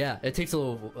 Yeah, it takes a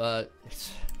little...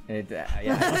 yeah,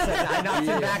 I knocked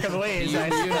him back a ways. You I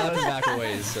have him suppose. back a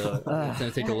ways, so it's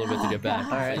gonna take a little bit to get back.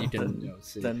 Alright, so you can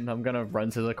see. Then I'm gonna run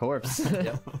to the corpse.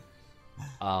 Yep.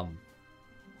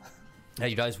 Yeah,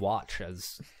 you guys watch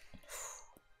as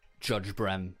Judge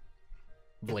Brem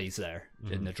lays there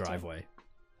in the driveway.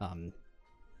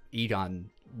 Egon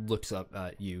looks up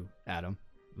at you, Adam,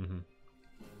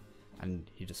 and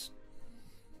he just...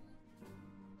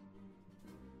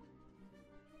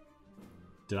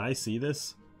 Did I see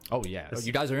this? Oh yeah,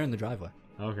 you guys are in the driveway.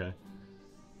 Okay.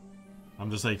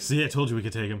 I'm just like, see, I told you we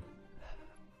could take him.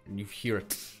 And you hear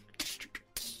it.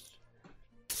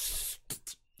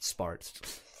 Sparks.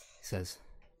 He says,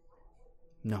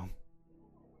 no.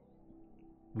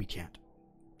 We can't.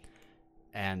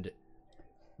 And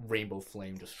rainbow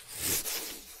flame just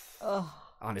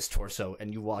on his torso,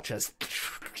 and you watch as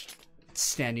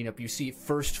standing up, you see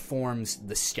first forms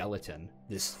the skeleton,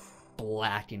 this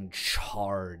black and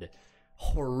charred,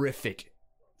 horrific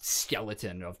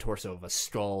skeleton of torso of a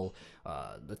skull,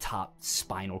 the top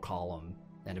spinal column,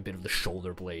 and a bit of the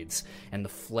shoulder blades, and the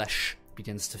flesh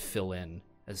begins to fill in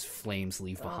as flames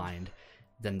leave behind,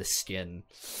 then the skin.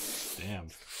 Damn.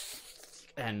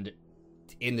 And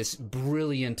in this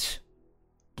brilliant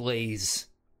blaze,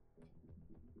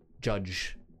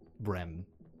 Judge Brem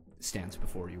stands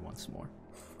before you once more.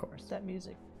 Of course. That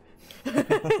music.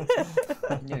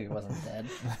 I knew he wasn't dead.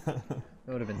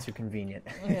 It would have been too convenient.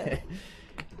 Yeah.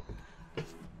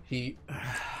 He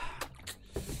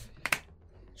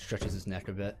stretches his neck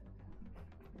a bit,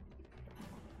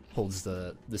 holds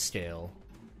the scale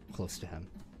close to him.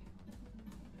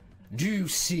 Do you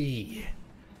see?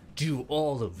 Do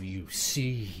all of you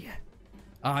see?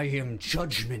 I am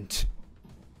judgment.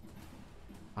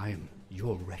 I am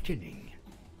your reckoning.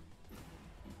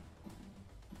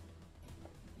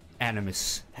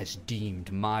 Animus has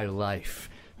deemed my life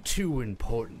too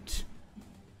important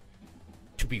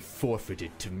to be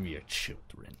forfeited to mere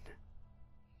children.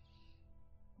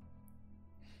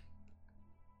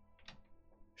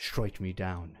 Strike me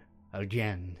down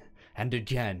again and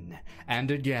again and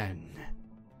again.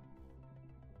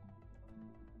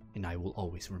 and I will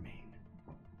always remain.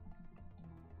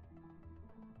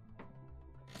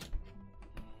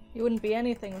 You wouldn't be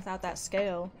anything without that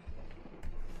scale.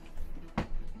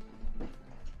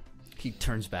 He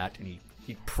turns back and he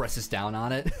presses down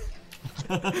on it.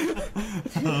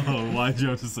 Oh, why'd you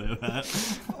have to say that?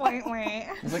 Wait.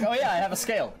 He's like, oh yeah, I have a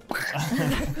scale.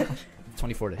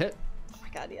 24 to hit. Oh my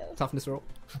god, yeah. Toughness roll.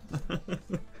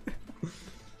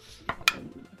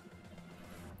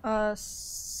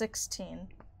 16.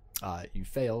 You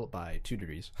fail by 2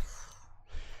 degrees.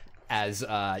 As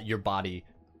your body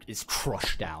is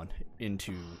crushed down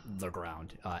into the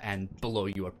ground, and below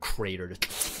you a crater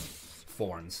just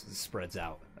forms, spreads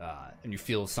out, and you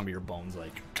feel some of your bones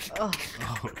like, Oh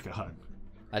god.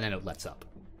 and then it lets up.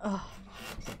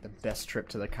 The best trip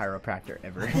to the chiropractor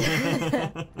ever.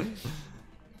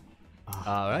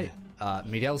 All right,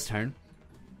 Miguel's turn.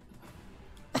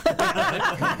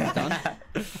 Done.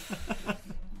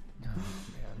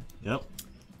 Yep.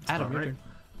 Adam, your Alright. turn.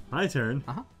 My turn.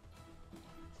 Uh-huh.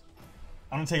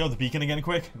 I'm gonna take out the beacon again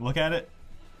quick. Look at it.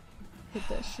 Hit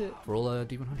that shit. Roll a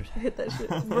d100. Hit that shit.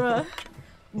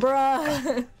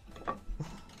 Bruh.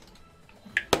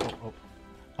 Oh.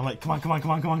 I'm like, come on.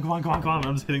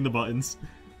 I'm just hitting the buttons.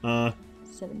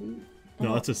 70.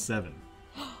 No, that's a 7.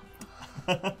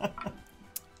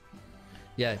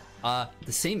 Yeah,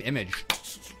 the same image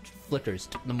flickers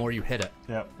the more you hit it.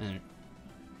 Yep.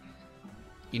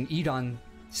 And Edon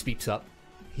speaks up.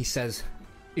 He says,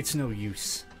 "It's no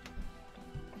use.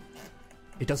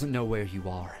 It doesn't know where you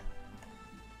are."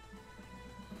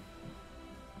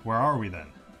 Where are we then?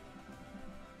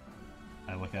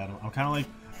 I look at him. I'm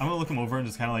gonna look him over and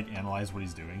just kind of like analyze what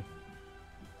he's doing.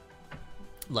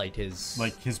 Like his...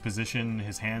 Like his position,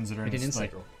 his hands that are Make in an his,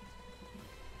 insight like,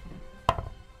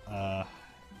 roll.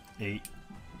 8.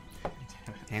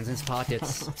 Hands in his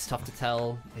pockets. It's tough to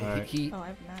tell. Alright. He, Oh, I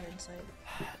have mad insight.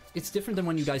 it's different than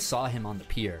when you guys saw him on the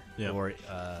pier. Yep. Or,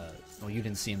 well, you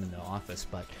didn't see him in the office,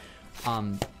 but...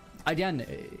 again,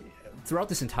 throughout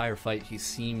this entire fight, he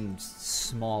seems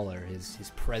smaller.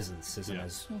 His presence isn't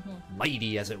as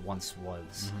mighty as it once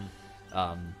was.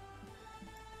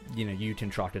 You know, you can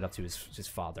chalk it up to his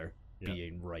father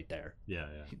being right there. Yeah.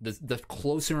 The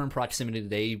closer in proximity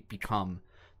they become,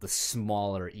 the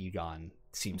smaller Egon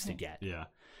seems to get. Yeah.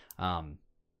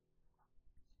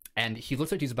 And he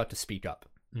looks like he's about to speak up.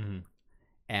 Mm-hmm.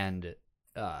 And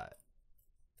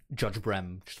Judge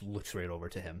Brem just looks right over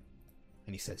to him.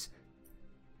 And he says,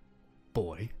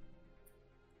 "Boy,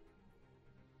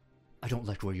 I don't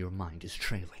like where your mind is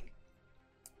trailing."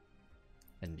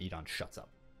 And Edon shuts up.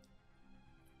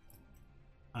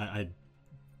 I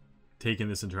take in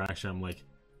this interaction. I'm like,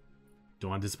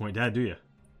 don't want to disappoint Dad, do you?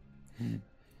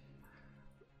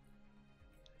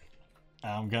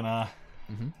 I'm gonna.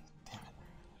 Damn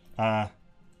it.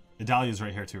 Idalia's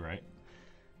right here too, right?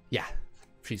 Yeah,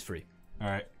 she's free. All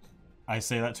right. I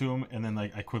say that to him, and then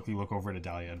like I quickly look over at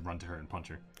Idalia and run to her and punch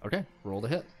her. Okay, roll the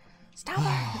hit. Stop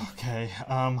her! Okay.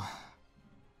 I'm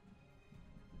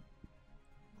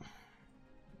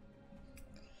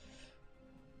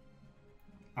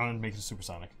gonna make it a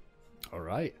supersonic. All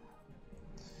right.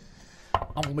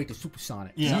 I'm gonna make it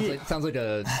supersonic. Yeah. Sounds like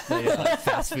a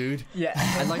fast food. Yeah.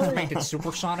 I'd like to make it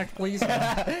supersonic, please.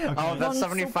 Oh, that's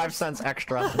 75 cents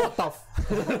extra. What the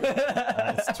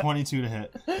It's 22 to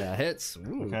hit. Yeah, hits.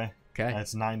 Ooh. Okay. Okay.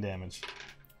 That's 9 damage.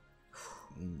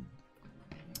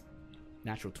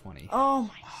 Natural 20. Oh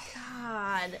my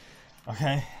god.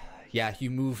 Okay. Yeah,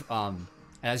 you move,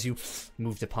 as you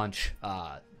move to punch,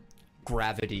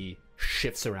 gravity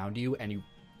shifts around you, and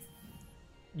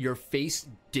your face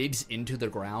digs into the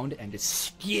ground and just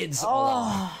skids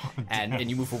along, and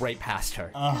you move right past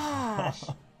her. Gosh.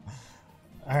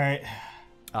 All right.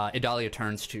 Idalia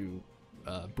turns to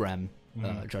Brem,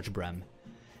 Judge Brem,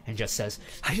 and just says,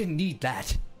 "I didn't need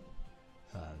that."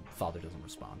 Father doesn't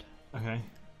respond. Okay.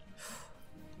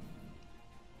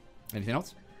 Anything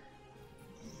else?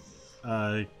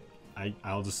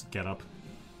 I'll just get up.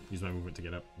 Use my movement to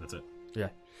get up. That's it. Yeah.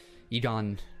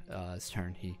 Egon's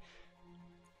turn. He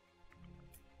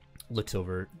looks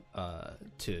over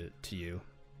to you.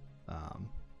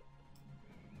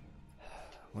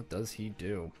 What does he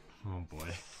do? Oh boy.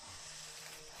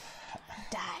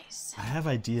 Dies. I have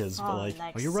ideas, but like,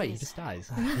 nice. Oh, you're right. He just dies.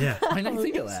 yeah. Why not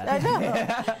think of I that? know.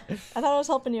 I thought I was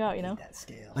helping you out, you know? That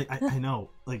scale. Like I know.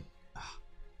 Like,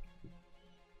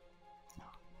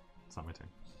 it's not my turn.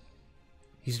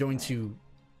 He's going to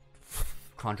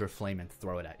conjure a flame and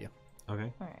throw it at you.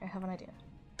 Okay. Alright, I have an idea.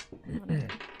 Okay.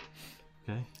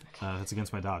 That's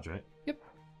against my dodge, right? Yep.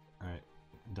 All right.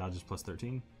 Dodge is plus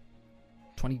 13.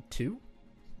 22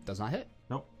 does not hit.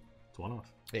 Nope. It's 1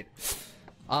 off. It,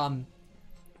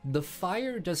 The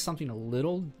fire does something a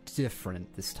little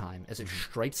different this time. As it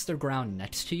strikes the ground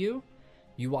next to you,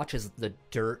 you watch as the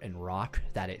dirt and rock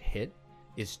that it hit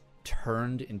is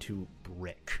turned into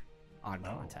brick on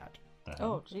contact. The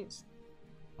hell? Oh, jeez.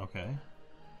 Okay.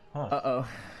 Uh-oh.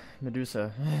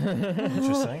 Medusa.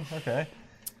 Interesting. Okay.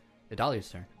 Adalia's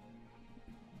turn.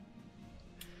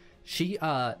 She,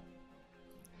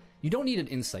 you don't need an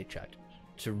insight check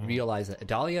to realize that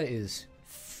Adalia is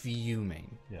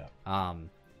fuming. Yeah.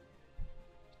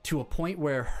 To a point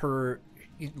where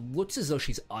it looks as though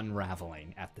she's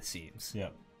unraveling at the seams. Yeah.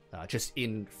 Just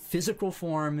in physical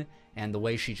form and the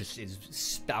way she just is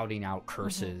spouting out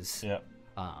curses. Yeah.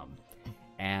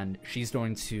 And she's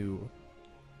going to...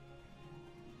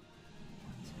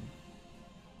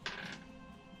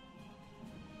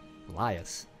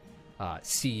 Elias,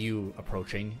 see you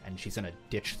approaching, and she's going to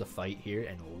ditch the fight here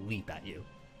and leap at you.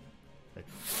 Like,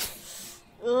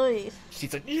 Oy.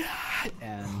 she's like, yeah!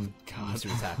 And moves to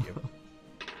attack you.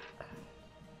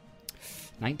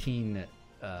 19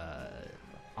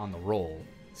 on the roll,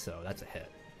 so that's a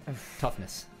hit.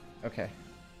 Toughness. Okay.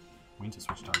 We need to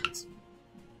switch targets.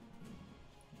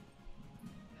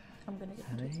 I'm gonna get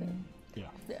into it. Yeah.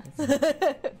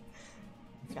 Yeah.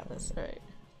 Got this. All right.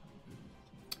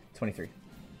 23.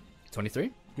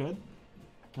 23? Good.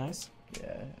 Nice.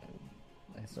 Yeah.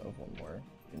 I still have one more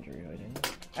injury hiding.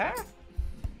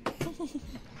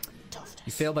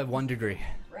 You fail by 1 degree.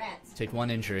 Rats. Take 1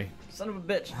 injury Son of a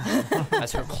bitch.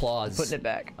 as her claws Putting it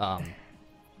back.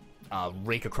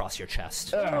 rake across your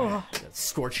chest,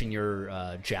 scorching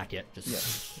your jacket.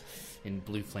 Just in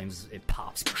blue flames, it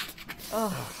pops.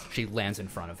 She lands in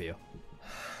front of you.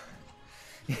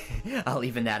 I'll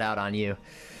even that out on you.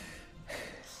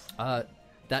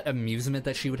 That amusement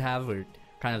that she would have, or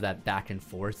kind of that back and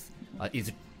forth,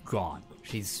 is gone.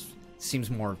 Seems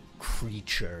more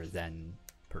creature than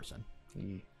person.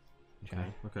 Okay.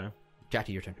 Okay.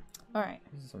 Jackie, your turn. All right.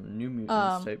 Some New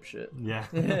Mutants type shit. Yeah.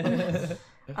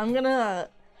 I'm gonna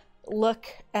look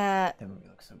at That movie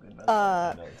looks so good. By the way.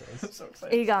 I know it does. I'm so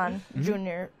excited. Aegon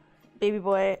Jr., baby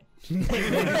boy.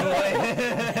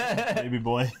 Baby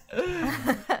boy.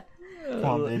 Come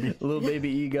on, baby. Little baby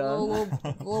Egon.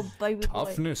 Little baby boy.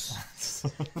 Toughness.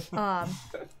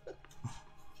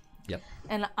 Yep.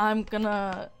 And I'm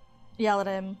gonna yell at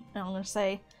him, and I'm gonna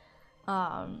say,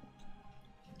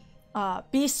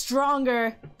 be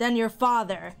stronger than your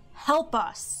father. Help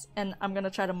us. And I'm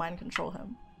gonna try to mind control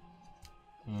him.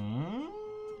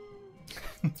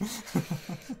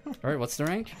 All right, what's the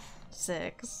rank?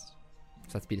 6. So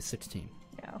that's beat a 16.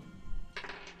 Yeah.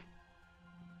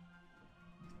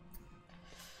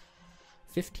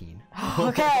 15.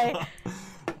 Okay.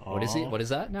 What is he? What is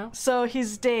that now? So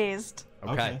he's dazed.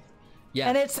 Okay. Yeah.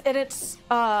 And it's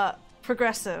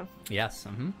progressive. Yes.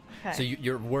 Mm-hmm. Okay. So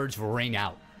your words ring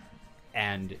out,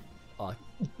 and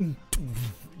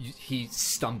he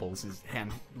stumbles. His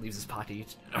hand leaves his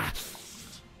pocket.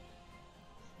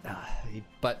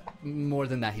 But more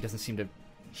than that, he doesn't seem to.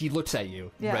 He looks at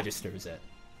you, Yeah. registers it,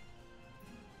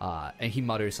 and he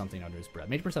mutters something under his breath.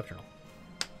 Make a perception roll.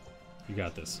 You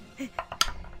got this.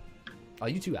 Oh,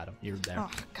 you too, Adam. You're there. Oh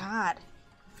God.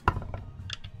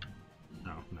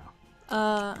 No,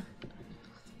 no.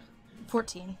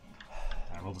 14.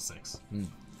 I rolled a 6.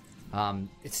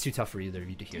 It's too tough for either of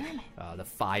you to hear. The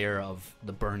fire of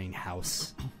the burning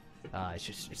house.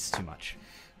 It's too much.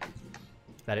 Is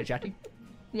that it, Jackie?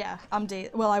 Yeah, I'm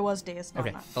dazed. Well, I was dazed. No, Okay,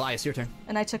 I'm not. Elias, your turn.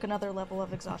 And I took another level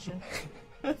of exhaustion.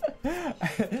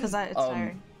 Because it's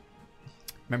tiring.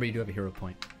 Remember, you do have a hero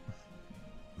point.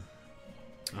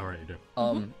 All right, you do.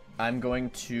 I'm going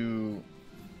to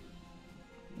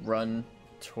run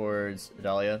towards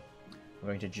Adalia. I'm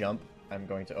going to jump. I'm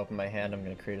going to open my hand. I'm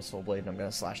going to create a soul blade, and I'm going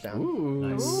to slash down. Ooh,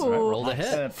 Nice. All right, roll the Uh,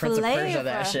 hit. Prince of Persia,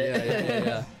 that Flavor. shit.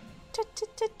 Yeah.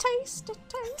 Taste.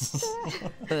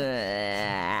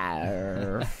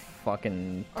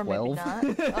 Fucking Or 12. maybe not.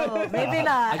 Oh, maybe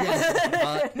not.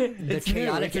 The It's new,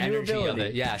 chaotic it's a new energy of ability.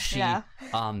 it. Yeah, Yeah.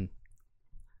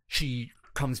 she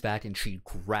comes back and she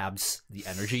grabs the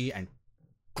energy and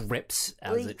grips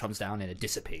as it comes down, and it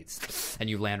dissipates, and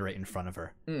you land right in front of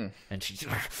her, and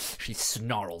she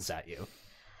snarls at you.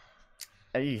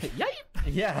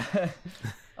 Yeah.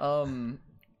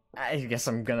 I guess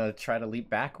I'm gonna try to leap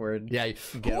backward. Yeah.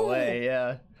 Get away.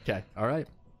 Yeah. Okay. All right.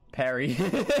 Parry.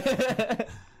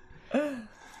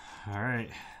 All right,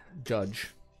 Judge.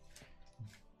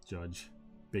 Judge,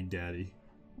 Big Daddy.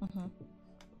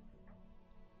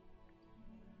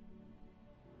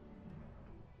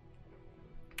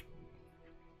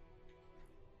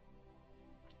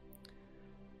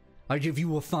 I give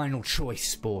you a final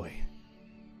choice, boy.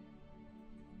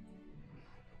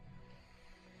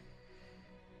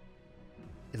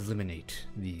 assassinate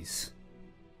these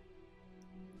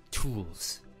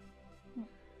tools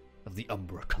of the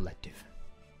Umbra Collective.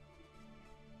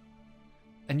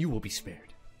 And you will be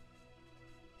spared.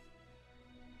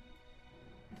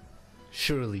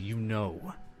 Surely you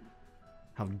know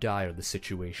how dire the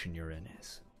situation you're in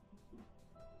is.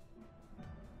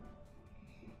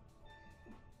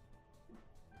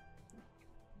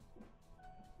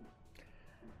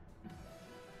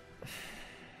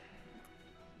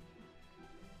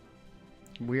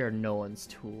 We are no one's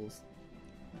tools.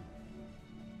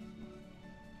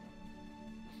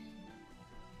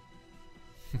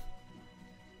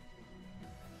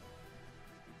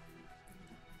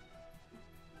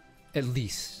 At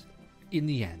least, in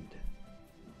the end,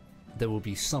 there will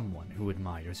be someone who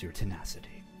admires your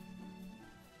tenacity.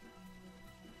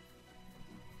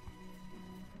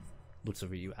 Looks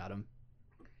over at you, Adam.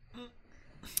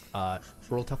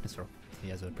 Roll toughness roll. He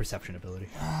has a perception ability.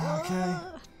 Okay.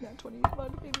 Not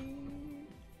 21, baby.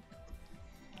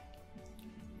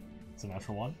 It's a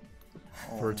natural 1.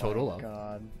 For a total of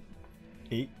God.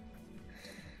 8.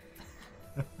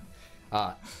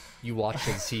 You watch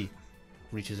as he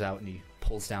reaches out and he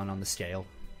pulls down on the scale.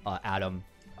 Adam,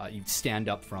 you stand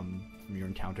up from your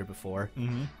encounter before,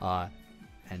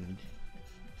 and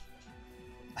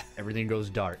everything goes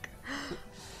dark.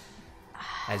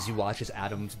 As you watch as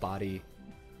Adam's body,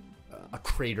 a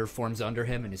crater forms under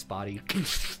him, and his body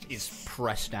is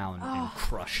pressed down and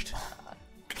crushed.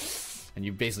 And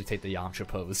you basically take the Yamcha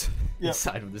pose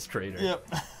inside of this crater. Yep.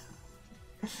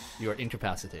 You are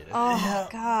incapacitated. Oh,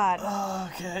 God.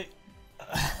 Okay.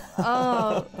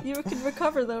 Oh, you can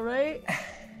recover though, right?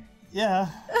 Yeah.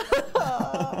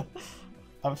 I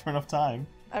have enough time.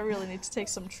 I really need to take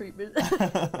some treatment.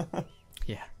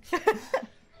 Yeah.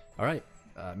 All right.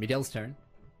 Miguel's turn.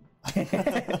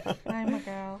 I'm a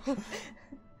girl.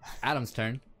 Adam's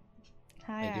turn.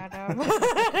 Hi, Maybe. Adam.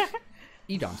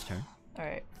 Edon's turn.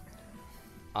 Alright.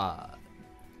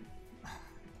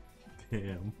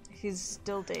 Damn. He's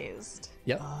still dazed.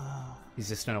 Yep. He's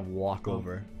just gonna walk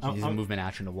over. He's using a movement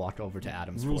action to walk over to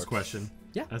Adam's Rules corpse. question.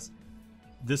 Yeah.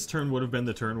 This turn would have been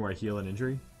the turn where I heal an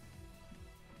injury.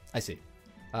 I see.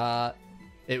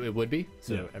 It would be.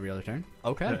 So Yeah. every other turn.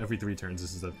 Okay. Every 3 turns,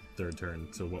 this is the 3rd turn.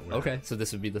 So what would Okay. So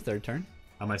this would be the 3rd turn.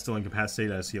 Am I still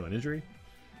incapacitated as heal an injury?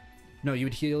 No, you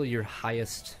would heal your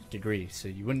highest degree. So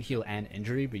you wouldn't heal an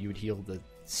injury, but you would heal the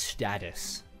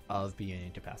status of being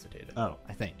incapacitated. Oh.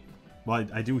 I think. Well,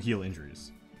 I do heal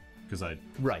injuries. Because I...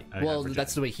 Right. I Well, have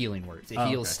that's the way healing works. It Oh,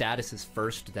 heals okay. statuses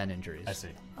first, then injuries. I see.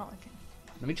 Oh, okay.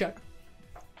 Let me check.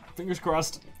 Fingers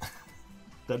crossed.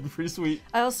 That'd be pretty sweet.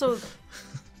 I also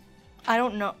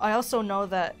know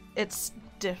that it's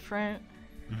different.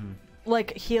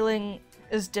 Like, healing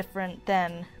is different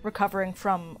than recovering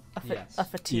from Yes. a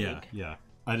fatigue. Yeah.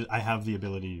 I have the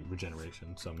ability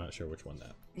regeneration, so I'm not sure which one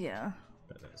that Yeah.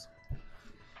 is.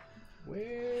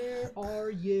 Where are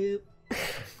you?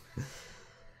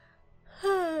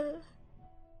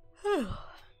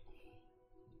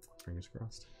 Fingers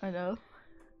crossed. I know.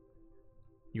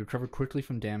 You recover quickly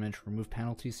from damage. Remove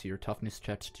penalties to your toughness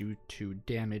checks due to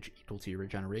damage equal to your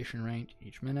regeneration rank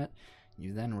each minute.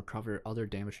 You then recover other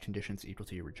damage conditions equal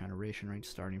to your regeneration rank,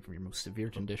 starting from your most severe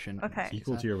condition. Okay.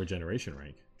 Equal to your regeneration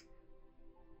rank.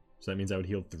 So that means I would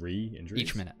heal 3 injuries?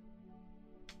 Each minute.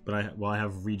 But I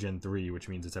have regen 3, which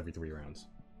means it's every 3 rounds.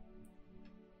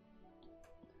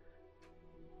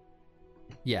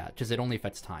 Yeah, because it only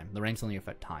affects time. The ranks only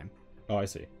affect time. Oh, I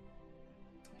see.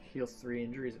 Heals 3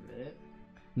 injuries a minute.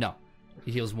 No,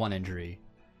 he heals 1 injury.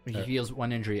 He heals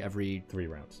 1 injury every 3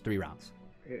 rounds. 3 rounds.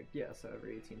 Yeah, so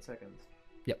every 18 seconds.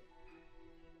 Yep.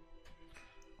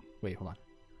 Wait, hold on.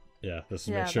 Yeah, let's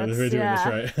Yeah, make sure that that's- we're doing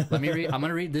yeah. this right. Let me read. I'm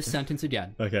gonna read this sentence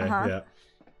again. Okay, yeah.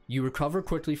 You recover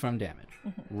quickly from damage.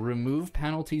 Remove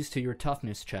penalties to your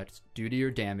toughness checks due to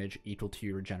your damage equal to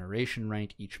your regeneration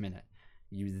rank each minute.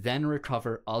 You then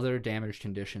recover other damage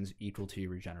conditions equal to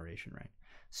your regeneration rank.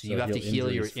 So you So have to heal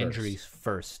heal your injuries injuries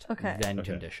first, Okay. then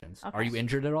Okay. conditions. Okay. Are you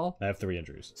injured at all? I have 3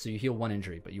 injuries. So you heal 1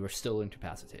 injury, but you are still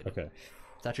incapacitated. Okay,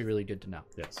 It's actually really good to know.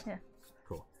 yes. Yeah.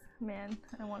 Cool. Man,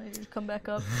 I wanted you to come back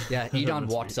up. Yeah, Edon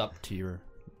That's walks up to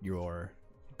your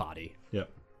body. Yep.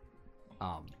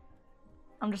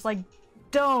 I'm just like,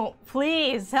 don't,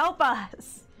 please, help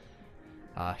us.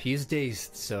 He's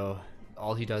dazed, so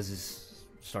all he does is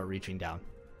start reaching down.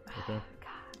 Okay.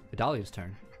 Vidalia's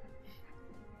turn.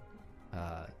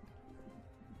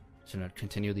 He's gonna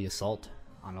continue the assault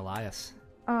on Elias.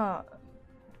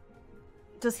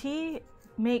 Does he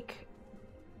make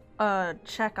a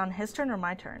check on his turn or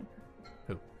my turn?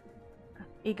 Who?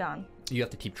 Egon. You have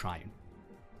to keep trying.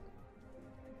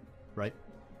 Right?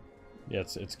 Yeah,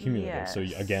 it's cumulative. Yes. So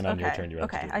again, on your Okay, turn, you have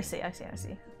to okay, do I it.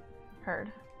 see.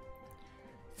 Heard.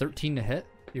 13 to hit.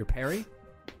 Your parry,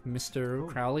 Mr.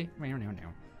 Crowley.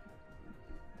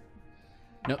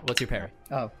 No, what's your parry?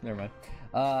 Oh, never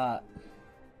mind.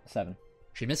 7.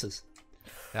 She misses.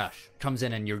 Gosh, comes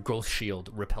in and your growth shield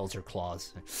repels her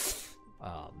claws.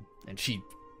 And she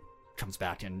comes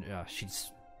back and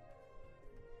she's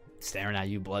staring at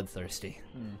you bloodthirsty.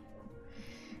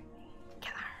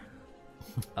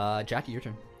 Jackie, your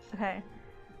turn. Okay.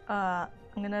 I'm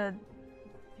gonna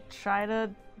try to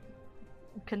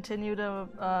continue to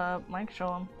mind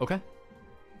control him. Okay.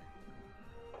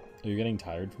 Are you getting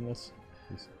tired from this?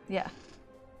 Yeah.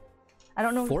 I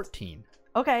don't know. 14.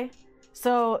 Okay.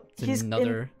 So It's he's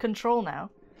another- in control now.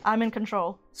 I'm in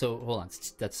control. So hold on.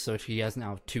 So she has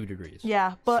now 2 degrees.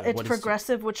 Yeah, but So it's what is-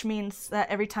 progressive, which means that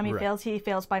every time he Right.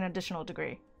 fails by an additional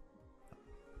degree.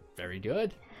 Very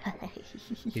good.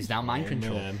 He's now mind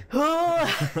control. Man.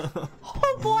 Oh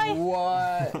boy!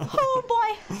 What? Oh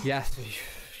boy! Yeah,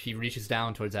 he reaches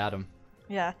down towards Adam,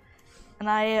 Yeah. And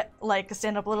I like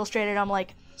stand up a little straighter and I'm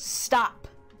like, stop!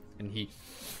 and he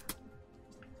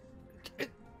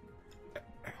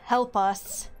Help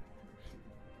us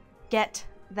get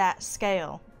that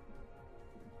scale.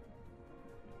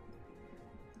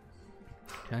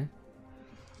 okay.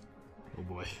 Oh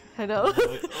boy. I know.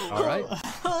 All right,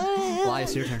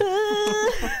 Elias, your turn.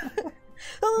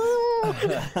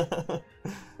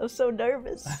 I'm so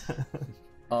nervous.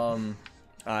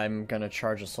 I'm gonna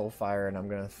charge a soul fire and I'm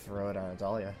gonna throw it at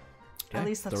Dahlia. At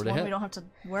least that's throw it one ahead. we don't have to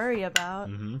worry about.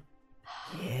 Mm-hmm.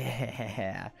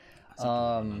 Yeah.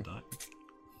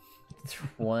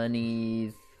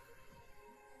 23.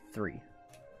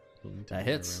 That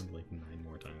hits. Like 9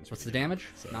 more times. What's for the you. damage?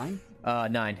 So- 9.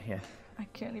 9. Yeah. I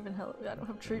can't even help. I don't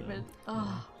have treatment.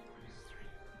 Oh.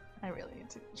 I really need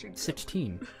to treat them.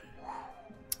 16.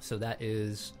 So that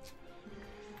is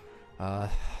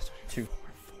 2.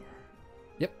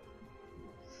 Yep.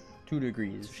 2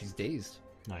 degrees. She's dazed.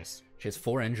 Nice. She has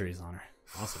 4 injuries on her.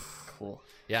 Awesome. Cool.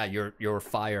 Yeah, your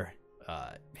fire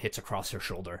hits across her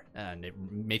shoulder and it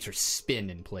makes her spin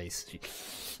in place. She,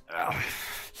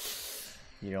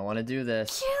 You don't want to do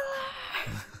this.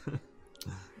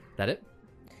 that it?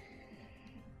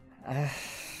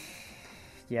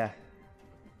 Yeah.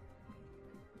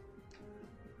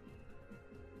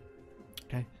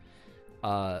 Okay.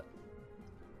 I'm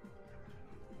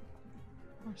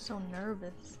so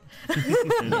nervous.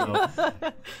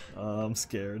 I'm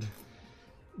scared.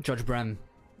 Judge Brem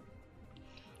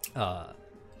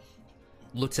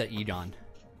looks at Egon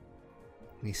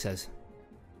and he says,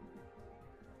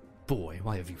 "Boy,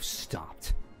 why have you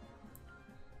stopped?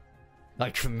 I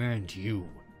command you,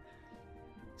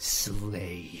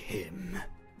 slay him."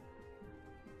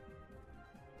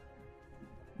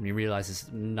 When he realizes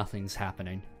nothing's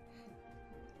happening,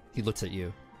 he looks at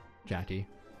you, Jackie.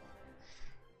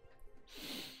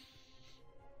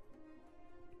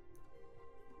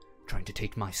 Trying to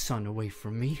take my son away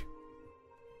from me?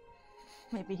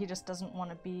 Maybe he just doesn't want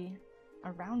to be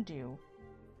around you.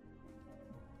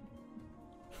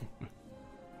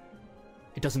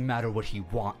 It doesn't matter what he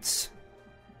wants.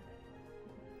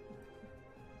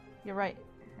 You're right.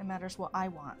 It matters what I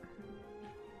want.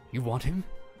 You want him?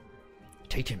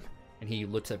 Take him. And he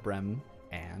looks at Brem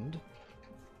and...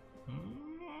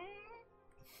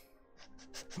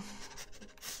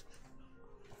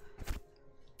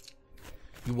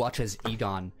 You watch as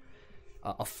Egon,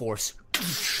 a force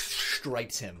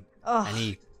strikes him, and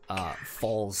he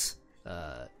falls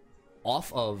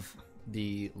off of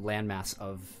the landmass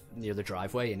of near the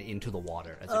driveway and into the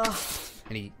water.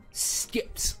 And he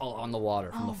skips on the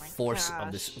water from the my force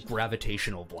of this gosh.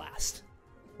 gravitational blast.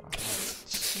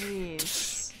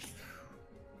 Jeez.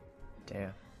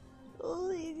 Damn.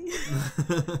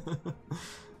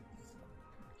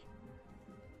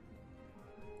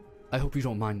 I hope you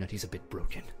don't mind that he's a bit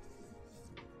broken.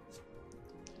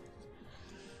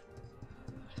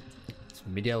 It's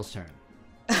Miguel's turn.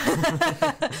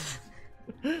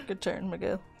 Good turn,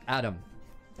 Miguel. Adam.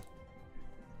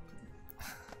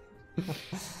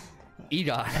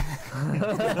 Egon.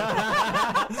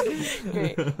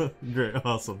 Great. Great.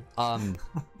 Awesome.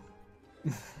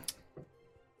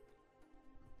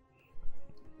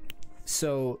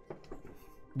 So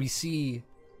we see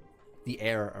the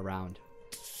air around.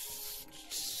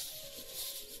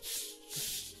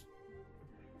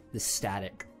 The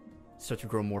static starts to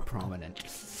grow more prominent.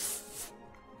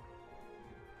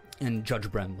 And Judge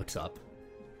Brem looks up.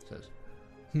 Says,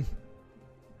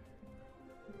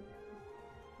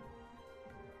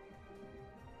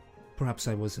 Perhaps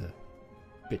I was a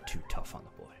bit too tough on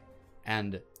the boy.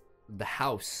 And the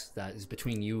house that is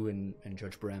between you and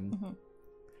Judge Brem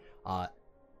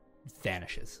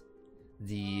vanishes.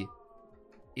 The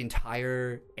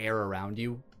entire air around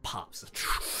you pops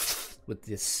with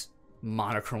this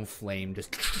monochrome flame,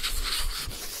 just,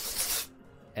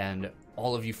 and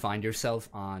all of you find yourself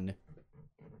on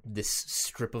this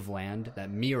strip of land that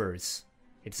mirrors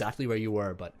exactly where you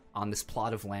were, but on this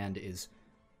plot of land is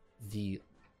the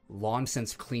long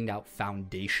since cleaned out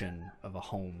foundation of a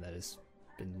home that has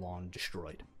been long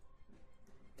destroyed.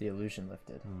 The illusion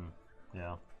lifted.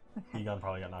 Yeah. Egon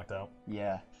probably got knocked out.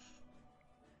 Yeah.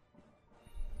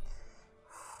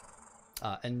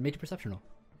 And make a perception roll.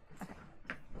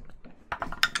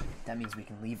 That means we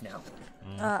can leave now.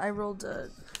 I rolled a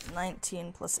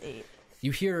 19 plus 8.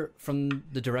 You hear from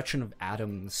the direction of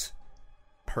Adam's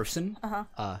person.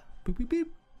 Boop boop boop.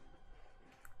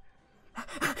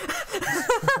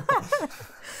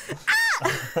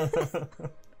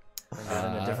 We're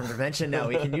in a different dimension now.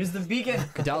 We can use the beacon.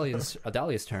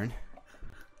 Adalia's turn.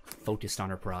 Focused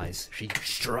on her prize, she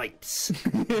strikes.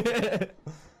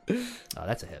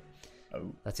 That's a hit.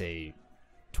 Oh. That's a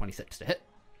 26 to hit.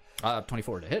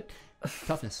 24 to hit.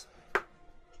 Toughness.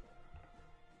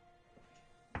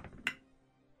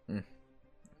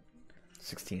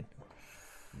 16.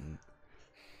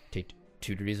 Take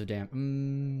 2 degrees of damage.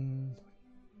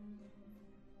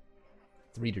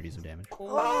 3 degrees of damage.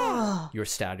 You're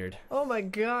staggered. Oh my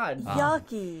god.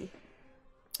 Yucky.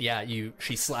 Yeah,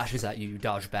 she slashes at you, you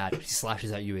dodge back, she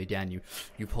slashes at you again,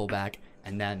 you pull back,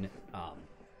 and then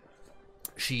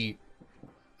she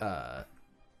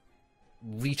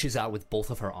reaches out with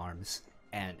both of her arms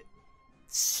and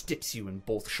sticks you in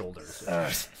both shoulders.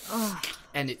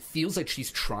 And it feels like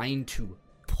she's trying to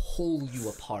pull you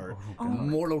apart,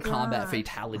 Mortal Kombat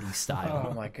fatality style.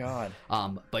 Oh my god.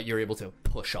 But you're able to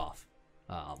push off.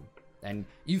 And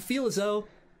you feel as though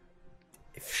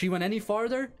if she went any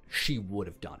farther, she would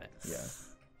have done it. Yeah.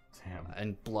 Damn.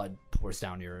 And blood pours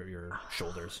down your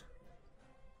shoulders.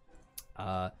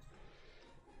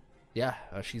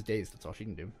 She's dazed. That's all she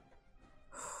can do.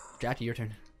 Jackie, your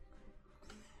turn.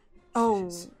 Oh.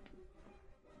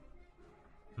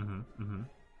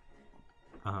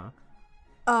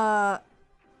 I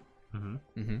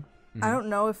don't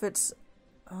know if it's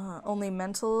only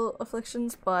mental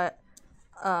afflictions, but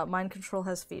mind control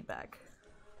has feedback.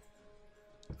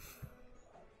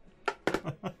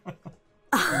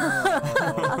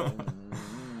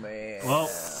 Man. Well,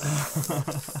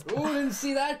 Oh, didn't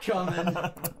see that coming.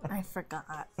 I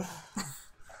forgot.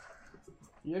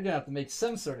 You're gonna have to make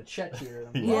some sort of check here.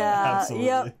 Yeah,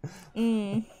 absolutely.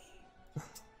 yep.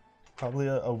 Probably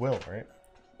a will, right?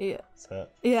 Yeah. Is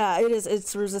that... Yeah, it is.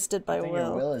 It's resisted by I think your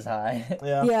will. will is high.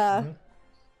 Yeah. Yeah.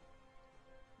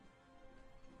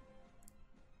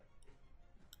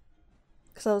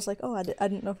 Because I was like, oh, I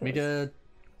didn't know if it Make was... a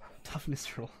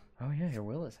toughness roll. Oh yeah, your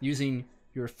will is high. Using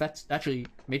your effects. Actually,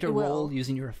 make a Will. roll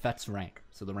using your effects rank.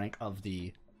 So the rank of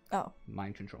the Oh,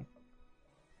 mind control.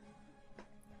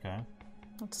 Okay.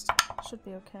 that should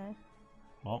be okay.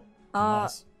 Well, I'm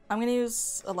nice. going to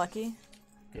use a lucky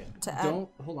Yeah. to add... Don't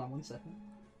hold on 1 second.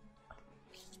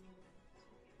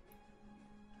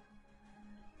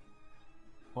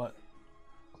 What?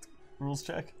 Rules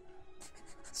check?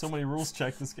 So many rules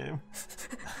check this game.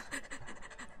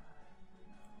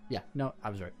 Yeah. No, I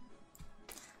was right.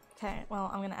 Okay, well,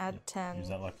 I'm going to add 10. Use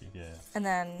that lucky, yeah. And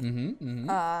then,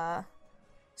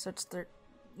 so it's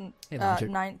Hey, Launcher.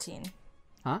 19.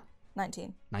 Huh?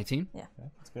 19. 19. Yeah. Okay,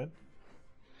 that's good.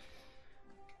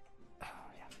 I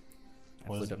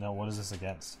What is, flipped up now, what is this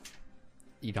against?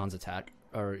 Egon's attack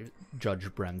or Judge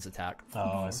Brem's attack.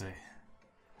 Oh, I see.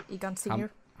 Egon How,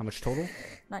 Senior, how much total?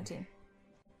 19.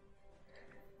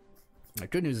 The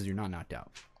good news is you're not knocked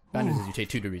out. Bad news is you take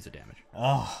 2 degrees of damage.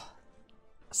 Oh,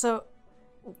 So,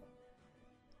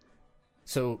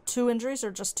 So 2 injuries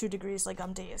or just 2 degrees, like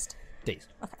I'm dazed?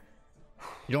 dazed. Okay.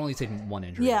 You don't only take 1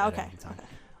 injury. Yeah, at okay, any time.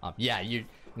 Yeah, you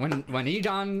when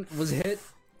Egon was hit,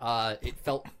 it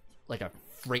felt like a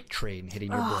freight train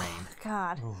hitting your brain.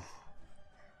 God.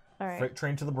 All right. freight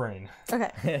train to the brain.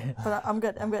 Okay. But I'm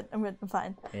good. I'm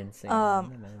fine. Insane.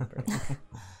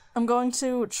 I'm going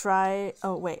to try...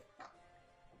 Oh, wait.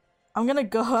 I'm going to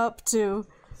go up to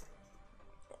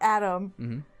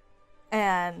Adam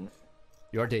and...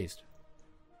 You are dazed.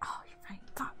 Oh, you're right.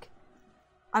 Fuck.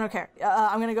 I don't care.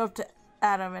 I'm going to go up to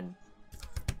Adam and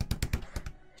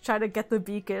try to get the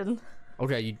beacon.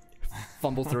 Okay, you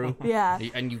fumble through. Yeah.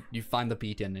 And you find the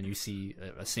beacon and you see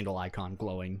a single icon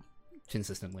glowing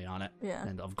consistently on it. Yeah.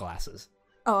 And of glasses.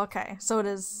 Oh, okay. So it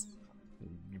is...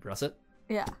 You press it.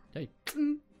 Yeah. Okay.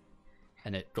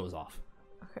 And it goes off.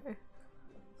 Okay.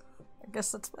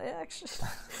 guess that's my action.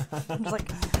 I'm just like,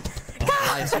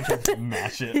 Live searching.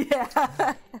 Match it.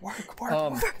 yeah. Work.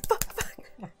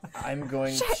 I'm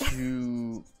going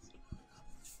to.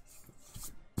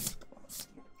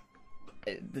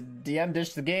 The DM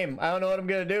ditched the game. I don't know what I'm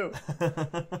gonna do.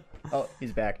 Oh,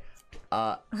 he's back.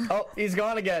 Oh, he's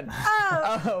gone again.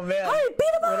 Oh man. Hurry,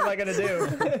 beat him What am up! I gonna do?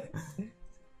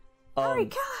 Hurry,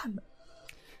 kill him!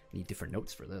 Need different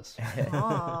notes for this.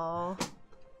 Oh.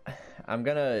 I'm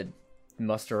gonna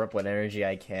muster up what energy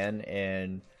I can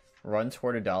and run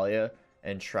toward Adalia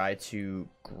and try to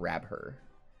grab her.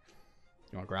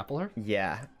 You want to grapple her?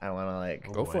 Yeah, I want to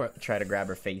like Go for it. try to grab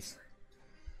her face.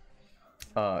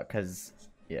 Cause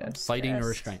yeah. Fighting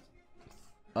or stressed.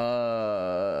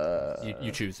 restraint?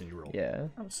 You choose and you roll. Yeah.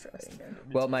 I'm stressed again.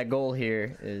 Well, my goal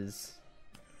here is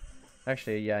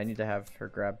actually, yeah, I need to have her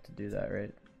grab to do that,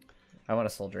 right? I want a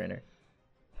soul drainer.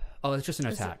 Oh, it's just an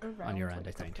Is it attack around, on your end, I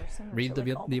like, the think. person, or Read is it,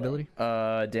 like, all the the way?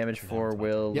 ability. Damage 4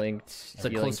 will Yep. linked It's a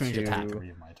healing close range to... attack. 3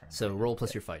 of my turn. So roll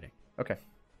plus your fighting. Okay.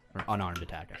 Or unarmed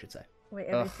attack, I should say. Wait,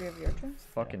 every Ugh. 3 of your turns?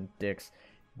 Fucking dicks.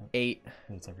 8.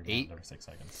 It's every 8. every 6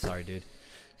 seconds. Sorry, dude.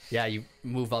 Yeah, you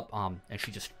move up, and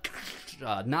she just,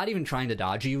 not even trying to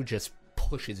dodge you, just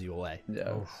pushes you away.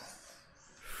 No.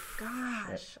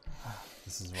 Gosh.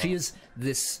 This is She is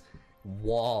this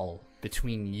wall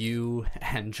between you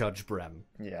and Judge Brem.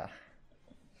 Yeah.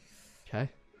 Okay.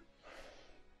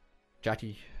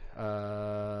 Jackie,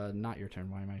 not your turn.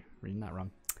 Why am I reading that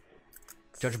wrong?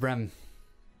 Judge Brem.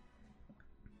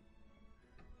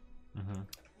 Mm-hmm.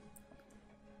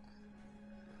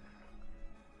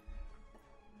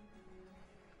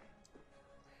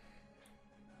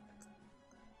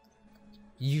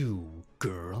 You,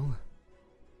 girl.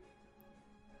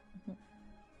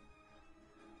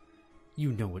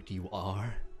 You know what you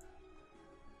are.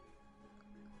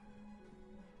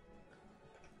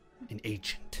 An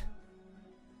agent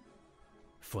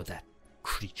for that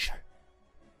creature.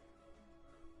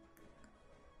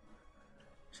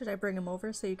 Should I bring him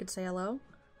over so you could say hello?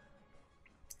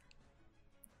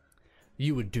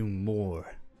 You would do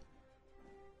more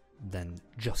than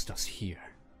just us here.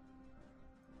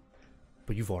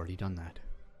 But you've already done that.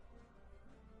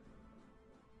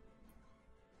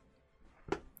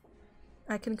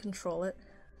 I can control it.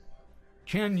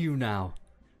 Can you now?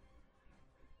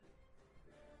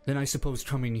 Then I suppose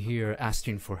coming here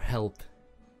asking for help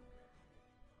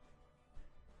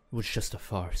was just a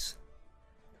farce.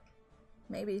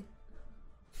 Maybe.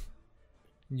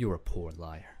 You're a poor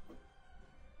liar.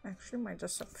 Actually, my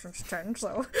deception's 10,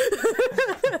 so.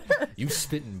 You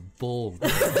spitting bull.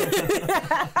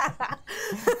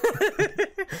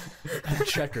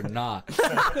 Check or not.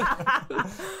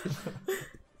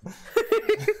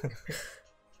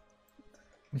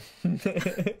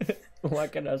 Why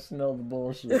can I smell the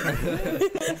bullshit?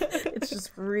 It's just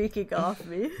reeking off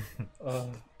me.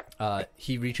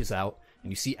 He reaches out,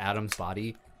 and you see Adam's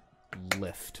body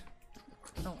lift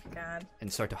Oh my god.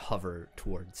 and start to hover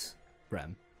towards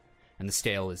Brem. And the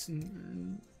scale is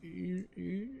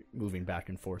moving back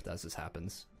and forth as this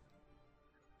happens.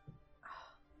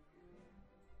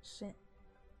 Shit.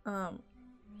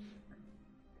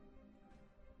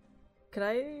 Could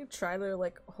I try to,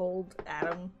 like, hold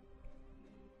Adam?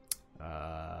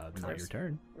 Not your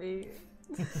turn. We...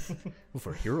 Well,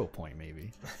 for a hero point,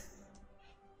 maybe.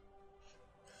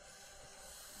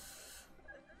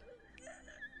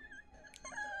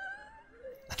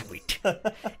 Do it.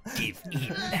 Give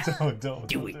in. Don't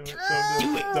Do do it. it.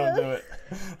 Do it. Don't do it.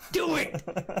 Do it.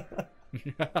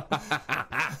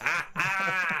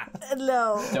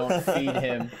 No, Don't feed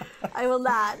him. I will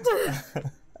not.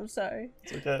 I'm sorry.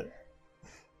 It's okay.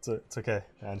 It's okay.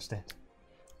 I understand.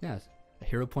 Yeah, a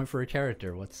hero point for a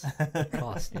character. What's the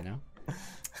cost, you know?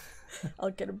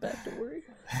 I'll get him back, don't worry.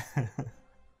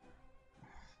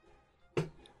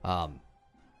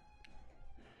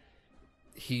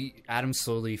 Adam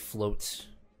slowly floats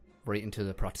right into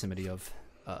the proximity of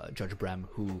Judge Brem,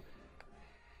 who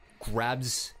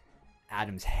grabs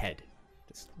Adam's head,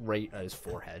 just right at his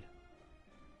forehead,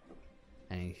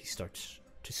 and he starts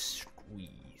to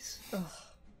squeeze.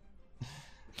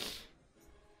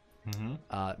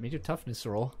 Make a toughness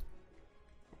roll.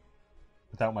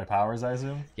 Without my powers, I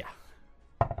assume? Yeah,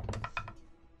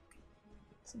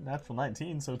 It's a natural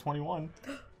 19, so 21.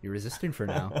 you're resisting for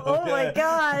now. Oh my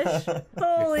gosh!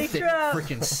 Holy Thick crap!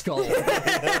 freaking skull.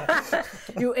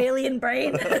 You alien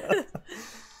brain!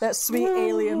 That sweet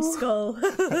alien skull.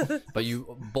 But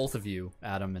both of you,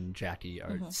 Adam and Jackie,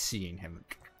 are seeing him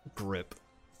grip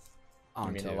I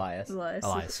onto mean, Elias. Elias.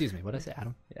 Elias. Excuse me, what did I say?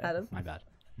 Adam? Yeah. Adam. My bad.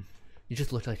 You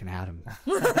just looked like an Adam.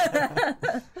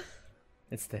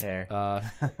 It's the hair.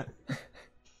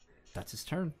 That's his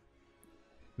turn.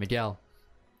 Miguel.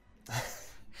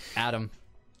 Adam.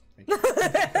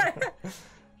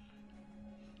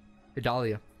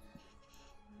 Idalia.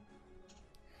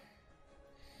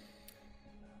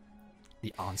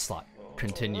 The onslaught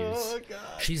continues. Oh, God.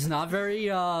 She's not very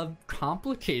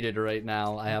complicated right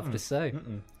now, I have to say.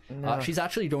 She's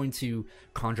actually going to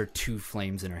conjure 2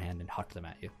 flames in her hand and huck them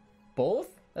at you. Both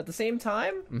at the same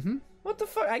time? Mm-hmm. What the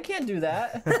fuck? I can't do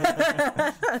that.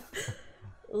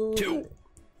 2.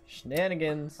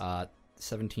 Shenanigans.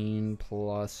 17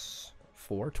 plus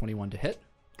 4, 21 to hit.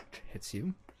 Hits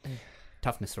you.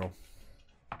 Toughness roll.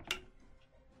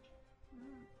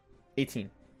 18.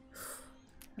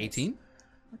 18.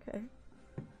 Okay.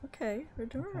 Okay, we're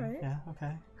doing alright. Yeah,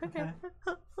 okay. Okay.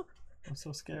 I'm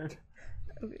so scared.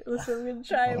 Listen, I'm gonna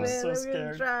try, I'm man. so I'm scared.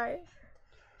 gonna try.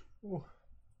 Ooh.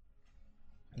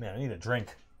 Man, I need a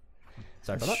drink.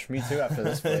 Sorry about that. Me too after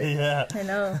this fight. Yeah. I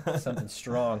know. Something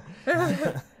strong.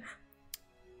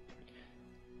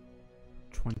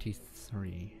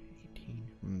 23,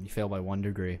 18. You fail by 1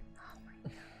 degree.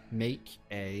 Make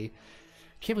a...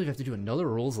 Can't believe I have to do another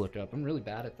rules lookup. I'm really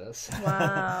bad at this.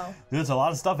 Wow. Dude, there's a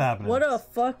lot of stuff happening. What a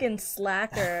fucking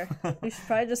slacker. You should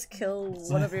probably just kill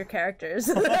one of your characters.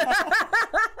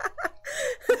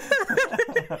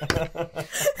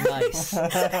 Nice.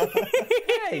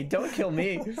 Hey, don't kill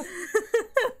me.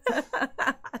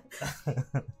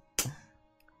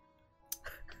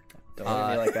 Don't look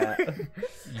at me like that.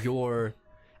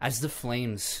 As the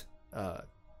flames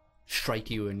strike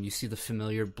you and you see the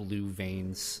familiar blue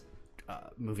veins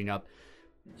moving up,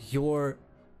 your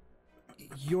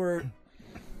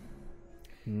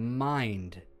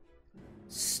mind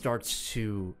starts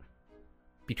to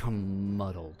become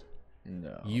muddled.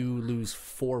 No. You lose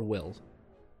 4 will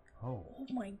Oh. Oh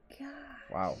my god.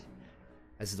 Wow.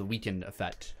 as the weakened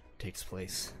effect takes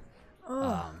place.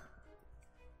 Oh.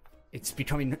 It's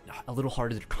becoming a little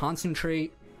harder to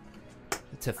concentrate,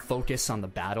 to focus on the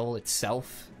battle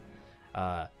itself.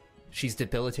 She's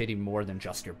debilitating more than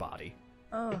just your body.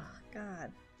 Oh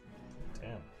god.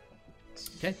 Damn.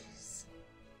 Okay.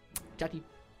 Jackie.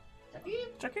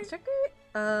 Check it.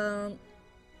 Oh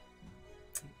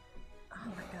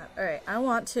my god. Alright, I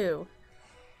want to.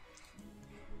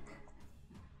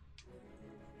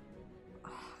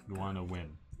 You want to win.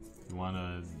 You want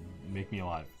to make me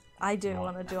alive. I do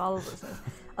want to do all of this.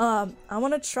 I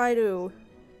want to try to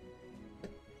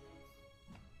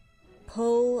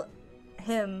pull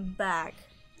him back,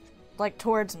 like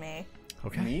towards me.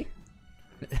 Okay. Me?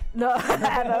 No,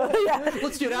 Adam. Yeah.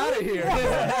 Let's get out of here.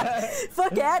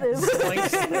 Fuck Adam.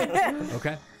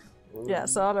 Okay. Yeah,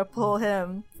 so I'm gonna pull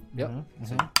him. Yep.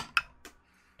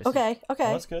 Okay. Oh,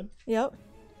 that's good. Yep.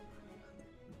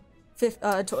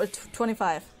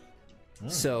 25.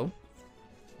 So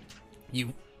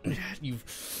you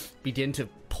begin to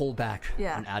pull back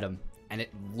Yeah. on Adam, and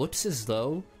it looks as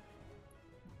though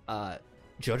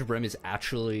Judge Brim is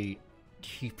actually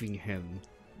keeping him.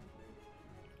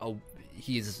 Oh,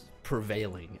 he is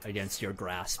prevailing against your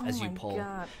grasp as you pull.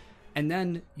 God. And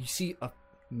then you see a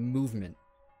movement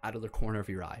out of the corner of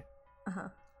your eye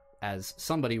as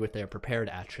somebody with their prepared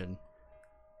action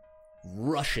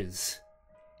rushes,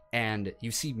 and you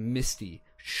see Misty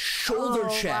shoulder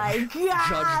check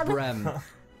Judge Brem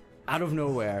out of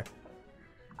nowhere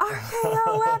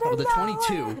RKO out of with a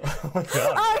 22,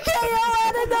 RKO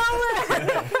out of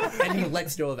nowhere. and he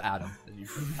lets go of Adam.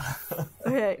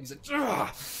 Okay. He's like, "Ugh."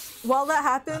 While that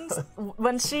happens,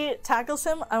 when she tackles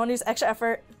him, I want to use extra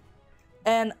effort,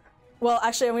 and well,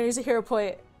 actually, I'm gonna use a hero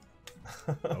point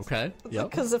Okay. Yep.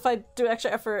 because if I do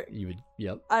extra effort, You would.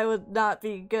 Yep. I would not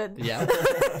be good. Yeah.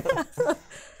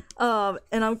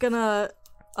 And I'm gonna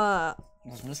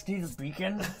Was Misty the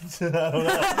beacon?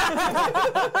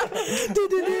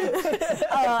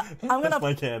 I'm gonna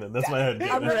My cannon. That's my head.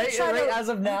 I'm gonna Right, try right to as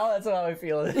of now, that's how I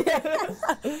feel.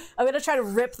 I'm gonna try to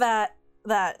rip that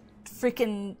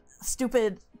freaking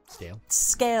stupid Scale.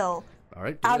 scale All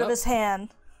right. out of his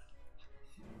hand.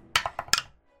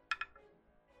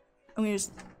 I'm gonna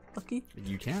use lucky.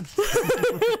 You can.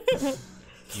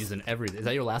 Using everything. Is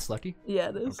that your last lucky? Yeah,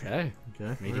 it is. Okay.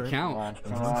 Okay. Make alright. it count.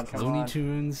 Come on, come Looney on.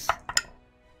 Tunes.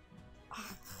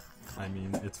 I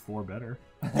mean, it's 4 better.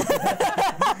 Do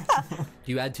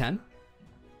you add 10?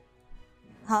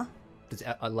 Huh? Does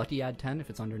a lucky add 10 if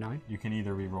it's under 9? You can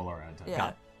either re-roll or add 10. Yeah. Got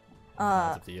it.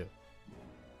 That's up to you.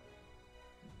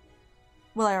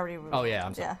 Well, I already. Oh yeah,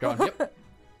 I'm sorry. Yeah. Go on. Yep.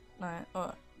 Alright.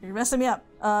 Oh, you're messing me up.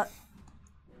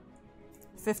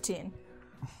 15.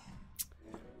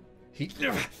 He,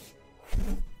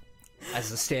 as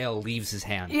the scale leaves his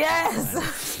hand,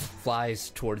 Yes.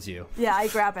 flies towards you. Yeah, I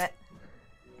grab it.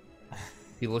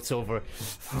 He looks over.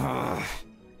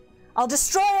 I'll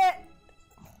destroy it.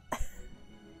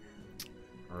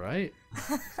 All right.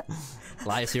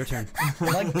 Elias, your turn.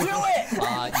 Like, do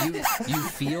it! You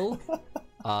feel.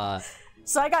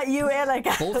 So I got you and I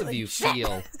got Both of you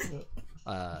feel.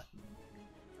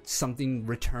 Something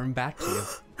return back to you.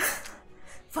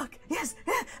 Fuck yes,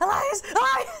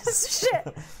 Elias!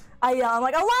 Shit! I yell. I'm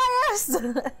like, Elias!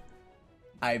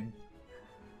 I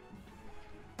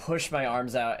push my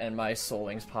arms out and my soul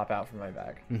wings pop out from my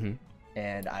back. Mm-hmm.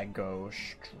 And I go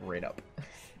straight up.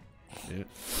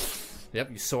 Yep,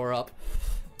 you soar up.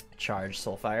 Charge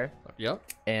soul fire. Yep.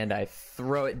 And I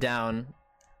throw it down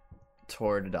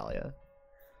toward Adalia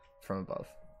from above.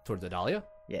 Towards Adalia?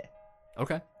 Yeah.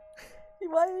 Okay.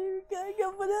 Why are you going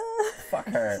over there? Fuck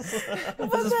her. This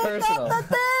is personal.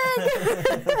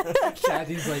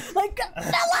 Shazzy's Like,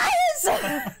 Elias!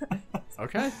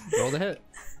 okay, roll the hit.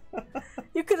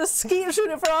 You could have keep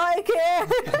shooting for all I care.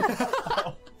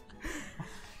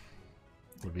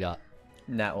 What do we got?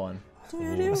 Nat 1.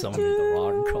 Ooh, someone made the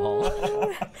wrong call.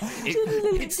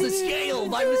 It's the scale,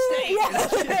 my mistake.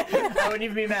 I wouldn't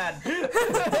even be mad.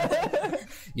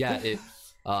 Yeah,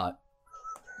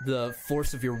 the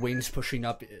force of your wings pushing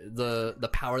up, the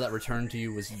power that returned to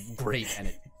you was great, and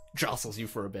it jostles you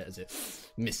for a bit as it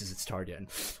misses its target,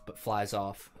 but flies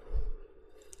off,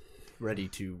 ready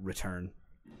to return.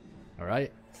 All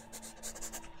right.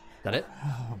 That it?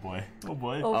 Oh boy. Oh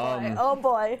boy. Oh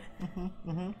boy.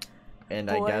 And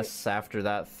Boy. I guess after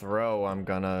that throw, I'm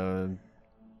gonna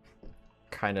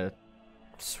kind of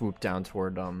swoop down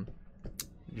toward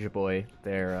Jaboy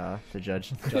there, the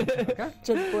judge. Okay.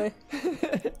 Judge boy.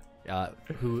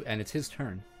 And it's his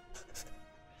turn.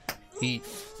 He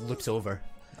looks over,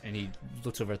 and he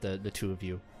looks over at the two of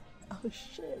you. Oh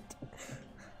shit.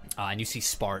 And you see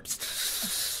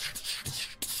sparks.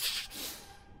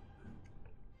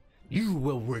 You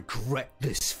will regret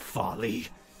this folly.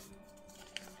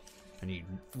 And he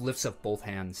lifts up both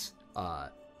hands,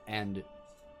 and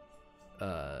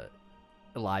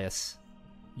Elias,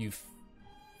 you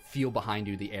feel behind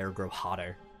you the air grow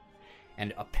hotter,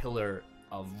 and a pillar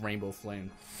of rainbow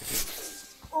flame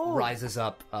rises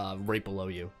up right below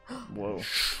you. Whoa.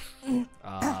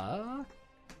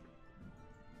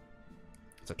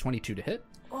 It's a 22 to hit.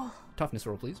 Toughness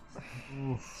roll, please.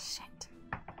 Shit.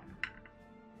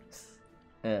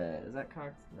 Is that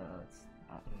cocked? No, it's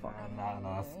Not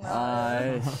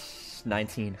enough.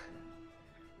 19.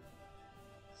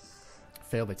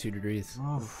 Fail by 2 degrees.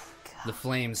 The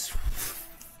flames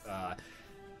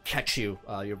catch you,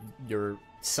 your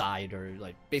side, or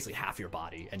like basically half your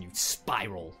body, and you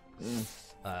spiral.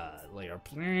 Later,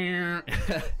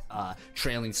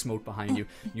 trailing smoke behind you.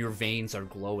 Your veins are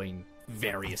glowing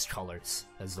various colors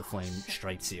as the flame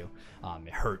strikes you.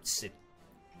 It hurts. It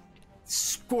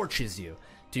scorches you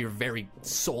to your very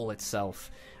soul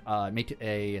itself. Make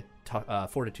a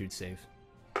fortitude save.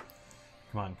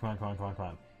 Come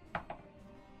on.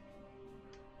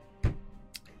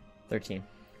 13.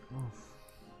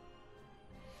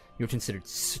 You're considered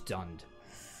stunned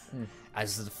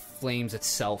as the flames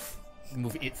itself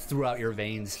move it throughout your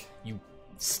veins. You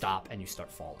stop and you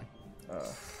start falling.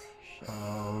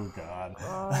 Oh god.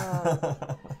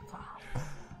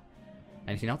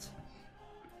 Anything else?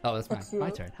 Oh, that's my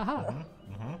turn. Haha.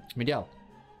 Miguel.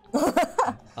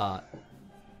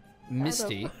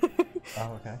 Misty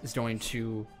Oh, okay. is going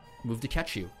to move to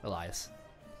catch you, Elias.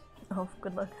 Oh,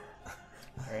 good luck.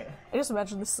 Alright. I just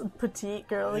imagine this petite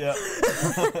girl. Like, Yep.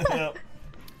 Yep.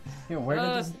 Yo, where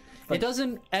did this... It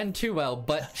doesn't end too well,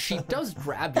 but she does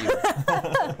grab you.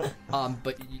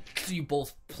 But you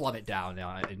both plummet down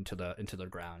into the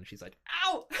ground. She's like,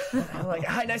 "Ow!" I'm like,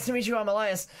 hi, nice to meet you, I'm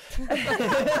Elias.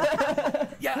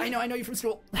 Yeah, I know you from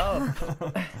school. Oh.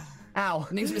 Ow.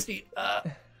 Name's Misty.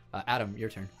 Adam, your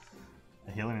turn.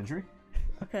 A healing injury?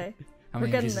 okay. How We're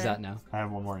many getting injuries is there. that now? I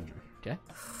have one more injury. Okay.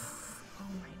 Oh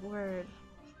my word.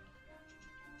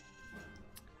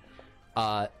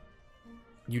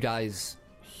 You guys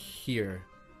hear,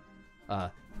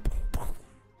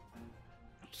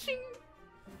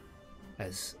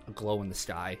 as a glow in the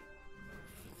sky,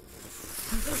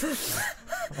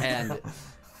 and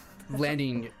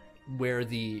landing where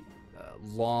the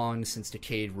long since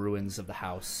decayed ruins of the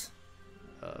house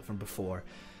from before,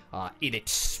 it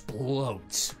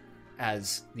explodes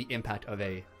as the impact of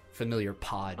a familiar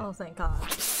pod Oh, thank God.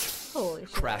 Holy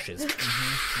shit. crashes,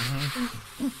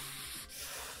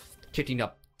 kicking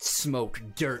up smoke,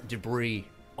 dirt, debris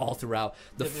all throughout.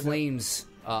 The flames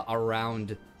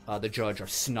around the judge are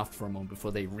snuffed for a moment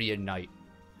before they reignite.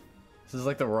 This is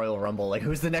like the Royal Rumble, like,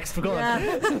 who's the next one? Yeah.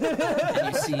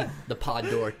 And you see the pod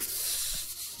door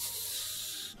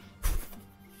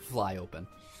fly open.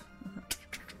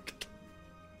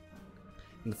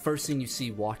 And the first thing you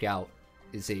see walk out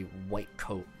is a white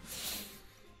coat.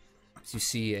 So you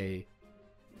see a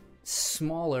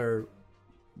smaller,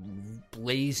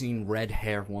 blazing red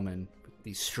hair woman with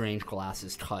these strange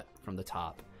glasses cut from the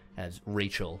top as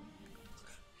Rachel.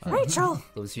 Rachel!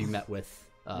 Those you met with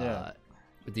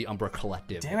with the Umbra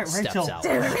Collective. Damn it, steps Rachel.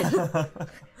 out.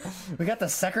 We got the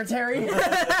secretary.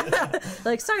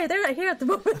 Like, sorry, they're not here at the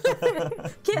moment.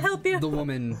 Can't help you. The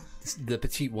woman, the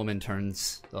petite woman,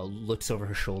 turns, looks over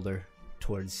her shoulder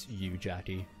towards you,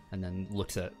 Jackie, and then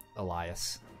looks at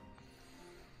Elias,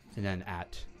 and then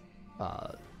at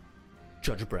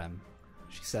Judge Brem.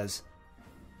 She says,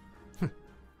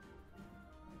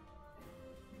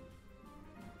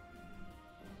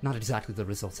 "Not exactly the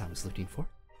results I was looking for."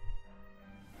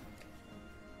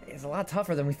 It's a lot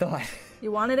tougher than we thought.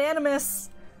 You wanted Animus.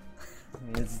 I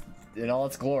mean, it's in all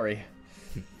its glory.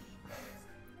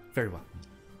 Very well.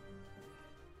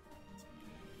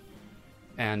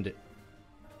 And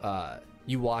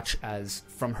you watch as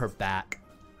from her back,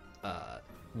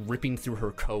 ripping through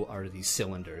her coat are these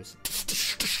cylinders,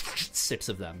 6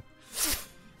 of them,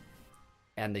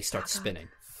 and they start spinning.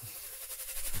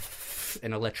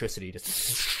 And electricity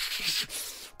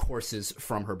just courses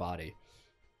from her body.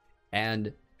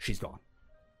 And she's gone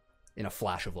in a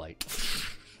flash of light.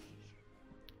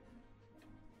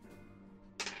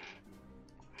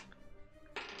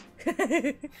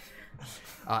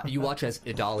 You watch as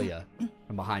Idalia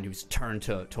from behind, who's turned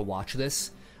to watch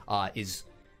this,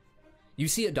 you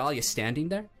see Idalia standing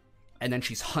there, and then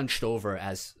she's hunched over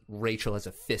as Rachel has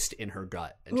a fist in her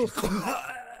gut, and she's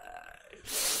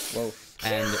Whoa.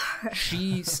 and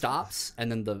she stops,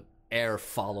 and then the air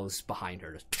follows behind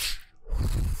her.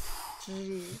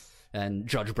 And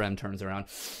Judge Brem turns around.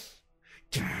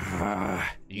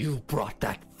 You brought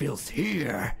that filth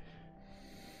here.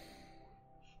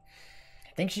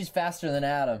 I think she's faster than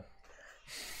Adam.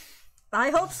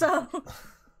 I hope so.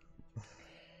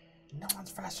 No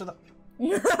one's faster than...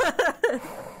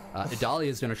 Idalia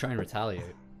is going to try and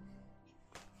retaliate.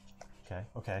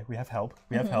 Okay, we have help.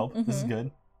 We have help. This is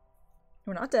good.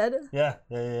 We're not dead.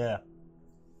 Yeah.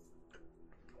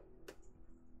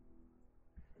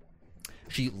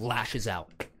 She lashes out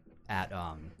at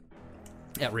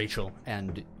Rachel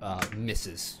and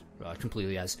misses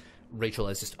completely as Rachel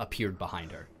has just appeared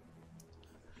behind her.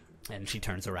 And she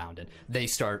turns around and they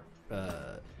start...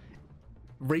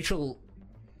 Rachel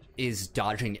is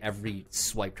dodging every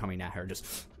swipe coming at her, just...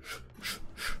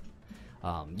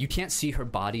 you can't see her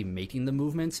body making the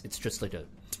movements, it's just like a...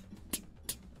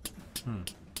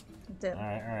 Dead.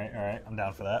 Alright. I'm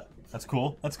down for that. That's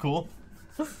cool.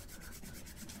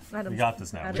 Adam's, We got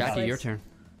this now. Adam's Jackie, place. your turn.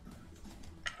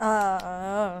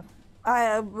 I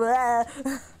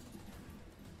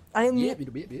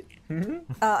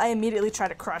immediately try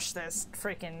to crush this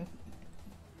freaking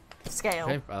scale.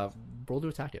 Okay, roll to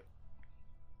attack it.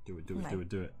 Do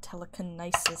it.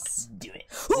 Telekinesis. Do it.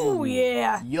 Oh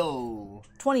yeah! Yo.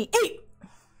 28!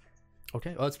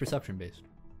 Okay, oh, it's perception based.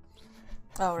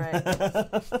 Oh, right.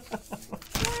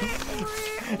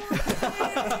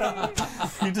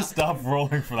 You just stop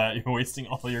rolling for that. You're wasting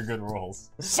all your good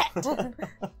rolls. Shit!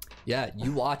 Yeah,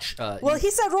 you watch... Well,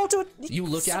 he said roll to... you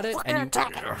look at it and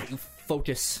you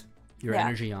focus your Yeah.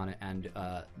 energy on it, and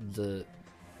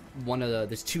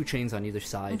there's 2 chains on either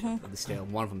side of the scale.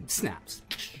 One of them snaps,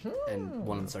 and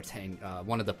one of them starts hanging.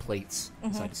 One of the plates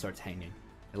inside starts hanging.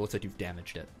 It looks like you've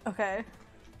damaged it. Okay.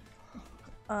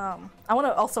 I want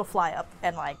to also fly up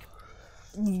and, like,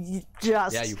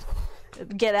 just Yeah, you.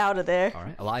 get out of there. All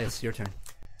right, Elias, your turn.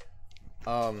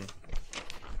 I'm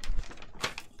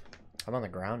on the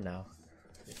ground now.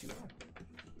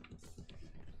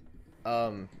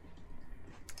 I'm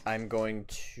going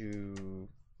to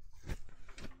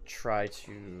try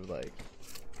to like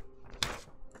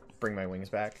bring my wings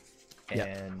back,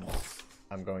 and Yeah.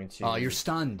 I'm going to. Oh, you're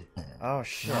stunned. Oh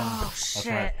shit! Oh, shit.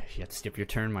 right. You have to skip your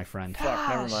turn, my friend. Fuck,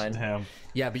 never mind. Damn.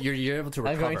 Yeah, but you're able to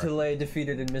I'm recover. going to lay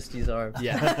defeated in Misty's arms.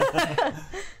 Yeah.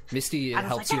 Misty was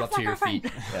helps like, you up to your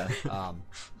feet. Yeah.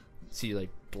 See like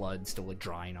blood still like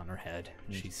drying on her head.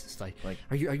 She's just like, Like-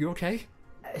 are you okay?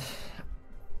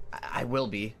 I will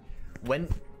be. When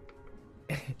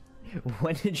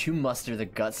did you muster the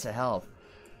guts to help?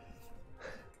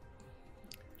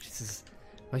 She says,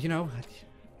 well, you know,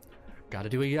 gotta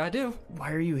do what you gotta do.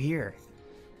 Why are you here?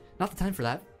 Not the time for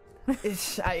that.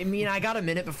 I mean, I got a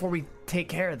minute before we take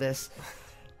care of this.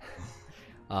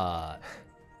 I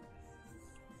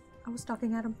was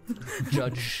talking at him.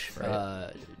 Judge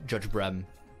Right. Judge Brem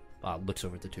looks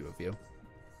over at the 2 of you,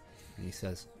 and he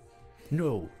says,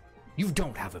 "No, you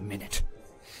don't have a minute.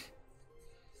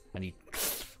 And he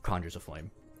conjures a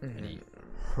flame, and he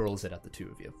hurls it at the two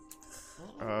of you.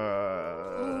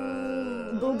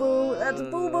 Boo boo, that's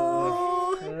boo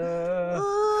boo.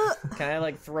 Can I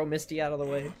like throw Misty out of the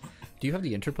way? Do you have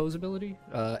the interpose ability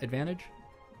advantage?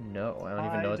 No, I don't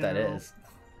even know what that is.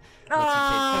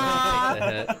 Lets you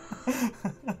take the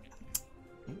hit.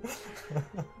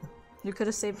 You could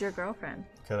have saved your girlfriend.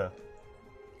 Could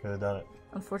have done it.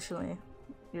 Unfortunately,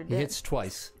 you're He dead. hits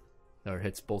twice, or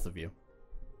hits both of you.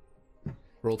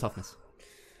 Roll toughness.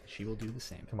 She will do the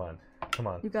same. Come on.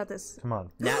 You got this. Come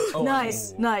on.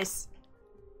 Nice, nice.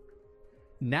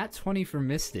 Nat 20 for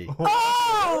Misty.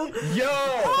 Oh! Yo!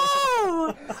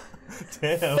 Oh!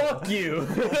 Damn. Fuck you!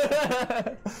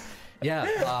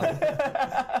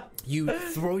 Yeah, you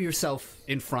throw yourself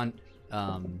in front.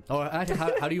 Or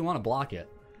how do you want to block it?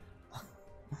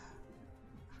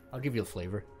 I'll give you a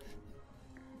flavor.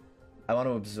 I want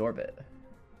to absorb it.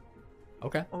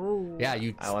 Okay. Oh. Yeah,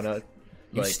 you I want to.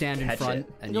 you stand in front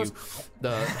and you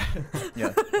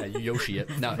Yeah. you Yoshi it.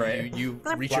 No, Right. you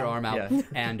reach your arm out Yeah.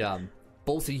 and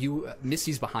both of you,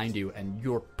 Misty's behind you, and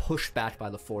you're pushed back by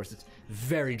the force. It's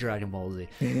very Dragon Ball Z.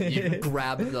 You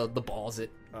grab the balls,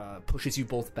 it pushes you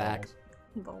both back,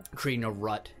 creating a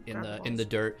rut in the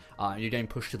dirt. You're getting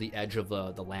pushed to the edge of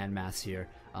the landmass here,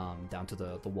 down to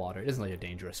the water. It isn't like a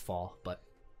dangerous fall, but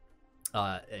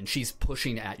and she's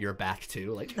pushing at your back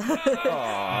too, like.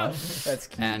 Aww, that's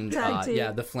cute. And Tag team.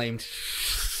 yeah, the flame.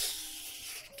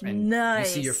 And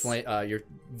Nice. you see your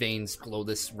veins glow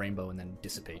this rainbow and then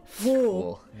dissipate.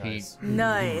 Cool. Nice.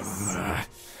 Nice.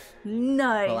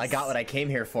 Nice. Well, I got what I came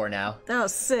here for now. That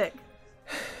was sick.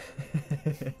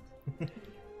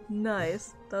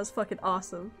 Nice. That was fucking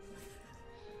awesome.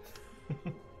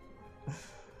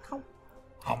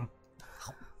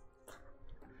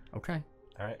 Okay,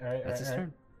 All right. that's his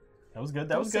turn. That was good.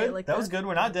 Don't say it like that was that. good.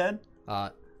 We're not dead.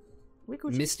 We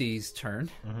could Misty's turn.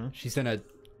 She's gonna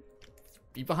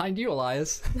be behind you,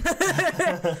 Elias.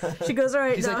 She goes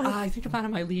right She's now. like, I think I'm out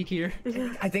of my league here.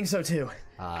 I think so too.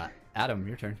 Adam,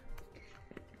 your turn.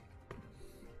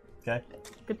 Okay.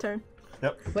 Good turn.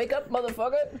 Yep. Wake up,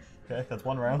 motherfucker! Okay. That's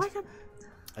one round.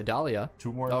 Adalia.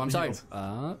 Two more. Oh, I'm sorry. heals.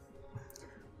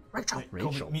 Rachel. Wait,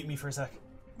 Rachel. Kobe, meet me for a sec.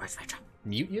 Where's Rachel?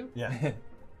 Mute you? Yeah. Am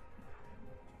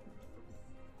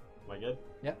I good?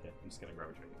 Yeah. Okay. I'm just gonna grab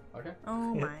a drink. Okay.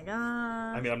 Oh my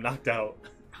god. I mean, I'm knocked out.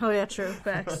 Oh yeah, true.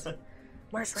 Facts.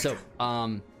 Where's Rachel?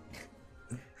 So,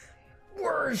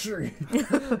 Where is she?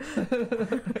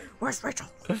 Where's Rachel?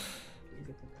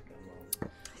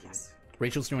 Yes.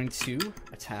 Rachel's going to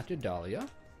attack Adalia.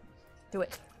 Do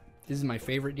it. This is my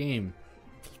favorite game.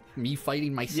 Me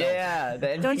fighting myself. Yeah,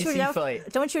 the Don't you NPC love? fight.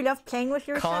 Don't you love playing with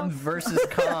yourself? Calm versus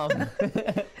calm.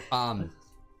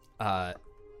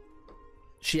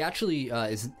 She actually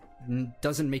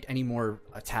doesn't make any more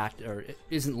attack or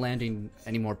isn't landing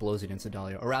any more blows against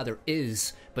Adalia, or rather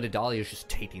is, but Adalia is just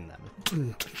taking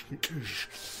them.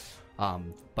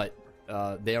 But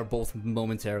they are both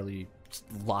momentarily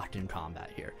locked in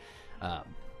combat here.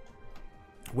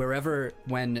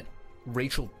 When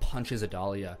Rachel punches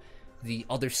Adalia, the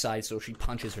other side, so she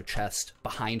punches her chest,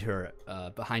 behind her,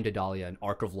 behind Adalia, an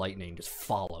arc of lightning just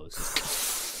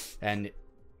follows. And it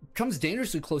comes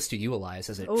dangerously close to you, Elias,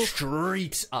 as it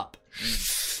streaks up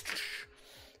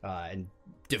and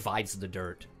divides the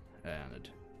dirt. And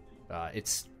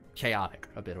it's chaotic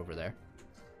a bit over there.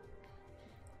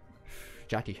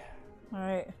 Jackie.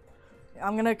 Alright.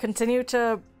 I'm gonna continue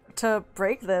to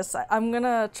break this. I'm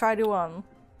gonna try to,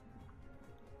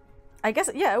 I guess,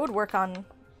 yeah, it would work on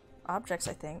objects,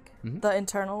 I think. The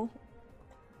internal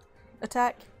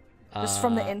attack. Just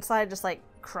from the inside, just like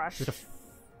crush. Is it a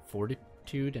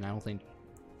fortitude? And I don't think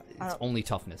it's only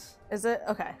toughness. Is it?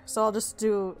 Okay, so I'll just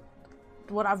do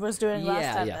what I was doing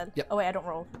last time then. Yep. Oh wait, I don't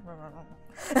roll.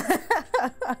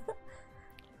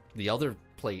 The other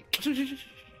plate,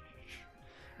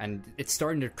 and it's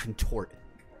starting to contort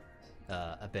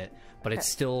a bit, but it's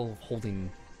still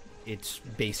holding its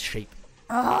base shape.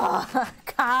 Oh,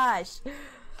 gosh.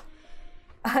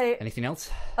 Anything else?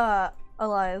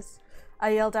 Elias, I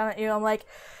yell down at you. I'm like,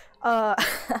 I'm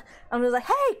just like,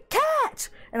 hey, catch!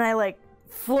 And I like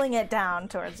fling it down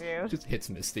towards you. Just hits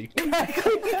Misty.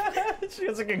 She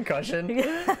has a concussion.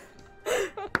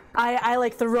 I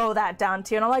like throw that down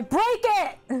to you, and I'm like, break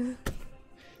it!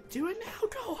 Do it now,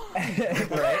 go on.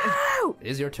 Right? No! It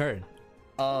is your turn.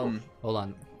 Hold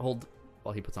on. Hold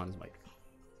while he puts on his mic.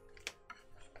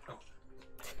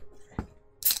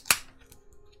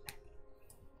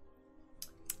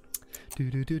 Okay,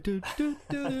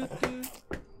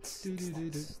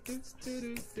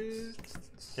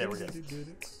 we're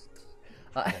good.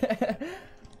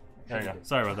 There we go.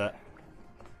 Sorry about that.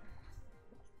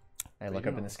 I look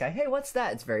up in the sky. Hey, what's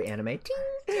that? It's very anime.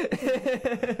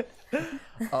 Ting!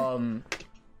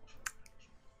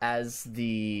 As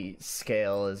the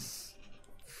scale is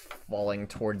falling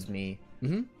towards me,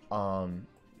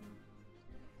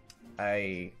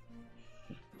 I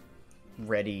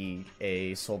ready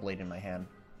a soul blade in my hand,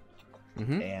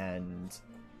 and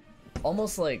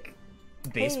almost like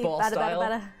baseball bada,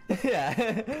 style, bada,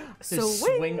 yeah, So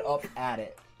swing up at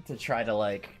it to try to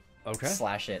like Okay.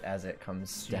 slash it as it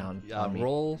comes down. on me.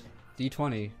 Roll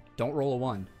d20. Don't roll a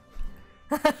 1.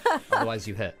 Otherwise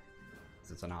you hit.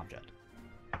 'Cause it's an object.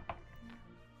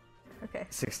 Okay.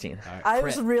 16. All right, I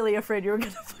was crit. really afraid you were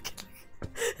gonna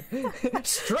fucking.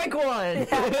 Strike one.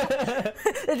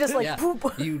 It's just like Yeah,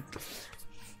 poop. you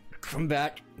come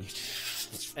back,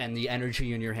 and the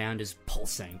energy in your hand is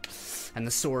pulsing, and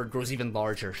the sword grows even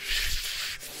larger,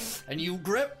 and you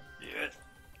grip it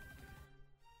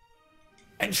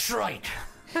and strike,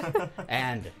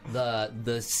 and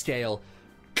the scale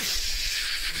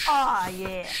Ah,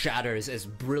 yeah. shatters as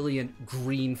brilliant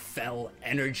green fell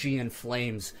energy and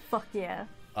flames, Fuck yeah.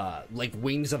 like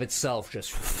wings of itself,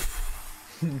 just.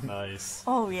 Nice.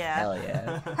 Oh yeah. Hell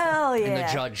yeah. Hell yeah. And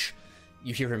the judge,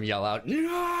 you hear him yell out, "No!"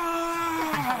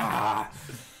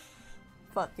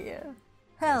 Fuck yeah.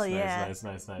 Hell Nice, yeah.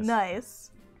 Nice. Nice.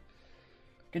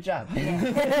 Good job.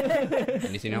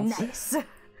 Anything else? Nice.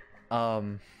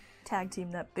 Tag team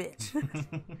that bitch.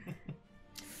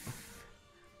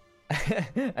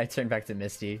 I turn back to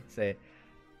Misty, say,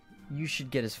 you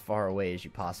should get as far away as you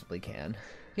possibly can.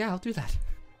 Yeah, I'll do that.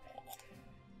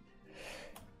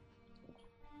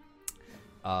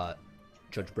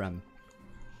 Judge Brem,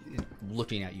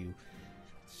 looking at you,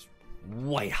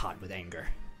 white hot with anger.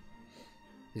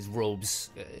 His robes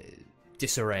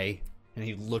disarray, and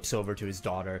he looks over to his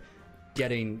daughter,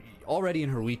 getting already in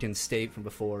her weakened state from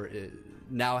before,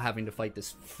 now having to fight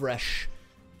this fresh,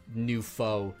 new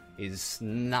foe is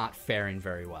not faring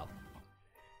very well.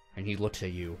 And he looks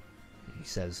at you, and he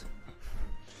says,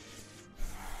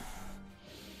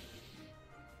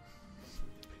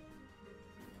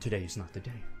 "Today is not the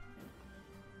day.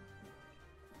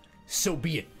 So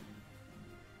be it."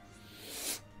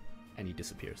 And he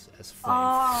disappears as flame.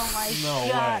 Oh my No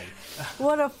god. way.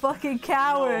 What a fucking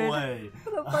coward. No way.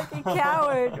 What a fucking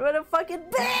coward. What a fucking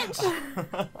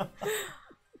bitch.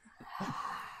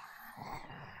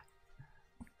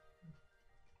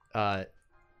 Damn.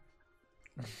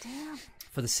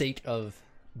 For the sake of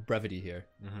brevity here,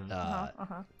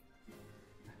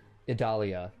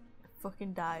 Idalia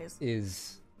Fucking dies.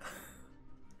 is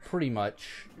pretty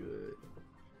much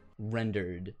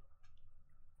rendered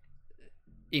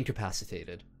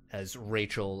incapacitated as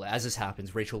Rachel, as this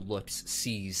happens, Rachel looks,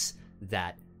 sees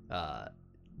that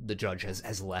the judge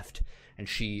has left, and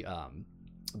she,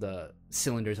 the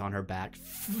cylinders on her back,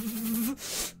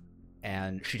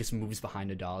 and she just moves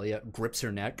behind Idalia, grips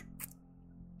her neck,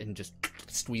 and just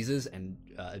squeezes, and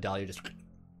Idalia just...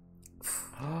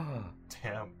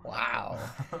 Damn. Wow.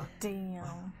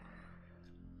 Damn.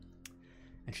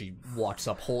 And she walks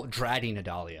up, dragging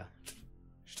Idalia.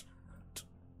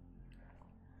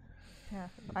 Yeah.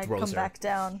 I Throws come her. back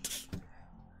down.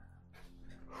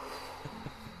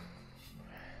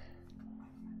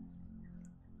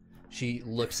 She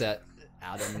looks at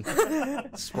Adam,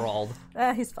 sprawled.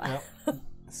 He's fine. Yep.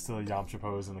 Still a Yamcha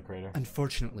pose in the crater.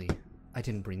 Unfortunately, I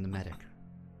didn't bring the medic.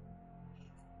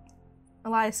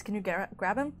 Elias, can you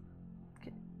grab him?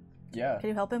 Yeah. Can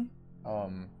you help him?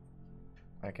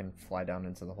 I can fly down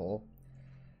into the hole.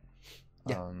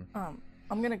 Yeah.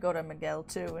 I'm gonna go to Miguel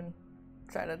too and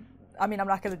try to. I mean, I'm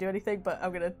not gonna do anything, but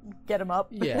I'm gonna get him up.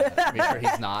 Yeah, make sure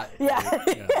he's not Yeah.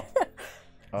 you know,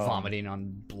 vomiting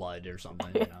on blood or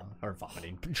something, you know, or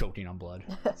vomiting, choking on blood.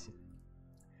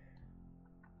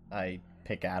 I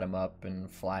pick Adam up and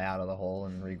fly out of the hole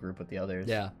and regroup with the others.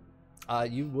 Yeah.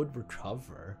 You would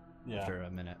recover Yeah. after a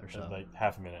minute or so. Like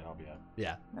half a minute and I'll be up.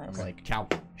 Yeah. Nice. I'm like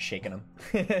Count. shaking him.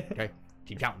 Okay.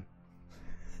 Keep counting.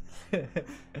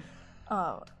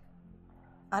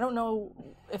 I don't know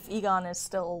if Egon is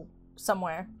still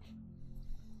somewhere.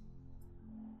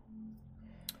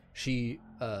 She,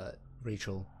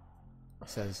 Rachel,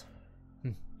 says,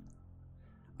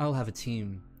 I'll have a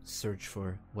team search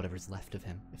for whatever's left of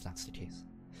him, if that's the case.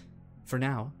 For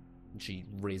now, she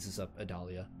raises up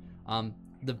Idalia.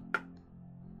 The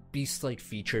beast-like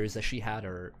features that she had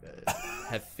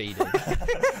have faded.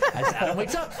 As Adam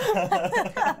wakes up.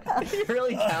 You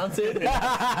really counted?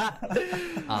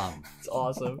 It's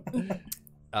awesome.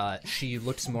 She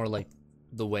looks more like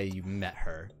the way you met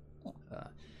her.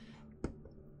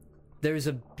 There's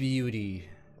a beauty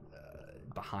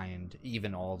behind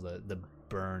even all the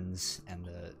burns and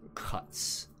the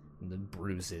cuts and the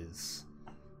bruises.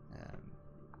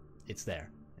 It's there,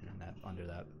 and that under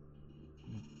that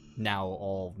now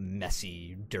all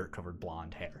messy, dirt-covered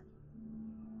blonde hair.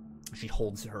 She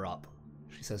holds her up.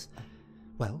 She says,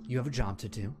 "Well, you have a job to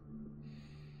do."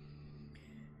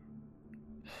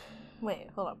 Wait,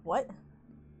 hold up. What?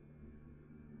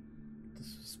 This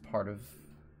is part of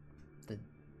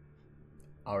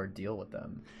our deal with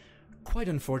them. Quite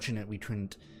unfortunate we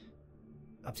couldn't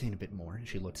obtain a bit more.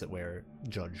 She looks at where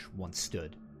Judge once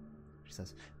stood. She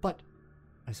says, "But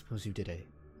I suppose you did a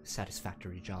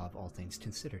satisfactory job, all things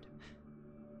considered."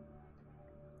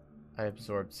 I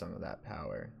absorbed some of that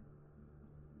power.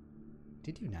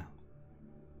 Did you now?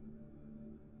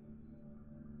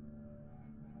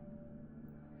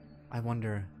 I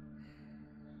wonder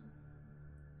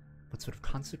what sort of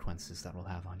consequences that will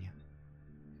have on you.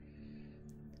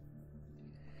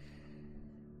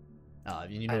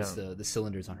 You notice the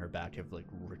cylinders on her back have like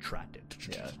retracted.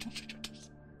 Yeah.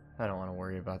 I don't want to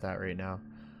worry about that right now.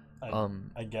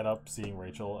 I get up, seeing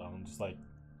Rachel. I'm just like,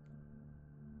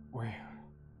 where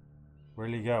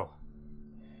did he go?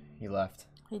 He left.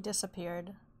 He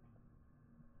disappeared.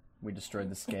 We destroyed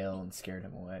the scale and scared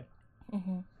him away.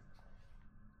 Mm-hmm.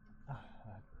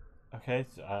 Okay,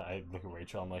 so I look at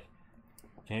Rachel. I'm like,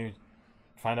 can you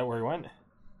find out where he went?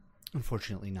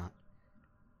 Unfortunately not.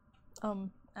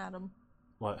 Adam.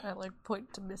 What? I like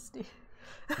point to Misty.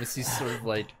 Missy's sort of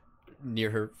like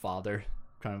near her father,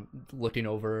 kind of looking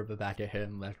over, but back at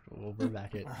him, back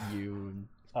at you.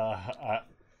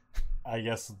 I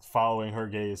guess following her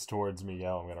gaze towards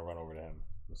Miguel, I'm gonna run over to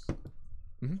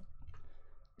him.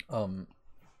 Mm-hmm.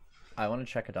 I want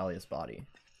to check Adalia's body.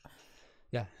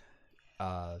 Yeah.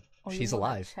 She's You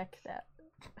wanna alive. Check that.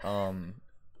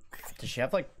 Does she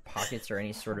have like pockets or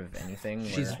any sort of anything?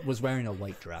 She was wearing a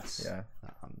white dress. Yeah.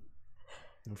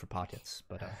 No for pockets,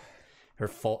 but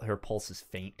her pulse is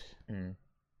faint. Mm.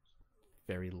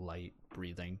 Very light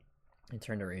breathing. I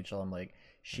turned to Rachel. I'm like,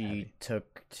 she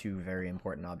took 2 very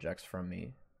important objects from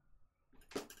me.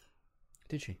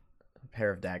 Did she? A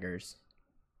pair of daggers.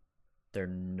 They're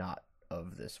not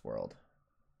of this world.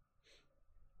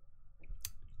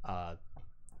 Out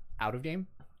of game,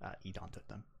 Edon took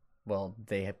them. Well,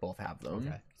 they both have them.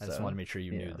 Okay. I just wanted to make sure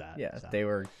you knew that. Yeah, so. they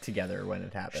were together when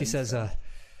it happened. She says, so.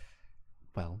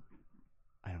 well,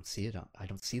 I don't see it. I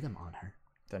don't see them on her.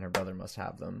 Then her brother must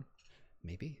have them.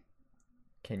 Maybe.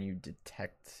 Can you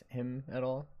detect him at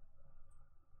all?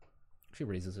 She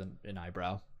raises an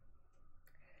eyebrow.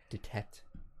 Detect?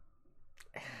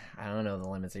 I don't know the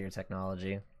limits of your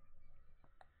technology.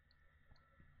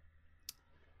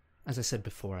 As I said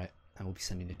before, I will be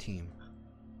sending a team.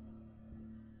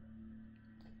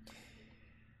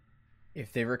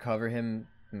 If they recover him,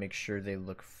 make sure they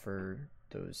look for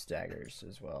those daggers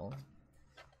as well.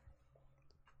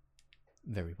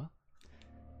 Very well.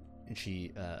 And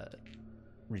she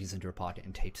reaches into her pocket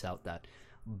and tapes out that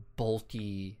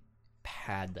bulky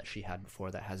pad that she had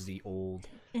before that has the old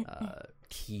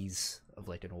keys of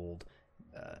like an old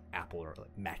Apple or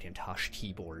like Macintosh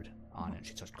keyboard on it.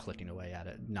 She starts clicking away at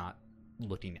it, not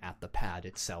looking at the pad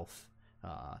itself,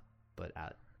 but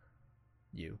at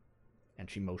you. And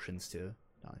she motions to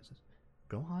Dolly and says,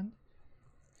 "Go on."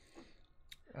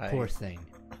 Poor thing.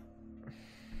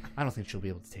 I don't think she'll be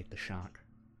able to take the shock.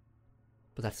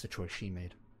 But that's the choice she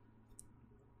made.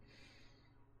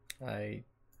 I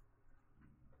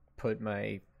put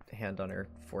my hand on her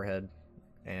forehead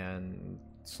and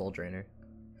soul drain her.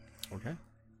 Okay.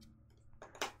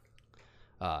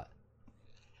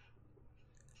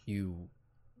 You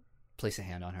place a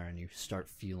hand on her and you start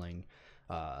feeling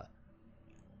her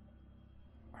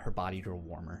body grow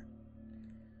warmer.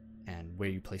 And where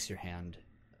you place your hand,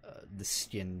 the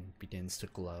skin begins to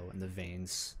glow and the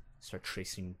veins start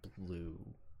tracing blue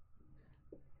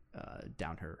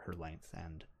down her length.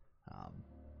 And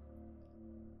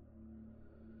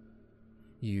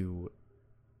you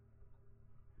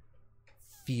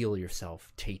feel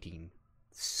yourself taking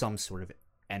some sort of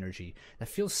energy that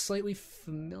feels slightly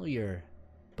familiar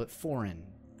but foreign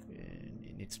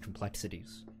in its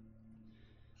complexities.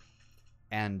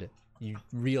 And you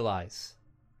realize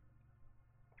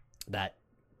that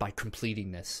by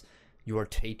completing this, you are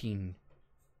taking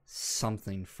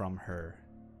something from her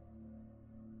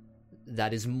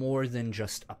that is more than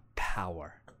just a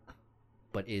power,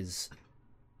 but it's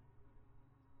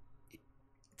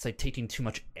like taking too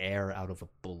much air out of a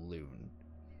balloon.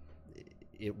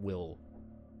 It will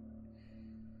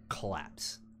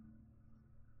collapse.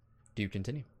 Do you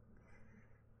continue?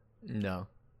 No.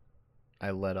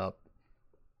 I let up.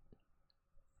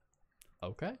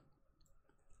 Okay.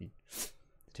 You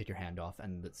take your hand off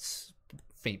and it's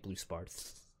faint blue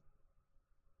sparks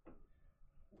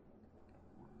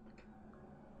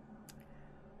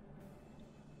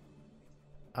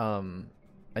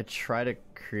I try to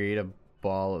create a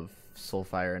ball of soul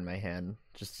fire in my hand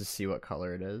just to see what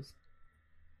color it is.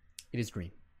 It is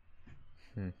green.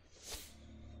 Hmm.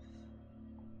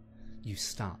 You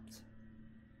stopped.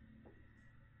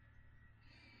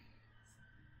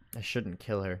 I shouldn't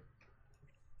kill her.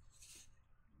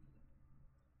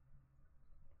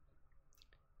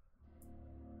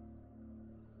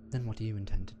 Then what do you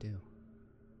intend to do?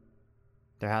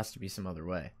 There has to be some other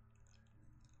way.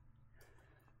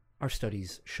 Our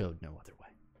studies showed no other way.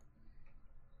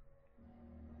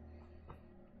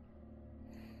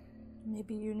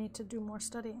 Maybe you need to do more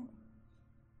studying.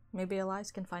 Maybe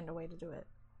Elias can find a way to do it.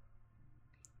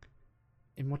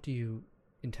 And what do you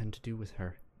intend to do with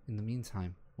her in the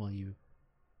meantime while you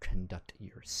conduct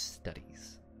your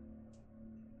studies?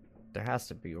 There has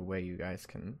to be a way you guys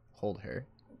can hold her.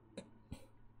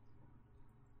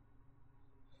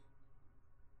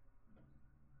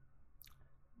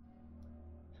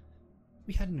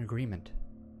 We had an agreement.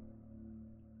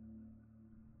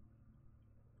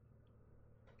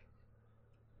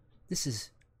 This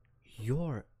is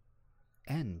your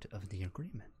end of the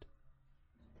agreement.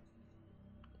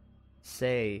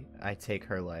 Say I take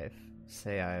her life.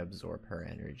 Say I absorb her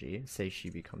energy. Say she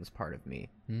becomes part of me.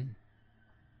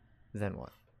 Then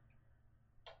what?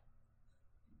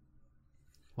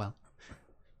 Well,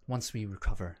 once we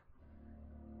recover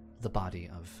the body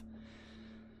of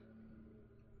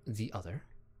the other,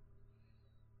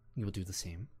 you will do the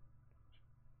same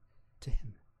to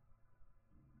him.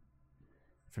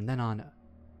 From then on,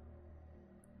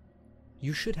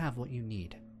 you should have what you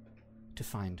need to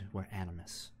find where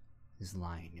Animus is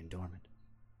lying and dormant,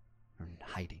 or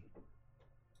hiding.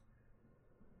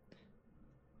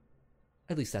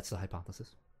 At least that's the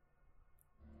hypothesis.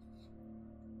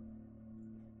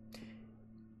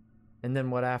 And then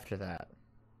what after that?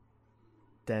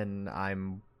 Then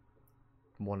I'm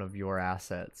one of your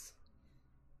assets.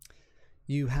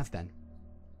 You have been.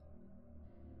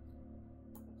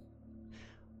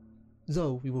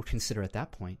 Though we will consider at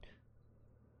that point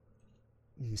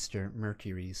Mr.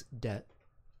 Mercury's debt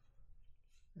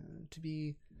to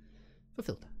be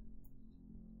fulfilled.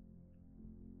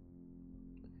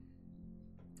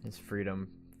 His freedom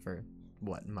for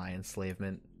what, my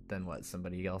enslavement? Then what,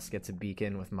 somebody else gets a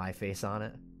beacon with my face on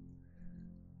it?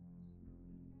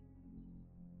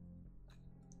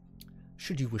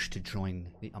 Should you wish to join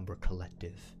the Umbra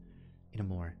Collective in a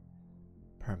more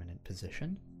permanent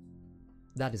position,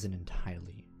 that is an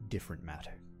entirely different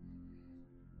matter.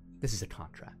 This is a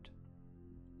contract.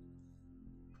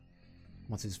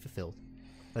 Once it is fulfilled,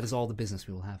 that is all the business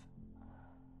we will have.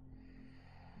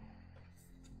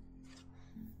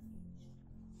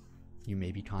 You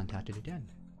may be contacted again.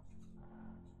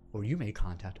 Or you may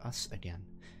contact us again.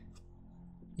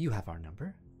 You have our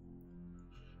number.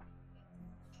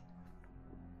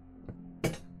 I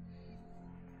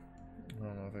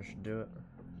don't know if I should do it.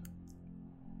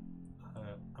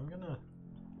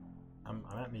 I'm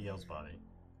at Miguel's body.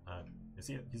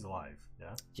 He's alive,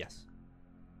 yeah? Yes.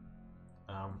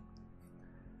 I'm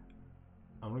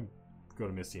gonna go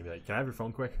to Misty and be like, can I have your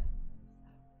phone quick?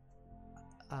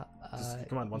 Just,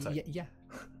 come on, one sec. Yeah.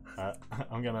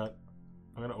 I'm gonna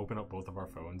open up both of our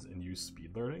phones and use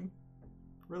speed learning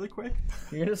really quick.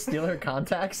 You're gonna steal her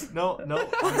contacts? No,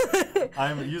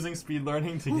 I'm using speed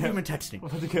learning to Human texting.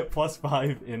 get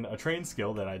 +5 in a train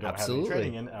skill that I don't Absolutely. have any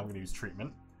training in. I'm gonna use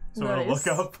treatment. So Nice. I'm gonna look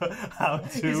up how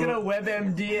to. He's gonna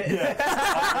WebMD it.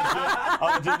 Yeah,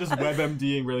 I'm just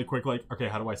WebMDing really quick. Like, okay,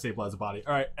 how do I stabilize the body?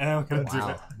 All right, and I'm gonna do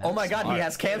it. Oh my god, he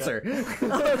has cancer.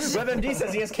 WebMD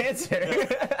says he has cancer.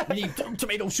 We need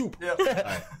tomato soup. Yeah.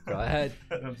 Alright, go ahead.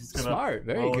 I'm just gonna Smart.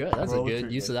 Very roll- good. That's a roll good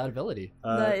treatment. use of that ability.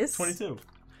 Nice. 22.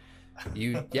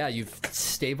 You've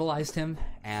stabilized him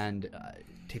and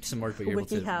takes some work, but you're able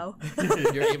Wiki to. how.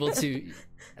 You're able to,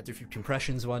 after a few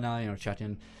compressions, and whatnot, check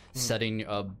in, setting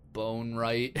a bone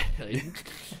right.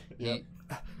 He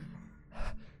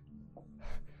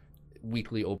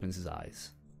weakly opens his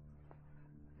eyes.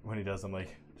 When he does, I'm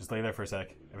like, just lay there for a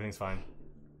sec. Everything's fine.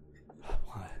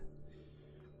 What?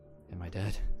 Am I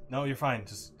dead? No, you're fine.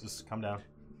 Just calm down.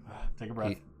 Take a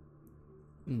breath.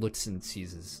 He looks and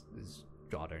sees his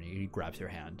daughter, and he grabs her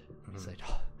hand. He's like,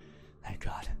 oh, thank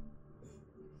God.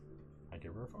 I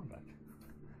give her a phone back.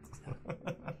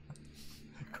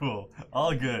 Cool.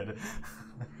 All good.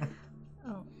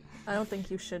 Oh, I don't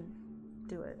think you should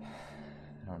do it.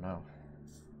 I don't know.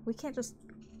 We can't just...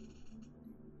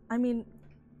 I mean,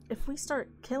 if we start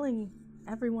killing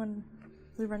everyone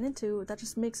we run into, that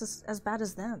just makes us as bad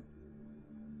as them.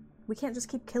 We can't just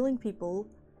keep killing people.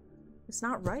 It's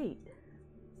not right.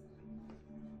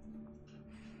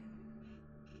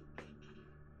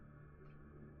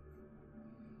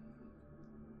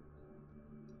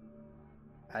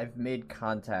 I've made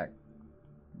contact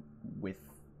with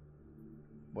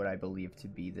what I believe to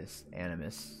be this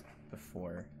animus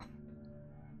before.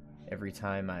 Every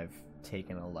time I've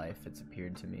taken a life, it's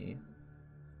appeared to me.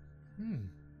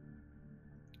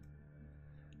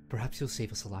 Perhaps you'll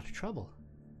save us a lot of trouble.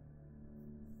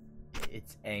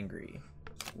 It's angry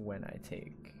when I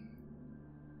take.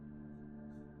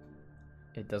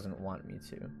 It doesn't want me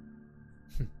to.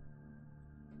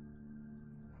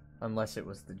 Unless it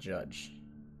was the judge.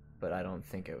 But I don't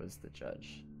think it was the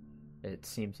judge. It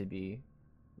seemed to be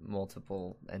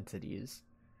multiple entities.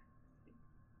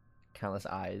 Countless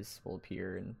eyes will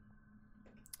appear in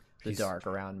the He's dark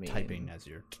around me. Typing as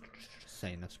you're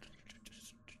saying this.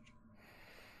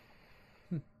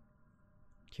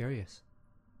 Curious.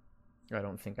 I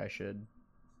don't think I should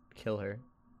kill her.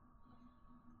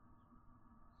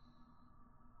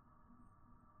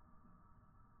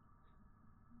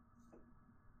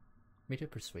 Make a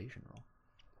persuasion roll.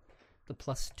 The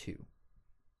 +2.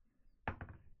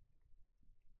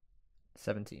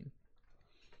 17.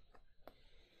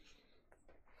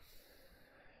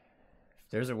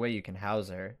 If there's a way you can house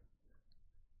her,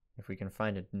 if we can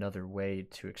find another way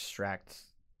to extract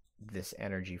this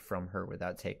energy from her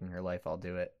without taking her life, I'll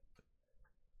do it.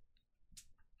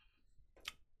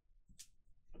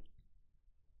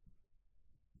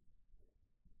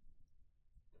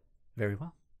 Very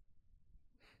well.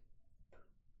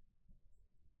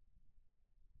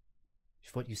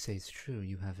 If what you say is true,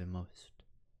 you have a most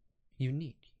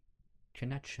unique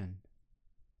connection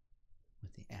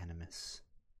with the animus,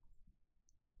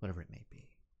 whatever it may be.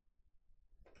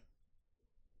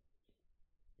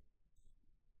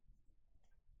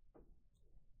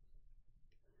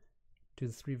 Do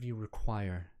the three of you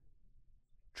require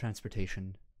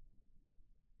transportation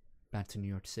back to New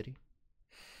York City?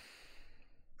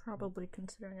 Probably,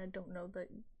 considering I don't know that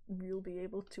you'll be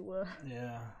able to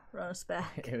Yeah. run us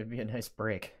back. It would be a nice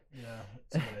break. Yeah,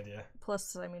 it's a good idea.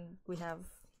 Plus, I mean, we have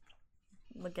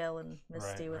Miguel and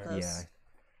Misty Right, with right. us.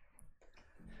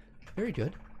 Very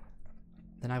good.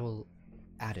 Then I will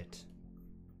add it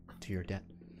to your debt.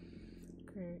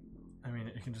 Great. I mean,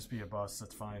 it can just be a bus.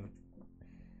 That's fine.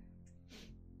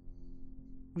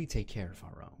 We take care of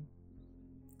our own.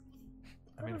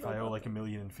 I mean, if I owe like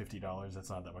 $1,050,000, that's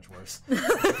not that much worse.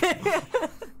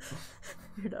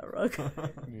 You're not wrong.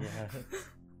 Yeah.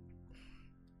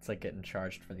 It's like getting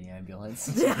charged for the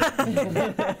ambulance.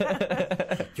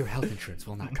 Your health insurance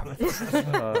will not cover this.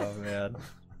 Oh, man.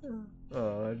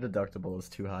 Oh, our deductible is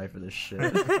too high for this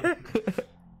shit.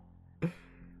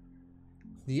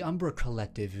 The Umbra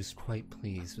Collective is quite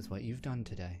pleased with what you've done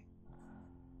today.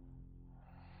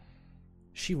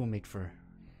 She will make for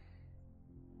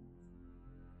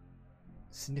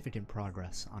significant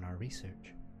progress on our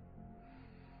research.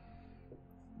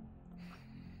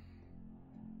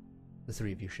 The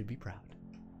three of you should be proud.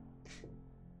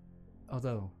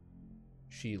 Although,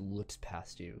 she looks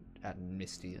past you at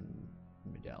Misty and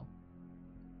Miguel.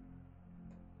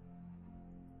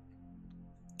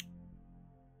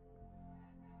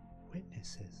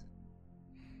 Witnesses.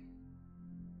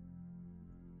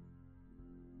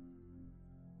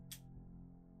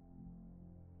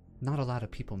 Not a lot of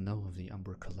people know of the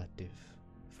Umbra Collective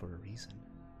for a reason.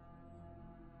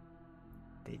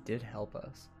 They did help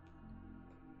us.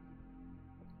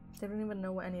 They don't even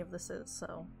know what any of this is,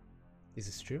 so Is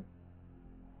this true?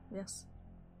 yes.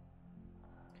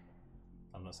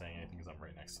 I'm not saying anything because I'm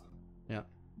right next to them. Yeah.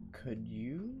 Could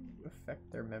you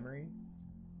affect their memory?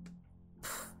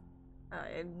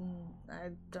 I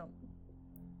don't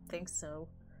think so.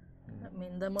 I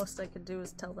mean, the most I could do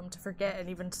is tell them to forget, and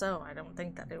even so, I don't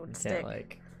think that it would You stick. can't,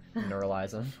 like,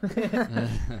 neuralize them.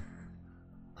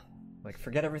 Like,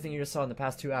 forget everything you just saw in the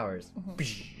past 2 hours.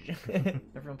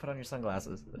 Everyone put on your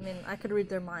sunglasses. I mean, I could read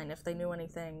their mind. If they knew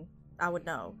anything, I would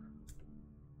know.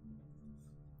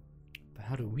 But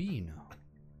how do we know?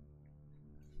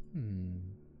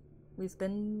 We've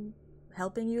been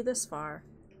helping you this far.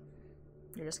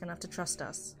 You're just gonna have to trust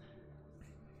us.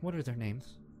 What are their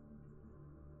names?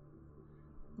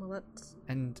 Well, that's...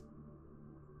 And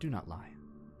do not lie.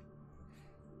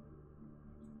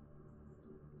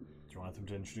 Do you want them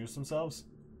to introduce themselves?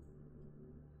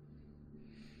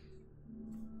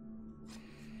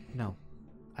 No,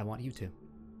 I want you to.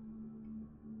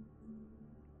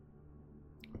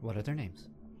 What are their names?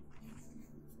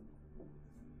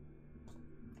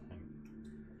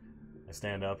 I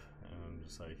stand up and I'm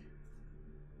just like,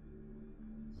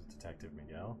 Detective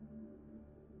Miguel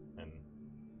and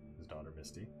his daughter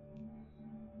Misty.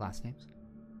 Last names?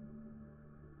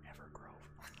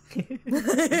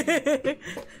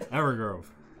 Evergrove.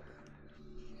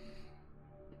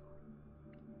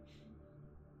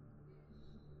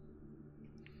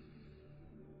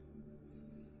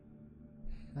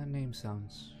 That name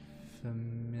sounds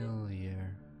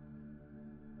familiar.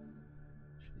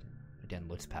 Again,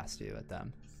 looks past you at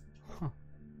them. Huh.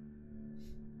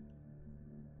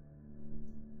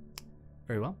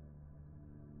 Very well.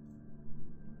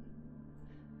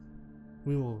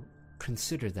 We will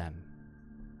consider them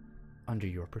under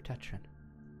your protection.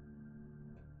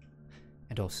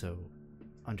 And also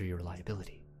under your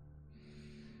liability.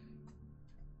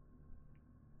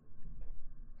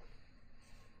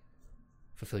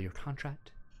 Fulfill your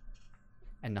contract,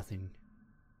 and nothing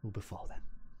will befall them.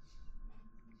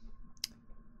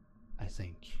 I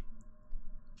think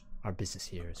our business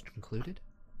here is concluded.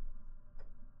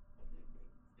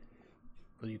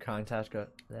 Will you contact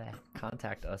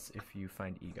us if you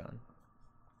find Egon?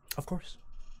 Of course.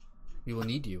 We will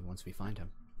need you once we find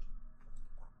him.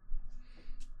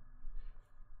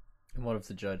 And what of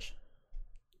the judge?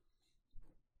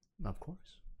 Of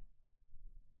course.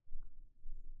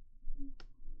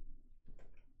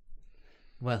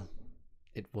 Well,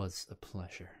 it was a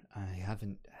pleasure. I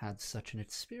haven't had such an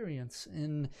experience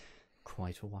in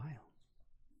quite a while.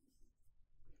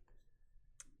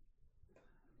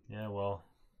 Yeah, well,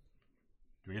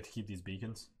 do we get to keep these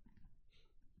beacons?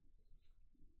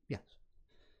 Yes.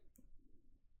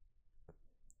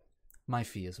 My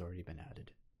fee has already been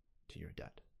added to your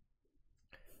debt.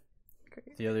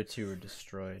 Great. The other two were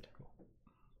destroyed.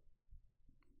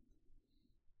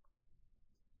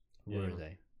 Were Yeah.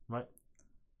 they? Might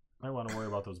want to worry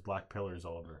about those black pillars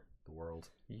all over the world.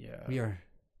 Yeah. We are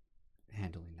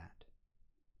handling that.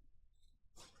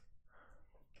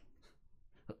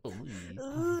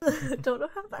 Don't know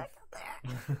how that got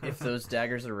there. If those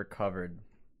daggers are recovered,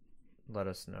 let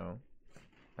us know.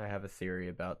 I have a theory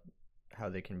about how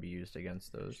they can be used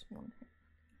against those.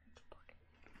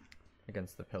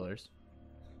 Against the pillars.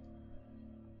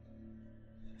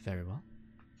 Very well.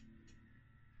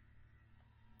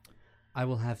 I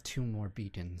will have 2 more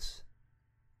beacons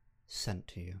sent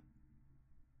to you.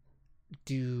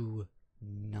 Do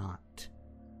not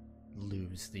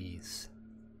lose these,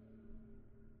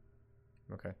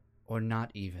 Okay. or not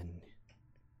even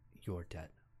your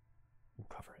debt will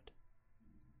cover it.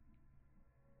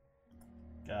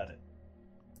 Got it.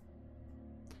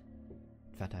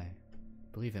 In fact, I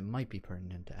believe it might be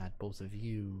pertinent to add both of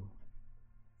you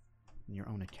in your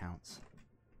own accounts.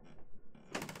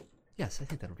 Yes, I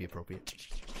think that'll be appropriate.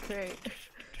 Great.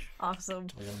 Awesome.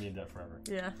 We're gonna be in debt forever.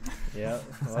 Yeah. Yeah.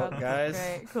 Well, Sounds guys,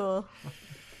 Great. Cool.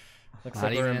 looks Not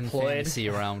like we're even in employed. fantasy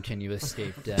realm can you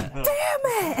escape debt. Damn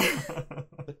it!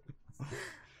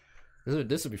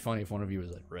 This would be funny if one of you was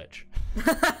like rich.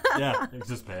 Yeah, you can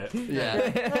just pay it.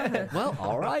 Yeah. Well,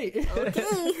 all right.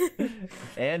 Okay.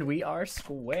 And we are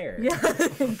square. Yeah.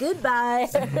 Goodbye.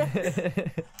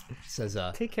 Says,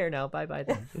 Take care now. Bye bye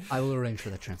then. I will arrange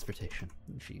for that transportation.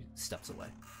 And she steps away.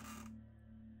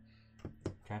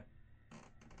 Okay.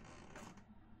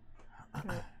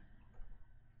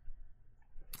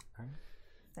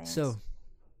 Thanks. So,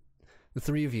 the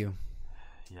 3 of you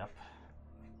Yep.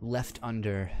 left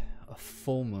under a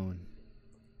full moon,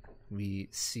 we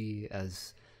see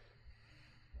as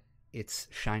its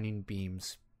shining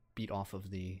beams beat off of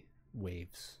the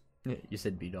waves. You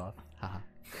said beat off. Haha.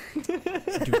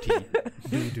 Duty.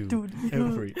 Do.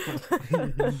 Every.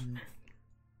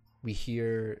 We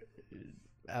hear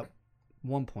at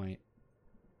one point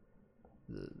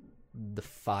the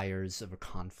fires of a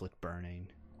conflict burning,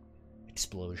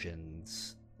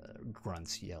 explosions,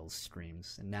 grunts, yells,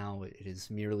 screams, and now it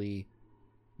is merely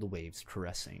the waves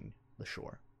caressing the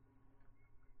shore.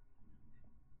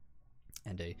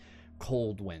 And a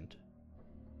cold wind.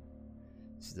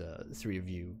 As the 3 of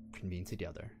you convene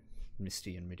together,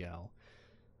 Misty and Miguel,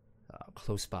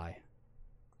 close by.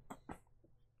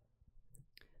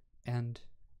 And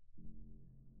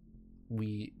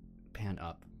we pan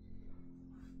up,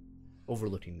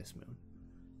 overlooking this moon.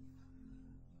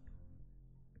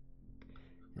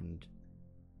 And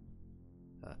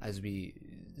as we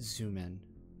zoom in,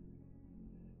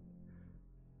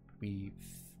 we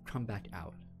come back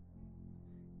out,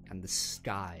 and the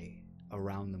sky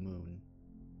around the moon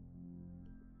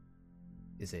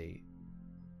is a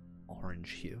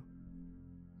orange hue.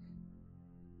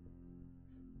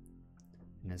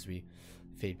 And as we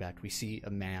fade back, we see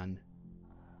a man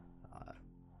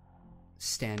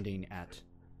standing at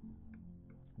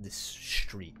this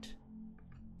street.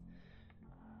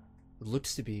 It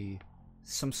looks to be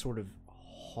some sort of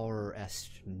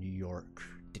horror-esque New York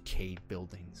decayed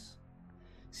buildings.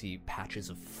 See patches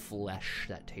of flesh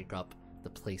that take up the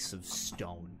place of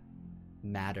stone.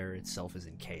 Matter itself is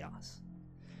in chaos.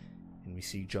 And we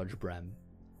see Judge Brem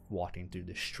walking through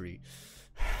the street.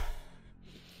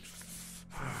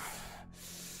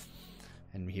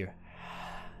 and we hear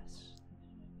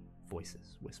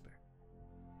voices whisper.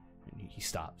 And he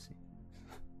stops.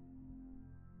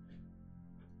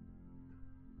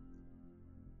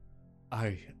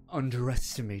 I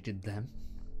underestimated them,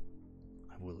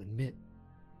 I will admit.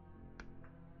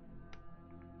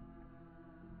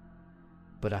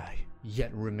 But I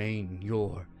yet remain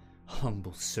your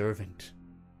humble servant.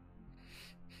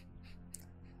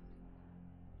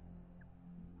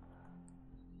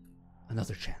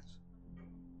 Another chance.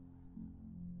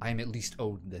 I am at least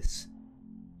owed this.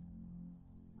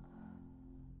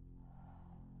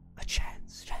 A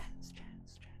chance.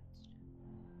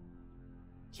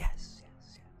 Yes.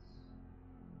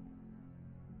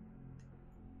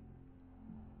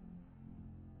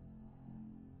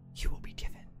 You will be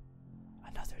given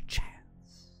another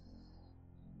chance.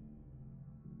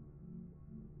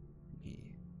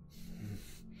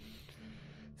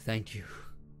 Thank you.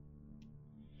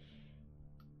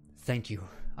 Thank you.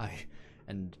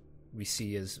 And we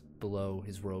see as below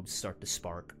his robes start to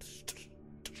spark.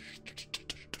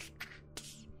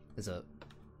 There's a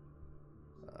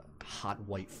hot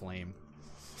white flame.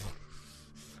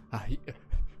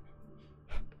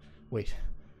 Wait.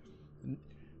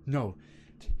 No.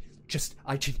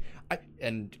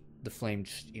 And the flame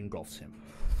just engulfs him.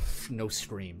 No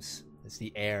screams, as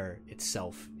the air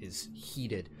itself is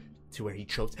heated to where he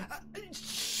chokes.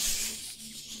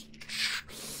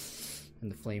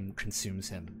 And the flame consumes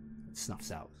him. It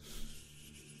snuffs out.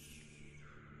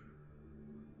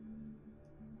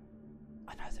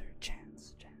 Another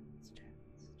chance.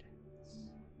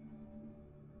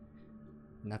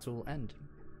 And that's what will end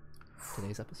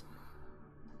today's episode.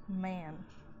 Man.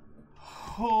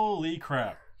 Holy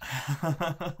crap.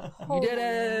 You did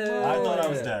it! I thought I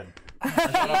was dead. I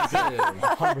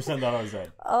 100% thought I was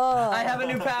dead. Oh. I have a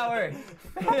new power.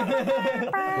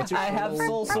 What's your I have total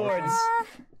soul swords.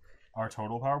 Our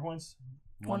total PowerPoints?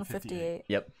 158.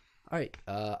 Yep. Alright,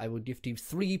 I will gift you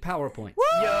 3 PowerPoints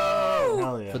Yo!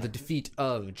 Hell yeah. for the defeat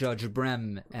of Judge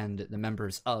Brem and the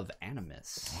members of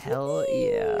Animus. Hell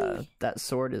yeah. That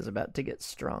sword is about to get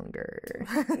stronger.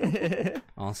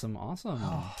 Awesome.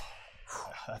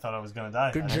 I thought I was gonna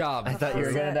die. Good job. I thought you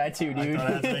were gonna die too, I dude. thought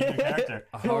I had to make a new character.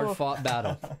 A hard-fought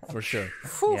battle, for sure.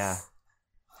 Whew. Yeah.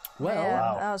 Well, Man,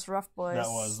 Wow. that was rough, boys.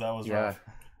 That was Yeah.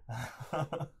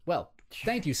 rough.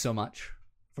 thank you so much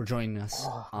for joining us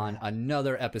on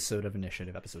another episode of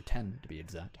Initiative, episode 10 to be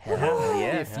exact. Hell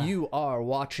yeah. If you are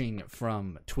watching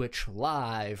from Twitch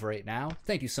live right now,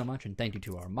 thank you so much, and thank you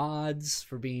to our mods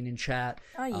for being in chat.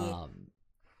 Oh, yeah.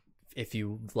 If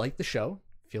you like the show,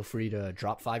 feel free to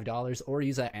drop $5 or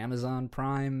use that Amazon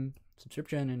Prime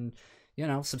subscription and,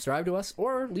 subscribe to us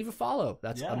or leave a follow.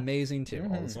 That's amazing too.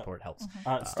 All the support helps.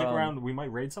 Stick around. We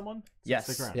might raid someone. So Yes.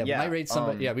 Stick around. Yeah, we Yeah, might raid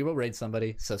somebody. We will raid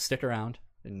somebody. So stick around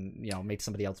and make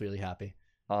somebody else really happy.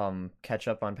 Catch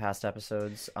up on past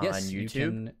episodes on Yes, you YouTube.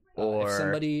 can, or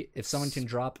if someone can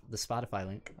drop the Spotify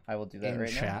link I will do that in right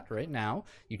chat right now.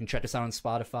 You can check us out on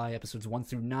Spotify. Episodes 1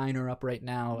 through 9 are up right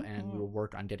now, and we will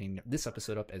work on getting this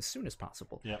episode up as soon as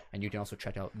possible. Yep. And you can also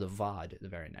check out the VOD the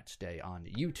very next day on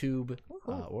YouTube,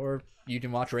 or you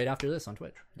can watch right after this on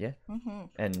Twitch. now. Yeah.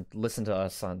 And listen to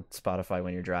us on Spotify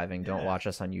when you're driving. Don't watch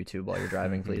us on YouTube while you're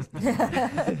driving, please.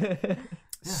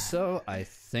 So I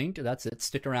think that's it.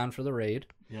 Stick around for the raid.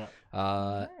 Yeah.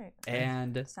 Alright.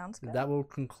 And Sounds good. that will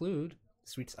conclude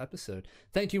this week's episode.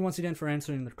 Thank you once again for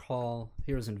answering the call.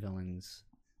 Heroes and villains.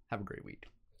 Have a great week.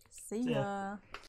 See ya.